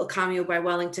a little cameo by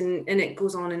Wellington, and it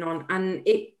goes on and on. And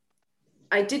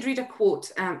I did read a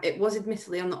quote. It was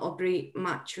admittedly on the Aubrey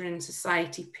Maturin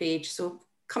Society page, so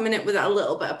coming in with a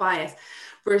little bit of bias,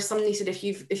 where somebody said, if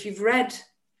you've read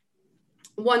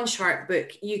one Sharp book,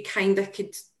 you kind of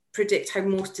could predict how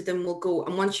most of them will go.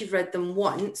 And once you've read them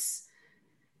once,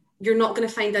 you're not going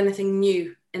to find anything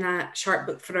new in a Sharp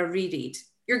book for a reread.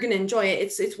 You're going to enjoy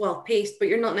it. It's well paced, but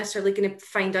you're not necessarily going to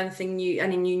find anything new,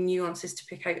 any new nuances to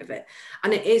pick out of it.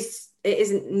 And it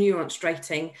isn't nuanced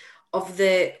writing. Of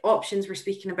the options we're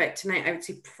speaking about tonight, I would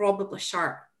say probably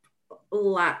Sharp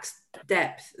lacks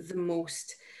depth the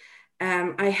most.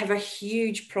 I have a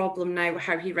huge problem now with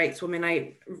how he writes women.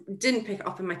 I didn't pick it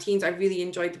up in my teens. I really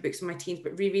enjoyed the books in my teens,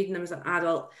 but rereading them as an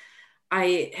adult,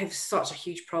 I have such a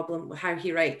huge problem with how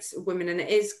he writes women. And it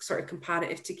is sort of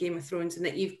comparative to Game of Thrones, in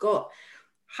that you've got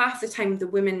half the time the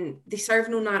women, they serve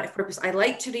no narrative purpose. I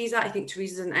like Teresa. I think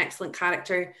Teresa's an excellent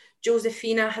character.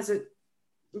 Josephina has a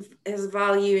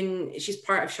value, and she's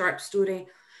part of Sharp's story.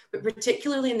 But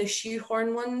particularly in the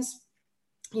shoehorn ones,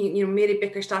 you know, Mary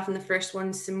Bickerstaff in the first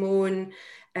one, Simone,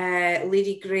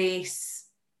 Lady Grace,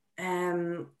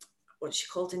 what's she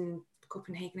called in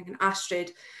Copenhagen again,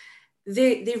 Astrid,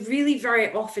 they really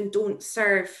very often don't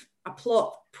serve a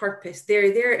plot purpose.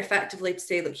 They're there effectively to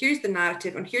say, look, here's the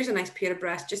narrative, and here's a nice pair of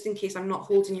breasts, just in case I'm not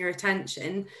holding your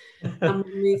attention, and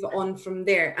we'll move on from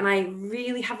there. And I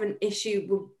really have an issue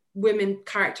with women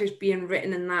characters being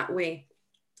written in that way,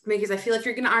 because I feel if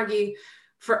you're going to argue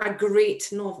for a great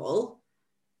novel,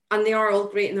 and they are all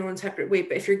great in their own separate way,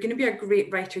 but if you're going to be a great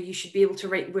writer, you should be able to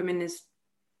write women as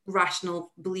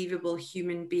rational, believable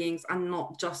human beings, and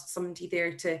not just somebody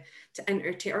there to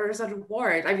entertain or as a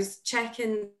reward. I was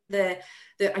checking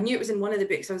I knew it was in one of the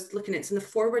books. I was looking at it's in the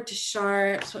foreword to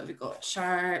Sharp. So what have we got?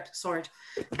 Sharp Sword,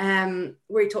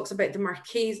 where he talks about the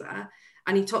Marchesa,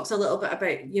 and he talks a little bit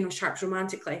about, you know, Sharp's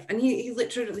romantic life, and he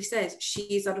literally says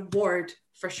she's a reward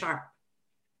for Sharp.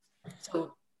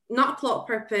 So not a plot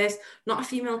purpose, not a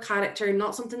female character,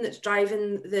 not something that's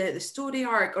driving the story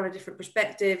arc or a different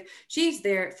perspective. She's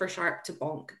there for Sharp to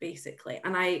bonk, basically.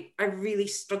 And I really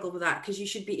struggle with that, because you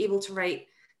should be able to write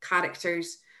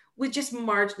characters with just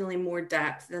marginally more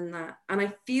depth than that. And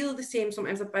I feel the same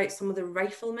sometimes about some of the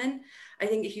riflemen. I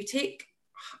think if you take,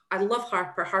 I love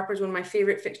Harper. Harper's one of my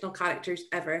favorite fictional characters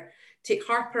ever. Take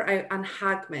Harper out and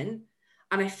Hagman,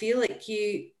 and I feel like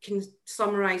you can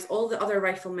summarize all the other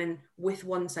riflemen with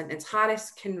one sentence. Harris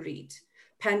can read.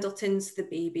 Pendleton's the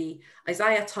baby.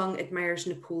 Isaiah Tongue admires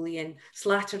Napoleon.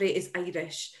 Slattery is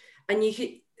Irish. And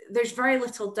there's very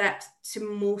little depth to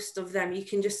most of them. You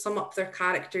can just sum up their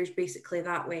characters basically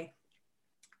that way.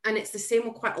 And it's the same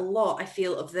with quite a lot, I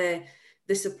feel, of the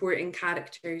supporting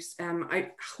characters.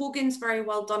 Hogan's very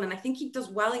well done, and I think he does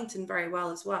Wellington very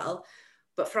well as well.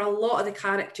 But for a lot of the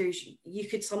characters, you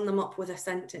could sum them up with a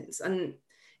sentence. And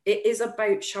it is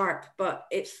about Sharp, but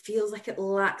it feels like it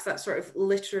lacks that sort of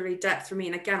literary depth for me.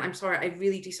 And again, I'm sorry, I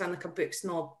really do sound like a book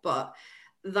snob, but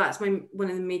that's one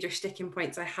of the major sticking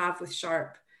points I have with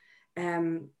Sharp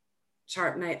now.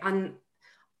 And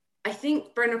I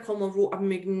think Bernard Cornwell wrote a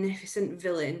magnificent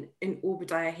villain in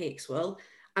Obadiah Hakeswill,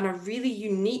 and a really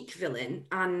unique villain,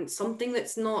 and something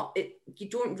that's you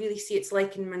don't really see it's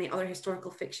like in many other historical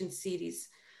fiction series.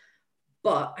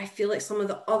 But I feel like some of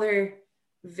the other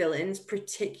villains,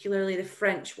 particularly the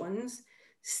French ones,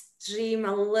 stream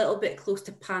a little bit close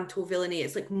to panto villainy.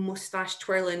 It's like mustache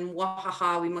twirling,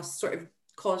 wahaha, we must sort of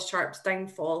cause Sharp's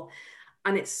downfall.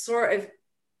 And it's sort of,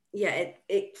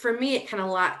 for me, it kind of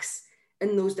lacks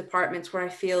in those departments where I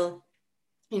feel,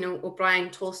 you know, O'Brien,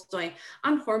 Tolstoy,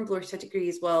 and Hornblower to a degree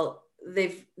as well,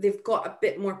 they've got a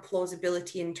bit more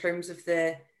plausibility in terms of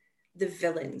the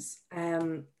villains.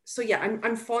 So yeah,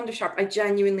 I'm fond of Sharp. I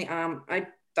genuinely am.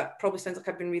 That probably sounds like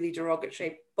I've been really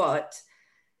derogatory, but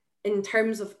in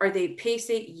terms of, are they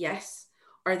pacey? Yes.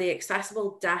 Are they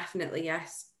accessible? Definitely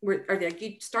yes. Are they a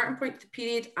good starting point to the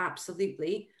period?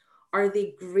 Absolutely. Are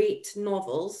they great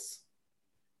novels?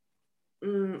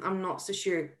 I'm not so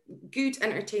sure. Good,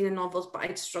 entertaining novels, but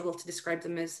I'd struggle to describe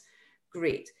them as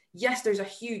great. Yes, there's a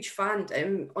huge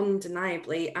fandom,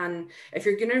 undeniably, and if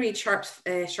you're going to read Sharp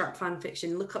fan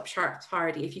fiction, look up Sharp's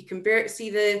parody. If you can bear to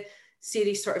see the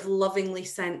series sort of lovingly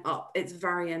sent up, it's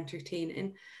very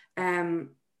entertaining.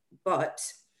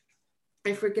 But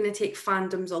if we're going to take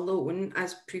fandoms alone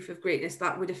as proof of greatness,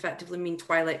 that would effectively mean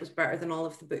Twilight was better than all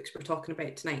of the books we're talking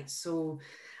about tonight. So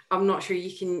I'm not sure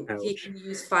you can Ouch.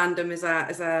 use fandom as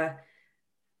a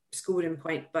scoring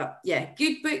point. But yeah,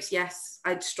 good books, yes.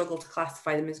 I'd struggle to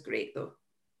classify them as great though.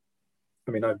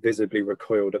 I mean, I visibly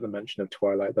recoiled at the mention of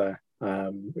Twilight there,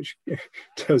 which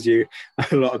tells you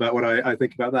a lot about what I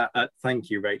think about that. Thank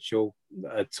you, Rachel.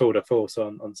 Tour de force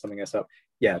on summing us up.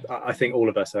 Yeah, I think all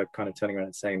of us are kind of turning around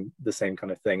and saying the same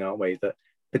kind of thing, aren't we? That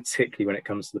particularly when it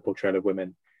comes to the portrayal of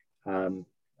women, and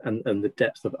the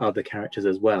depth of other characters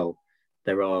as well,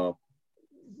 there's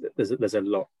a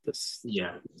lot that's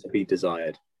to be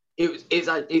desired.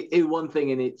 It's one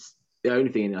thing, and it's the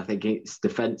only thing, and I think it's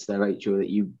defense there, Rachel, that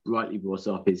you rightly brought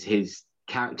up, is his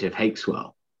character of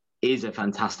Hakeswell is a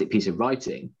fantastic piece of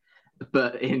writing.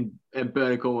 But in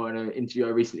Bernard Cornwell, in an interview I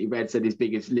recently read, said his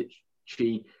biggest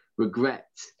literary regret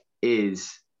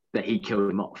is that he killed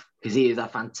him off, because he is a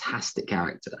fantastic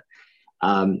character.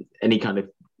 And he kind of,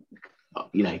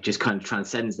 just kind of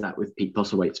transcends that with Pete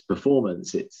Postlethwaite's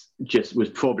performance. It's just was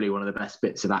probably one of the best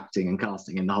bits of acting and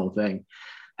casting in the whole thing.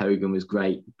 Hogan was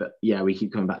great, but yeah, we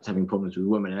keep coming back to having problems with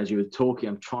women. And as you were talking,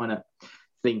 I'm trying to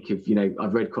think of,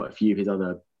 I've read quite a few of his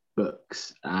other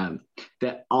books.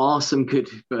 There are some good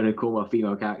Bernard Cornwell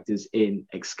female characters in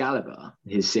Excalibur,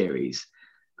 his series,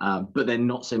 but they're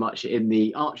not so much in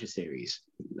the Archer series.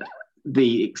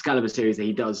 The Excalibur series, that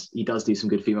he does do some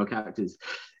good female characters.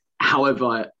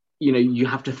 However, you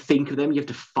have to think of them, you have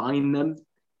to find them,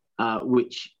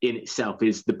 which in itself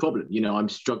is the problem. I'm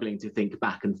struggling to think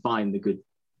back and find the good.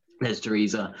 There's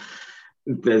Teresa,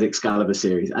 there's Excalibur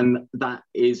series, and that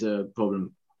is a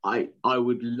problem. I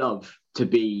would love to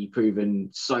be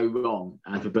proven so wrong,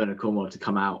 and for Bernard Cornwell to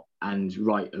come out and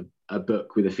write a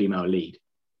book with a female lead.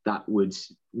 That would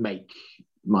make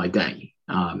my day.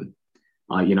 I'm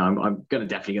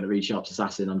definitely going to read Sharp's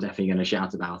Assassin. I'm definitely going to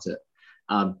shout about it.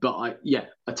 But I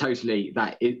totally,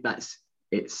 that's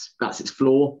its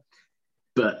flaw,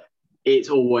 but it's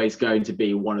always going to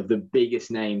be one of the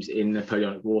biggest names in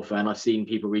Napoleonic warfare. And I've seen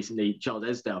people recently, Charles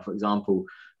Esdale, for example,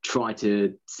 try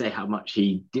to say how much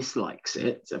he dislikes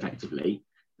it effectively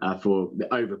for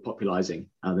over-popularizing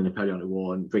the Napoleonic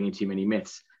War and bringing too many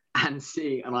myths. And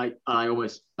I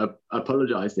almost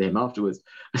apologized to him afterwards,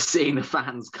 seeing the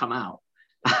fans come out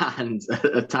and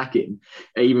attack him,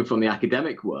 even from the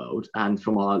academic world and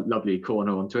from our lovely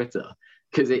corner on Twitter,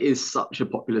 because it is such a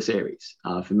popular series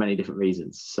for many different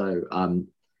reasons. So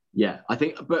I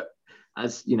think, but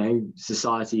as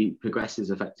society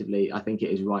progresses effectively, I think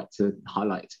it is right to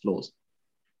highlight its flaws.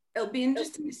 It'll be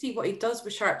interesting to see what he does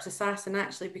with Sharp's Assassin,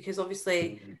 actually, because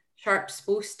obviously Sharp's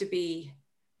supposed to be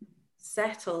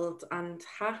settled and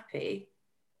happy,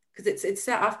 because it's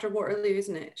set after Waterloo,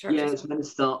 isn't it? It's meant to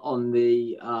start on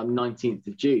the 19th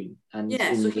of June, and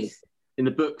in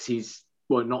the books he's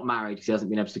not married because he hasn't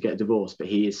been able to get a divorce, but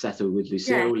he is settled with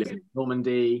Lucille, living in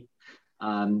Normandy.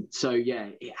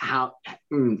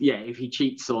 If he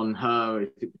cheats on her,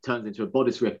 if it turns into a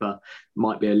bodice ripper,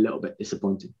 might be a little bit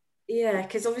disappointing. Yeah,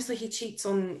 because obviously he cheats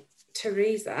on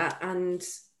Teresa, and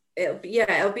it'll be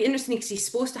interesting because he's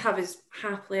supposed to have his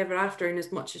happily ever after in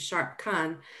as much as Sharp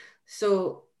can.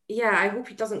 So yeah, I hope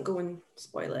he doesn't go and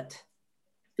spoil it.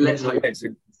 Let's hope it's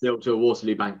still to a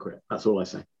Waterloo banquet. That's all I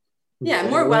say. Yeah,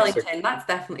 more Wellington. That's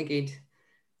definitely good.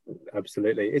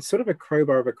 Absolutely. It's sort of a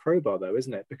crowbar of a crowbar, though,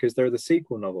 isn't it? Because there are the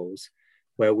sequel novels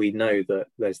where we know that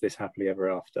there's this happily ever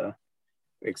after,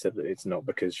 except that it's not,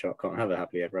 because Sharp can't have a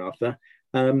happily ever after.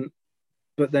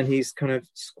 But then he's kind of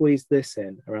squeezed this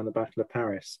in around the Battle of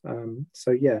Paris.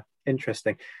 So yeah,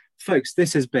 interesting. Folks,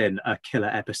 this has been a killer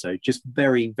episode. Just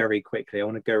very, very quickly, I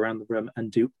want to go around the room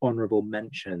and do honourable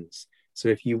mentions. So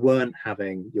if you weren't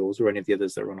having yours or any of the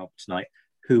others that are on offer tonight,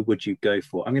 who would you go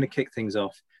for? I'm going to kick things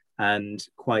off and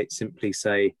quite simply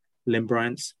say Lynn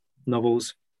Bryant's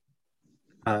novels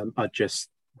are just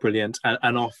brilliant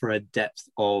and offer a depth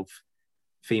of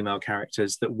female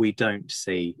characters that we don't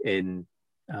see in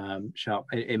Sharp.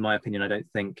 In my opinion, I don't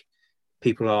think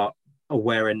people are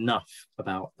aware enough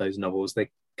about those novels.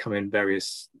 They come in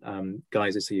various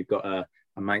guises. So you've got a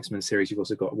Manxman series. You've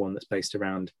also got one that's based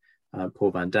around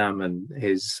Paul Van Damme and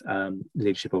his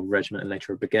leadership of a regiment and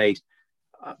later a brigade.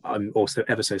 I'm also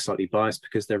ever so slightly biased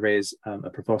because there is a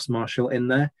provost marshal in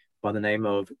there by the name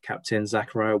of Captain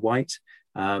Zachariah White,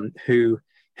 who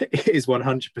is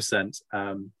 100%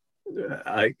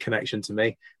 a connection to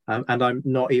me, and I'm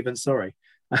not even sorry.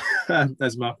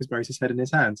 As Marcus buries his head in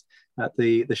his hands at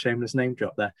the shameless name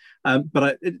drop there.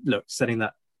 Look, setting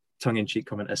that tongue-in-cheek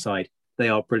comment aside, they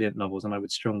are brilliant novels, and I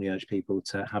would strongly urge people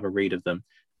to have a read of them.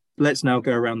 Let's now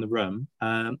go around the room.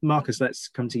 Marcus, let's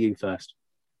come to you first.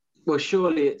 Well,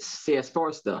 surely it's C.S.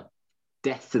 Forrester.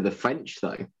 Death to the French,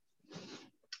 though.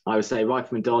 I would say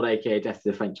Rifleman Dodd, aka Death of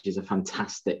the French, is a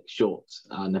fantastic short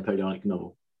Napoleonic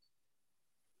novel.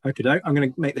 Okay, I'm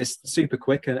going to make this super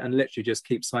quick and literally just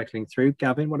keep cycling through.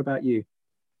 Gavin, what about you?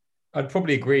 I'd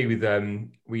probably agree with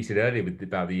what you said earlier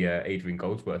about the Adrian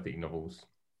Goldsworthy novels.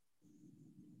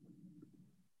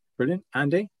 Brilliant.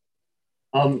 Andy?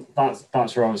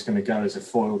 That's where I was going to go as a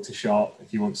foil to Sharp.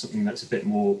 If you want something that's a bit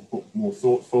more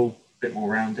thoughtful, a bit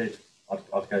more rounded,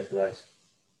 I'd go for those.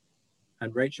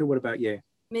 And Rachel, what about you?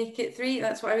 Make It 3.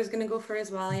 That's what I was going to go for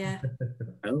as well, yeah.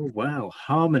 Oh, wow.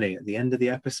 Harmony at the end of the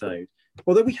episode.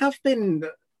 Although we have been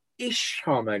ish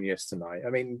harmonious tonight. I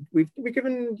mean, we've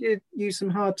given you some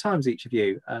hard times, each of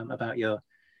you, about your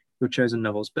chosen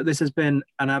novels. But this has been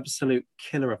an absolute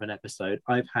killer of an episode.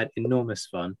 I've had enormous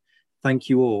fun. Thank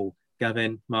you all,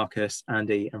 Gavin, Marcus,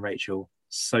 Andy, and Rachel,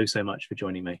 so much for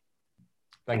joining me.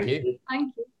 Thank you.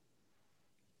 Thank you.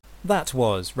 That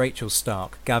was Rachel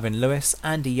Stark, Gavin Lewis,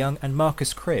 Andy Young, and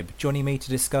Marcus Cribb joining me to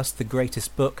discuss the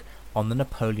greatest book on the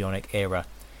Napoleonic era.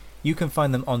 You can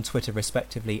find them on Twitter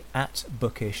respectively at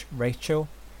BookishRachel,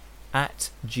 at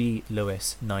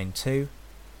GLewis92,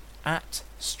 at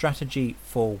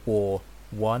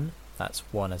Strategy4War1, that's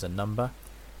 1 as a number,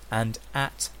 and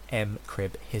at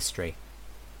MCribbHistory.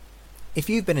 If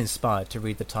you've been inspired to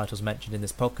read the titles mentioned in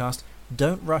this podcast,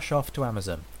 don't rush off to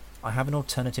Amazon. I have an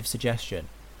alternative suggestion.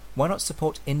 Why not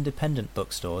support independent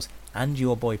bookstores and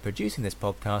your boy producing this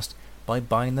podcast by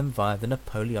buying them via the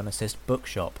Napoleonicist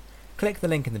bookshop? Click the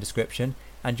link in the description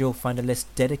and you'll find a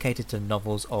list dedicated to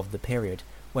novels of the period,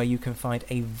 where you can find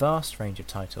a vast range of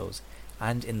titles,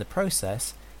 and in the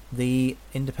process the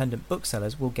independent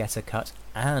booksellers will get a cut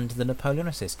and the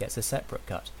Napoleonicist gets a separate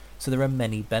cut. So there are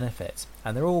many benefits,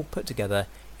 and they're all put together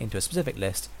into a specific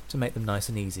list to make them nice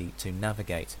and easy to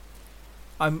navigate.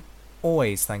 I'm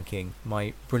always thanking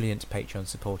my brilliant Patreon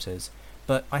supporters,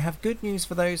 but I have good news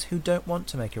for those who don't want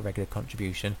to make a regular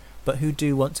contribution but who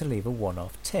do want to leave a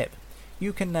one-off tip.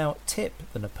 You can now tip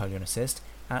the Napoleonicist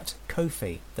at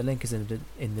Ko-fi. The link is in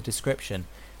the description,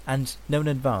 and know in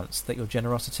advance that your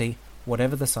generosity,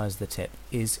 whatever the size of the tip,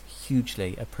 is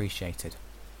hugely appreciated.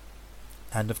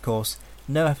 And of course,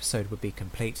 no episode would be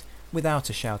complete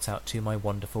without a shout out to my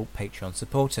wonderful Patreon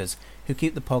supporters who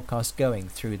keep the podcast going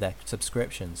through their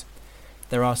subscriptions.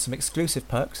 There are some exclusive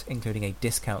perks, including a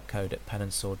discount code at Pen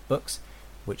and Sword Books,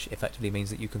 which effectively means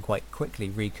that you can quite quickly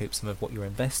recoup some of what you're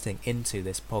investing into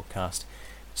this podcast.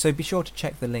 So be sure to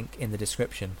check the link in the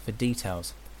description for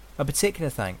details. A particular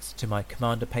thanks to my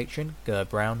Commander patron, Ger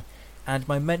Brown, and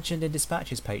my Mentioned in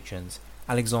Dispatches patrons,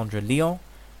 Alexandra Lyon,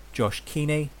 Josh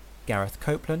Keeney, Gareth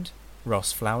Copeland,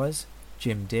 Ross Flowers,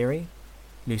 Jim Deary,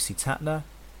 Lucy Tatler,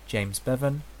 James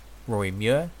Bevan, Rory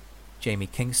Muir, Jamie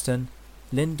Kingston,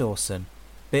 Lynn Dawson,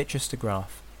 Beatrice de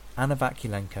Graaf, Anna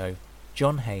Vakulenko,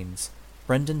 John Haynes,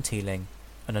 Brendan Teeling,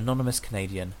 an anonymous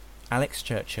Canadian, Alex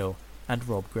Churchill, and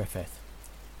Rob Griffith.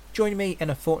 Join me in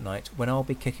a fortnight when I'll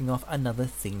be kicking off another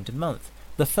themed month,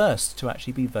 the first to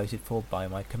actually be voted for by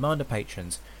my Commander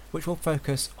patrons, which will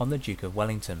focus on the Duke of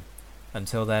Wellington.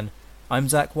 Until then, I'm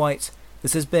Zach White.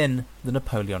 This has been the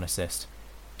Napoleonicist.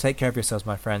 Take care of yourselves,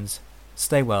 my friends.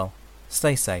 Stay well,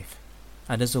 stay safe,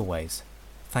 and as always,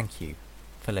 thank you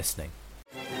for listening.